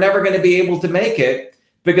here, but we're never going to be able to make it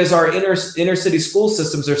because our inner city school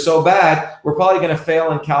systems are so bad, we're probably going to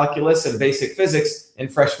fail in calculus and basic physics in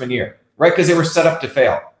freshman year, right? Because they were set up to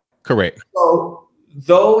fail. Correct. So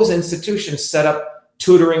those institutions set up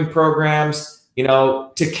tutoring programs, you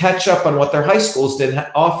know, to catch up on what their high schools didn't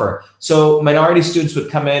offer. So minority students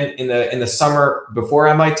would come in the summer before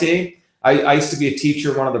MIT. I used to be a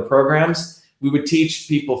teacher in one of the programs. We would teach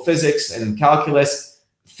people physics and calculus,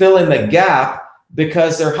 fill in the gap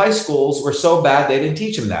because their high schools were so bad they didn't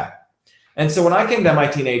teach them that. And so when I came to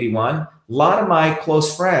MIT in '81, a lot of my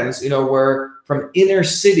close friends, you know, were from inner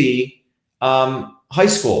city high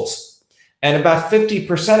schools, and about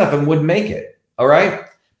 50% of them would make it. All right,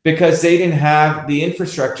 because they didn't have the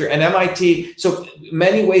infrastructure. And MIT, so in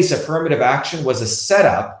many ways, affirmative action was a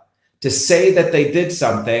setup to say that they did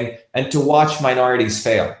something and to watch minorities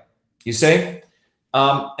fail. You see?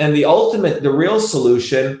 And the real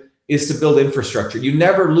solution is to build infrastructure. You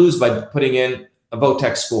never lose by putting in a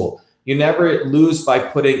vo-tech school. You never lose by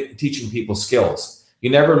teaching people skills. You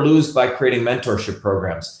never lose by creating mentorship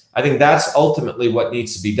programs. I think that's ultimately what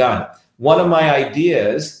needs to be done. One of my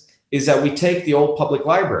ideas is that we take the old public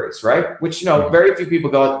libraries, right? Which, you know, very few people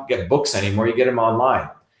go out and get books anymore. You get them online.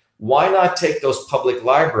 Why not take those public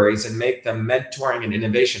libraries and make them mentoring and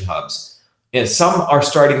innovation hubs? And some are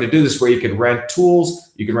starting to do this where you could rent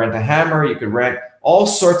tools, you could rent a hammer, you could rent all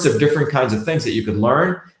sorts of different kinds of things that you could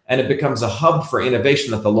learn, and it becomes a hub for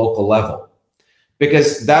innovation at the local level.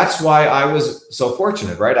 Because that's why I was so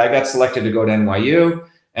fortunate, right? I got selected to go to NYU,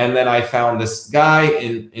 and then I found this guy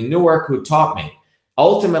in Newark who taught me.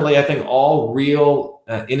 Ultimately, I think all real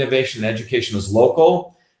innovation and education is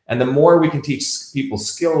local, and the more we can teach people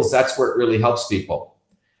skills, that's where it really helps people.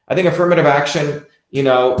 I think affirmative action, you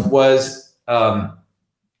know, was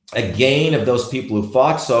a gain of those people who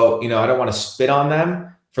fought. So, you know, I don't want to spit on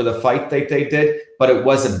them for the fight that they did, but it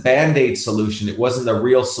was a Band-Aid solution. It wasn't the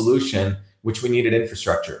real solution, which we needed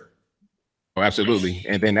infrastructure. Oh, absolutely.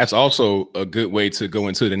 And then that's also a good way to go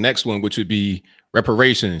into the next one, which would be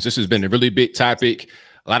reparations. This has been a really big topic.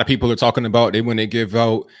 A lot of people are talking about when they give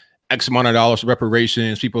out X amount of dollars for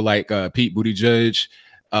reparations. People like Pete Buttigieg.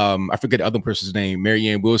 I forget the other person's name,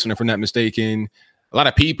 Marianne Wilson, if I'm not mistaken. A lot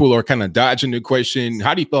of people are kind of dodging the question.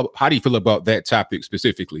 How do you feel about that topic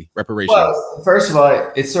specifically, reparations? Well, first of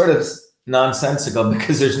all, it's sort of nonsensical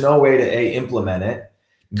because there's no way to implement it.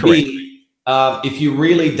 Correct. B, if you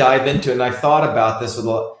really dive into it, and I thought about this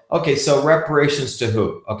okay, so reparations to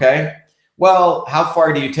who? Okay, well, how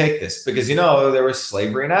far do you take this? Because, you know, there was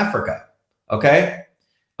slavery in Africa. Okay,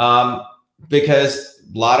 because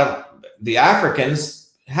a lot of the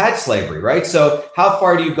Africans had slavery, right? So how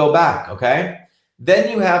far do you go back? Okay.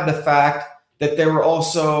 Then you have the fact that there were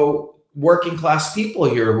also working class people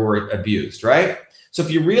here who were abused, right? So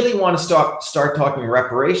if you really want to start talking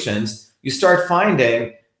reparations, you start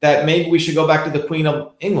finding that maybe we should go back to the Queen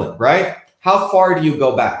of England, right? How far do you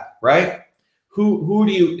go back, right? Who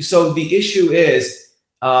do you? So the issue is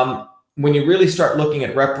when you really start looking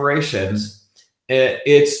at reparations,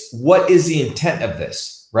 it's what is the intent of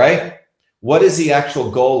this, right? What is the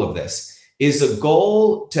actual goal of this? Is the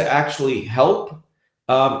goal to actually help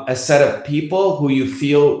a set of people who you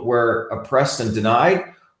feel were oppressed and denied,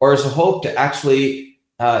 or is a hope to actually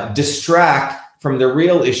distract from the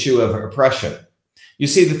real issue of oppression? You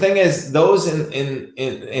see, the thing is, those in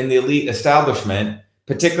the elite establishment,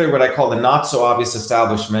 particularly what I call the not so obvious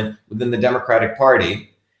establishment within the Democratic Party,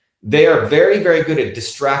 they are very, very good at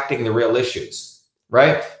distracting the real issues,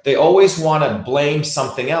 right? They always want to blame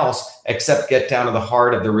something else except get down to the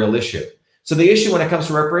heart of the real issue. So the issue when it comes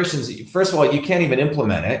to reparations, first of all, you can't even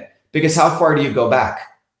implement it because how far do you go back?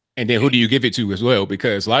 And then who do you give it to as well?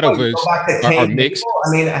 Because a lot of us are mixed. I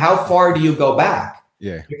mean, how far do you go back?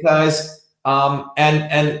 Yeah. Because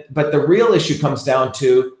but the real issue comes down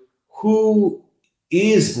to who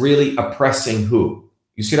is really oppressing who.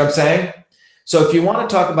 You see what I'm saying? So if you want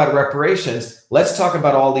to talk about reparations, let's talk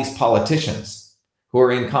about all these politicians who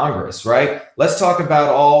are in Congress, right? Let's talk about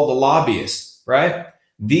all the lobbyists, right?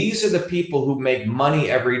 These are the people who make money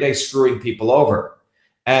every day screwing people over.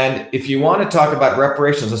 And if you want to talk about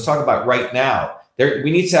reparations, let's talk about right now. We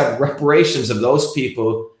need to have reparations of those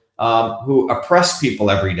people who oppress people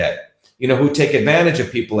every day, who take advantage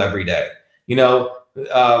of people every day.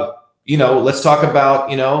 Let's talk about,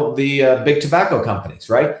 the big tobacco companies,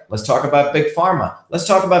 right? Let's talk about big pharma. Let's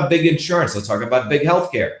talk about big insurance. Let's talk about big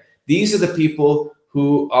healthcare. These are the people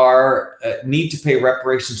who need to pay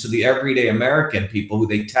reparations to the everyday American people who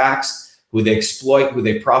they tax, who they exploit, who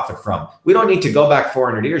they profit from. We don't need to go back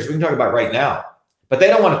 400 years. We can talk about right now. But they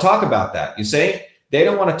don't want to talk about that. You see? They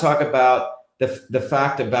don't want to talk about the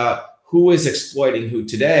fact about who is exploiting who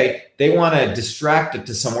today. They want to distract it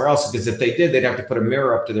to somewhere else, because if they did, they'd have to put a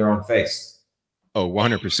mirror up to their own face. Oh,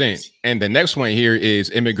 100%. And the next one here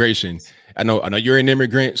is immigration. I know you're an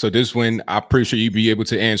immigrant, so this one I'm pretty sure you'd be able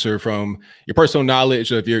to answer from your personal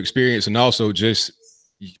knowledge of your experience and also just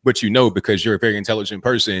what you know, because you're a very intelligent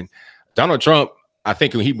person. Donald Trump, I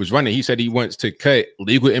think when he was running, he said he wants to cut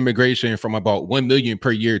legal immigration from about 1 million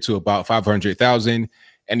per year to about 500,000.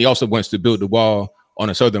 And he also wants to build the wall on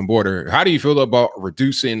the southern border. How do you feel about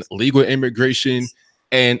reducing legal immigration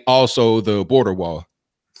and also the border wall?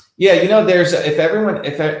 Yeah, there's if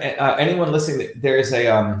anyone listening, there's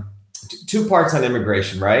a two parts on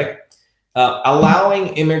immigration, right? Allowing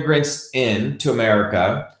immigrants into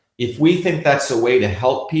America, if we think that's a way to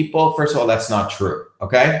help people, first of all, that's not true.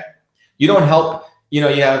 Okay, you don't help. You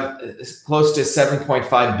have close to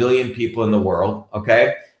 7.5 billion people in the world.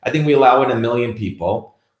 Okay, I think we allow in 1 million people.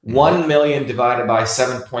 1 million divided by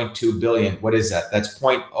 7.2 billion. What is that? That's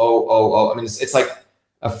 0.000. I mean, it's like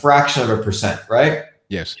a fraction of a percent, right?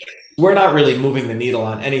 Yes. We're not really moving the needle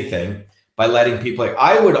on anything by letting people.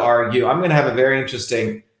 I would argue, I'm going to have a very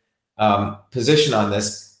interesting position on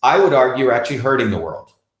this. I would argue we're actually hurting the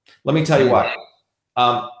world. Let me tell you why.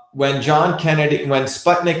 When John Kennedy, when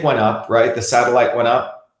Sputnik went up, right, the satellite went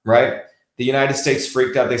up, right, the United States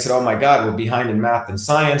freaked out. They said, oh my God, we're behind in math and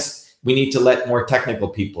science. We need to let more technical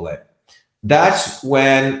people in. That's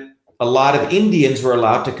when a lot of Indians were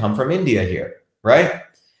allowed to come from India here, right?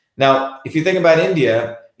 Now, if you think about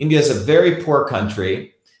India, India is a very poor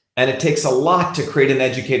country, and it takes a lot to create an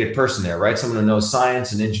educated person there, right? Someone who knows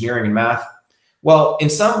science and engineering and math. Well, in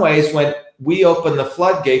some ways, when we opened the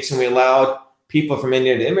floodgates and we allowed people from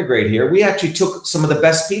India to immigrate here, we actually took some of the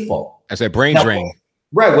best people. As a brain drain.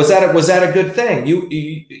 Right. Was that a good thing?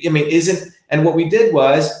 And what we did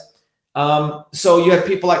was, so you had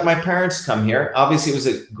people like my parents come here. Obviously, it was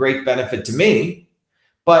a great benefit to me.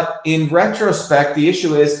 But in retrospect, the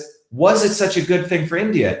issue is, was it such a good thing for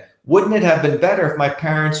India? Wouldn't it have been better if my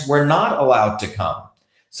parents were not allowed to come?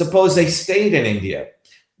 Suppose they stayed in India.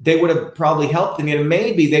 They would have probably helped India. And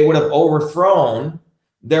maybe they would have overthrown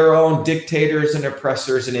their own dictators and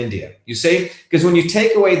oppressors in India. You see? Because when you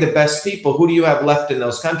take away the best people, who do you have left in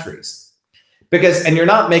those countries? And you're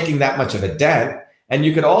not making that much of a dent. And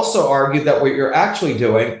you could also argue that what you're actually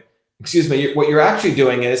doing, is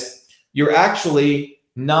you're actually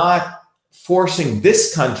not forcing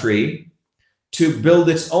this country to build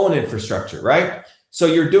its own infrastructure, right? So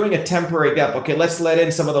you're doing a temporary gap. Okay, let's let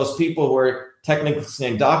in some of those people who are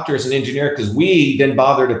technically doctors and engineers because we didn't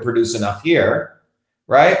bother to produce enough here,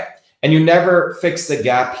 right? And you never fix the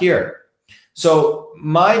gap here. So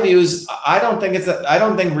my view is, I don't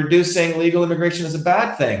think reducing legal immigration is a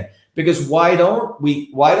bad thing. Because why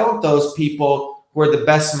don't those people who are the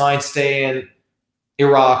best minds stay in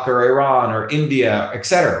Iraq or Iran or India, et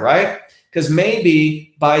cetera, right? Because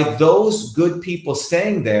maybe by those good people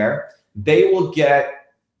staying there, they will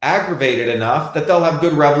get aggravated enough that they'll have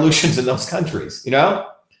good revolutions in those countries,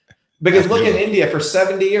 Because look at India, for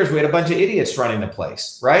 70 years, we had a bunch of idiots running the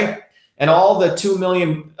place, right? And all the 2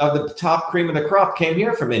 million of the top cream of the crop came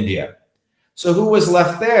here from India. So who was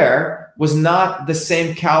left there was not the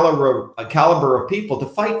same caliber of people to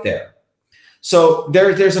fight there. So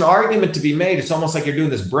there's an argument to be made. It's almost like you're doing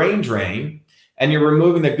this brain drain. and you're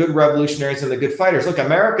removing the good revolutionaries and the good fighters. Look,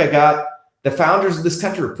 America got the founders of this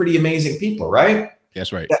country were pretty amazing people, right?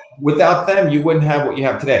 That's right. Without them, you wouldn't have what you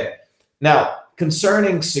have today. Now,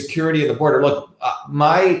 concerning security of the border, look,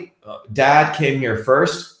 my dad came here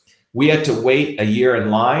first. We had to wait a year in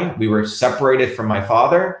line. We were separated from my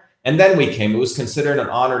father, and then we came. It was considered an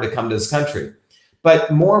honor to come to this country.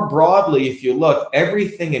 But more broadly, if you look,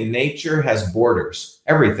 everything in nature has borders,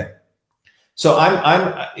 everything. So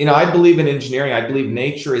I believe in engineering. I believe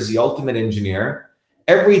nature is the ultimate engineer.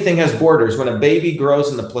 Everything has borders. When a baby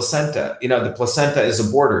grows in the placenta, the placenta is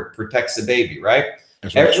a border, it protects the baby, right?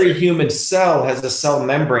 Right. Every human cell has a cell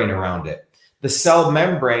membrane around it. The cell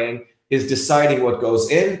membrane is deciding what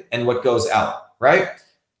goes in and what goes out, right?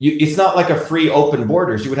 It's not like a free open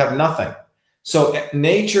borders. You would have nothing. So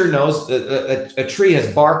nature knows a tree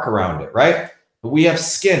has bark around it, right? We have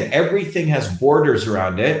skin. Everything has borders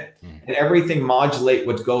around it, and everything modulates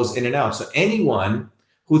what goes in and out. So anyone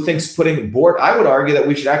who thinks I would argue that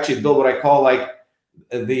we should actually build what I call like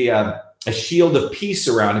a shield of peace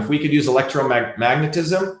around. If we could use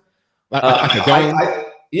electromagnetism,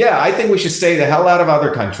 I think we should stay the hell out of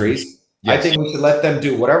other countries. Yes. I think we should let them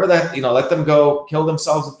do whatever let them go kill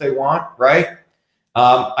themselves if they want, right?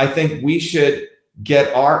 I think we should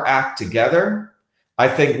get our act together. I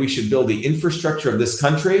think we should build the infrastructure of this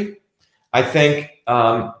country. I think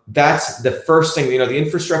that's the first thing. The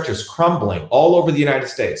infrastructure is crumbling all over the United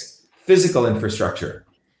States, physical infrastructure.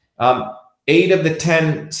 8 of the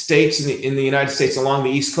 10 states in the United States along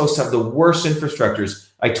the East Coast have the worst infrastructures.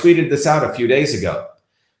 I tweeted this out a few days ago.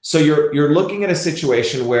 So you're looking at a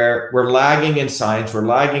situation where we're lagging in science, we're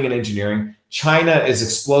lagging in engineering. China is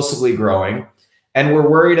explosively growing, and we're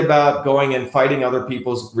worried about going and fighting other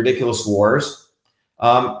people's ridiculous wars.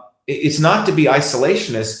 It's not to be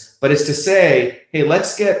isolationist, but it's to say, hey,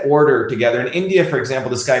 let's get order together. In India, for example,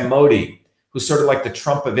 this guy Modi, who's sort of like the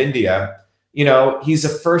Trump of India, he's the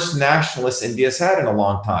first nationalist India's had in a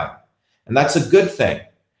long time. And that's a good thing.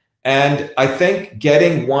 And I think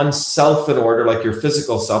getting oneself in order, like your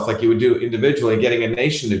physical self, like you would do individually, getting a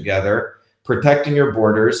nation together, protecting your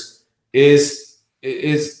borders it's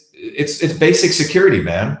basic security,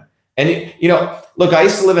 man. And, look, I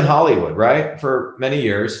used to live in Hollywood, right, for many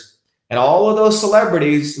years. And all of those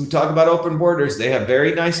celebrities who talk about open borders, they have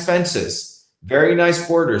very nice fences, very nice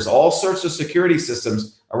borders, all sorts of security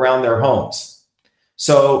systems around their homes.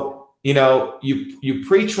 So, you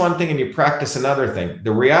preach one thing and you practice another thing.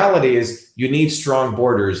 The reality is you need strong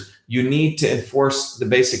borders. You need to enforce the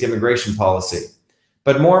basic immigration policy.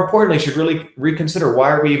 But more importantly, you should really reconsider, why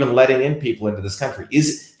are we even letting in people into this country?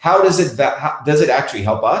 Does it actually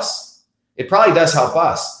help us? It probably does help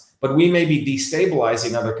us, but we may be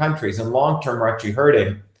destabilizing other countries, and long term we're actually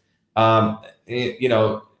hurting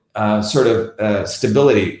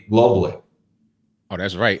stability globally. Oh,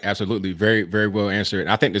 that's right. Absolutely. Very, very well answered.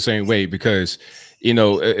 I think the same way because,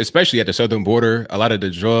 especially at the southern border, a lot of the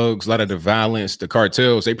drugs, a lot of the violence, the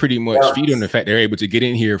cartels, they pretty much feed on the fact they're able to get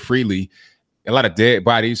in here freely. A lot of dead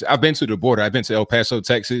bodies. I've been to the border. I've been to El Paso,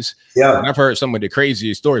 Texas. Yeah. And I've heard some of the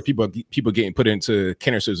craziest stories. People getting put into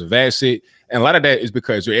canisters of acid. And a lot of that is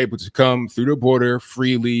because they're able to come through the border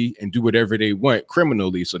freely and do whatever they want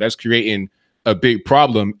criminally. So that's creating a big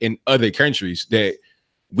problem in other countries that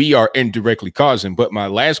we are indirectly causing. But my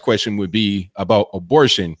last question would be about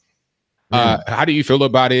abortion. How do you feel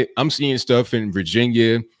about it? I'm seeing stuff in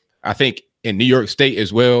Virginia. I think in New York State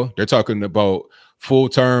as well. They're talking about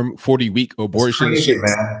full-term 40-week abortions.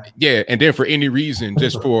 Yeah. And then for any reason,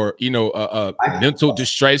 just for, mental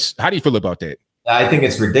distress. How do you feel about that? I think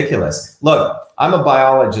it's ridiculous. Look, I'm a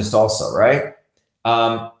biologist also, right?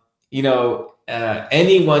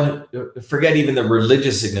 Anyone, forget even the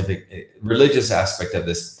religious aspect of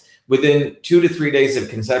this. Within 2 to 3 days of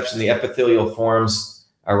conception, the epithelial forms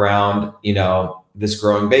around, this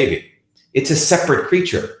growing baby. It's a separate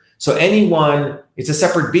creature. So it's a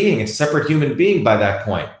separate being. It's a separate human being by that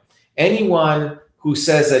point. Anyone who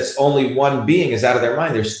says that it's only one being is out of their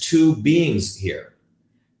mind. There's 2 beings here,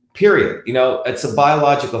 period. It's a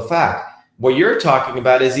biological fact. What you're talking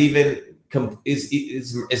about is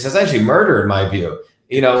essentially murder in my view.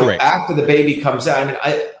 Correct. After the baby comes out,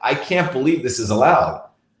 I can't believe this is allowed.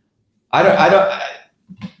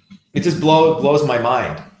 It just blows my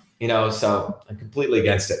mind, so I'm completely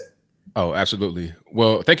against it. Oh, absolutely.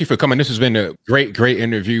 Well, thank you for coming. This has been a great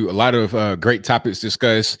interview. A lot of great topics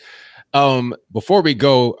discussed. Before we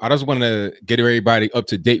go, I just want to get everybody up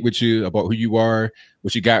to date with you about who you are,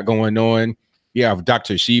 what you got going on. We have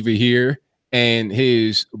Dr. Shiva here, and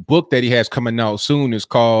his book that he has coming out soon is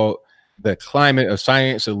called The Climate of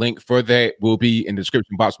Science. A link for that will be in the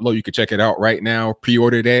description box below. You can check it out right now,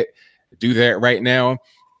 pre-order that. do that right now.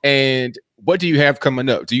 And what do you have coming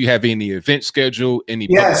up? Do you have any event schedule? Any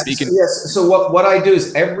public speaking? Yes. So what I do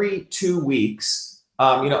is every 2 weeks,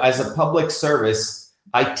 as a public service,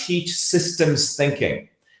 I teach systems thinking.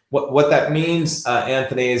 What that means,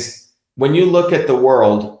 Anthony, is when you look at the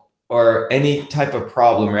world or any type of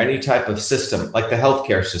problem or any type of system, like the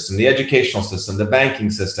healthcare system, the educational system, the banking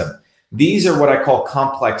system, these are what I call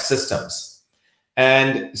complex systems.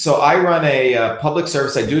 And so I run a public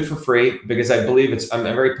service. I do it for free because I believe I'm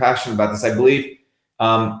very passionate about this. I believe,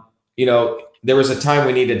 there was a time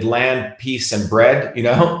we needed land, peace, and bread,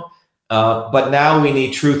 but now we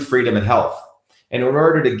need truth, freedom, and health. And in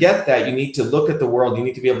order to get that, you need to look at the world. You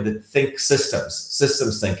need to be able to think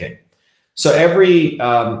systems thinking. So every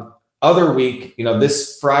other week,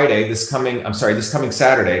 this coming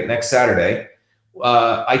Saturday, next Saturday,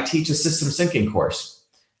 I teach a systems thinking course.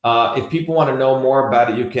 If people want to know more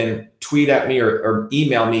about it, you can tweet at me or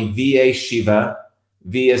email me, VA Shiva,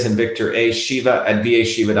 V as in Victor, A Shiva at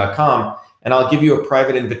vashiva.com. And I'll give you a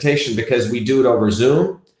private invitation because we do it over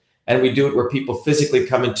Zoom and we do it where people physically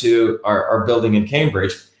come into our building in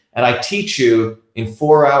Cambridge. And I teach you in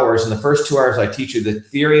 4 hours. In the first 2 hours, I teach you the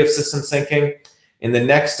theory of systems thinking. In the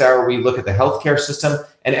next hour, we look at the healthcare system.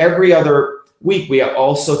 And every other week, we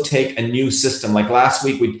also take a new system. Like last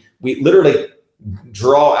week, we literally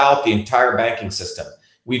draw out the entire banking system.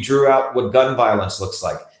 We drew out what gun violence looks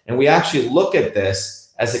like. And we actually look at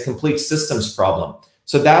this as a complete systems problem.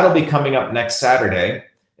 So that'll be coming up next Saturday.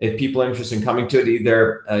 If people are interested in coming to it,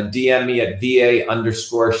 either DM me at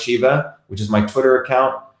VA_Shiva, which is my Twitter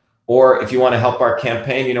account. Or if you want to help our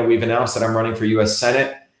campaign, we've announced that I'm running for US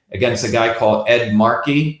Senate against a guy called Ed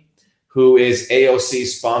Markey, who is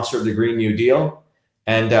AOC's sponsor of the Green New Deal.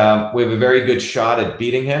 And we have a very good shot at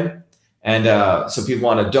beating him. And so people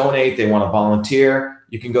want to donate, they want to volunteer,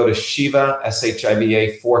 you can go to Shiva,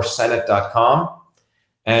 SHIVA, forsenate.com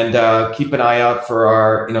and keep an eye out for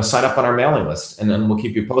our, sign up on our mailing list and then we'll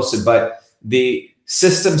keep you posted. But the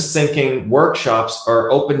systems thinking workshops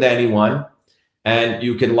are open to anyone and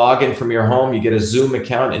you can log in from your home, you get a Zoom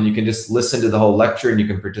account and you can just listen to the whole lecture and you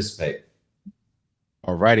can participate.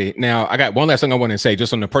 All righty. Now, I got one last thing I want to say,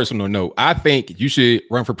 just on a personal note. I think you should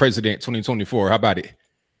run for president 2024. How about it?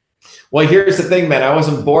 Well, here's the thing, man. I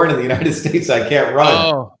wasn't born in the United States. I can't run.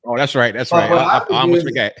 Oh, that's right. That's right. I almost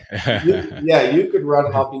forgot. You could run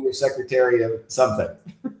and I'll be your secretary of something.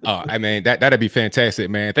 Oh, I mean, that'd be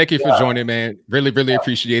fantastic, man. Thank you for joining, man. Really, really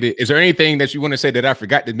appreciate it. Is there anything that you want to say that I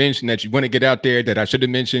forgot to mention that you want to get out there that I should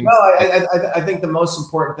have mentioned? No, I think the most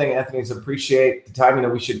important thing, Anthony, is appreciate the time.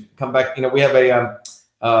 We should come back. We have a,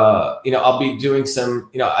 I'll be doing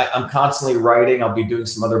some, I'm constantly writing. I'll be doing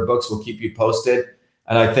some other books. We'll keep you posted.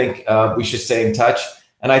 And I think we should stay in touch.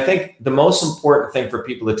 And I think the most important thing for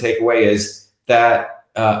people to take away is that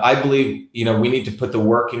I believe, we need to put the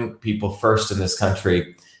working people first in this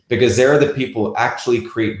country because they're the people who actually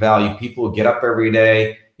create value. People who get up every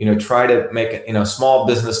day, try to make it, small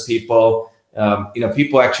business people,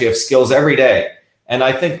 people actually have skills every day. And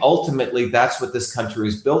I think ultimately that's what this country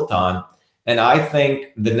is built on. And I think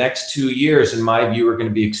the next 2 years, in my view, are going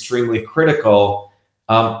to be extremely critical.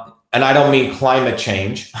 And I don't mean climate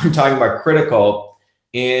change. I'm talking about critical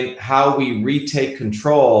in how we retake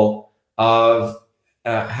control of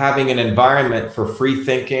having an environment for free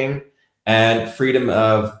thinking and freedom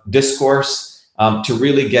of discourse to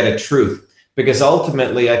really get at truth. Because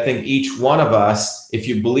ultimately, I think each one of us, if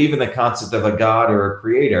you believe in the concept of a God or a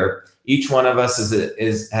creator, each one of us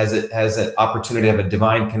has an opportunity to have a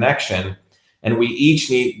divine connection. And we each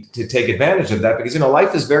need to take advantage of that because,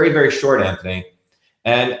 life is very, very short, Anthony.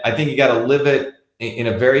 And I think you got to live it in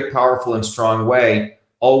a very powerful and strong way,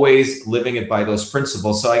 always living it by those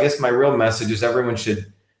principles. So I guess my real message is everyone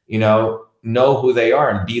should, know who they are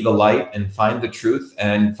and be the light and find the truth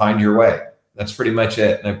and find your way. That's pretty much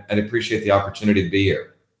it. And I appreciate the opportunity to be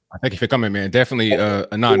here. Thank you for coming, man. Definitely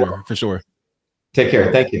an honor for sure. Take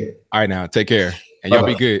care. Thank you. All right, now take care. And y'all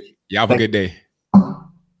be good. Y'all have a good day.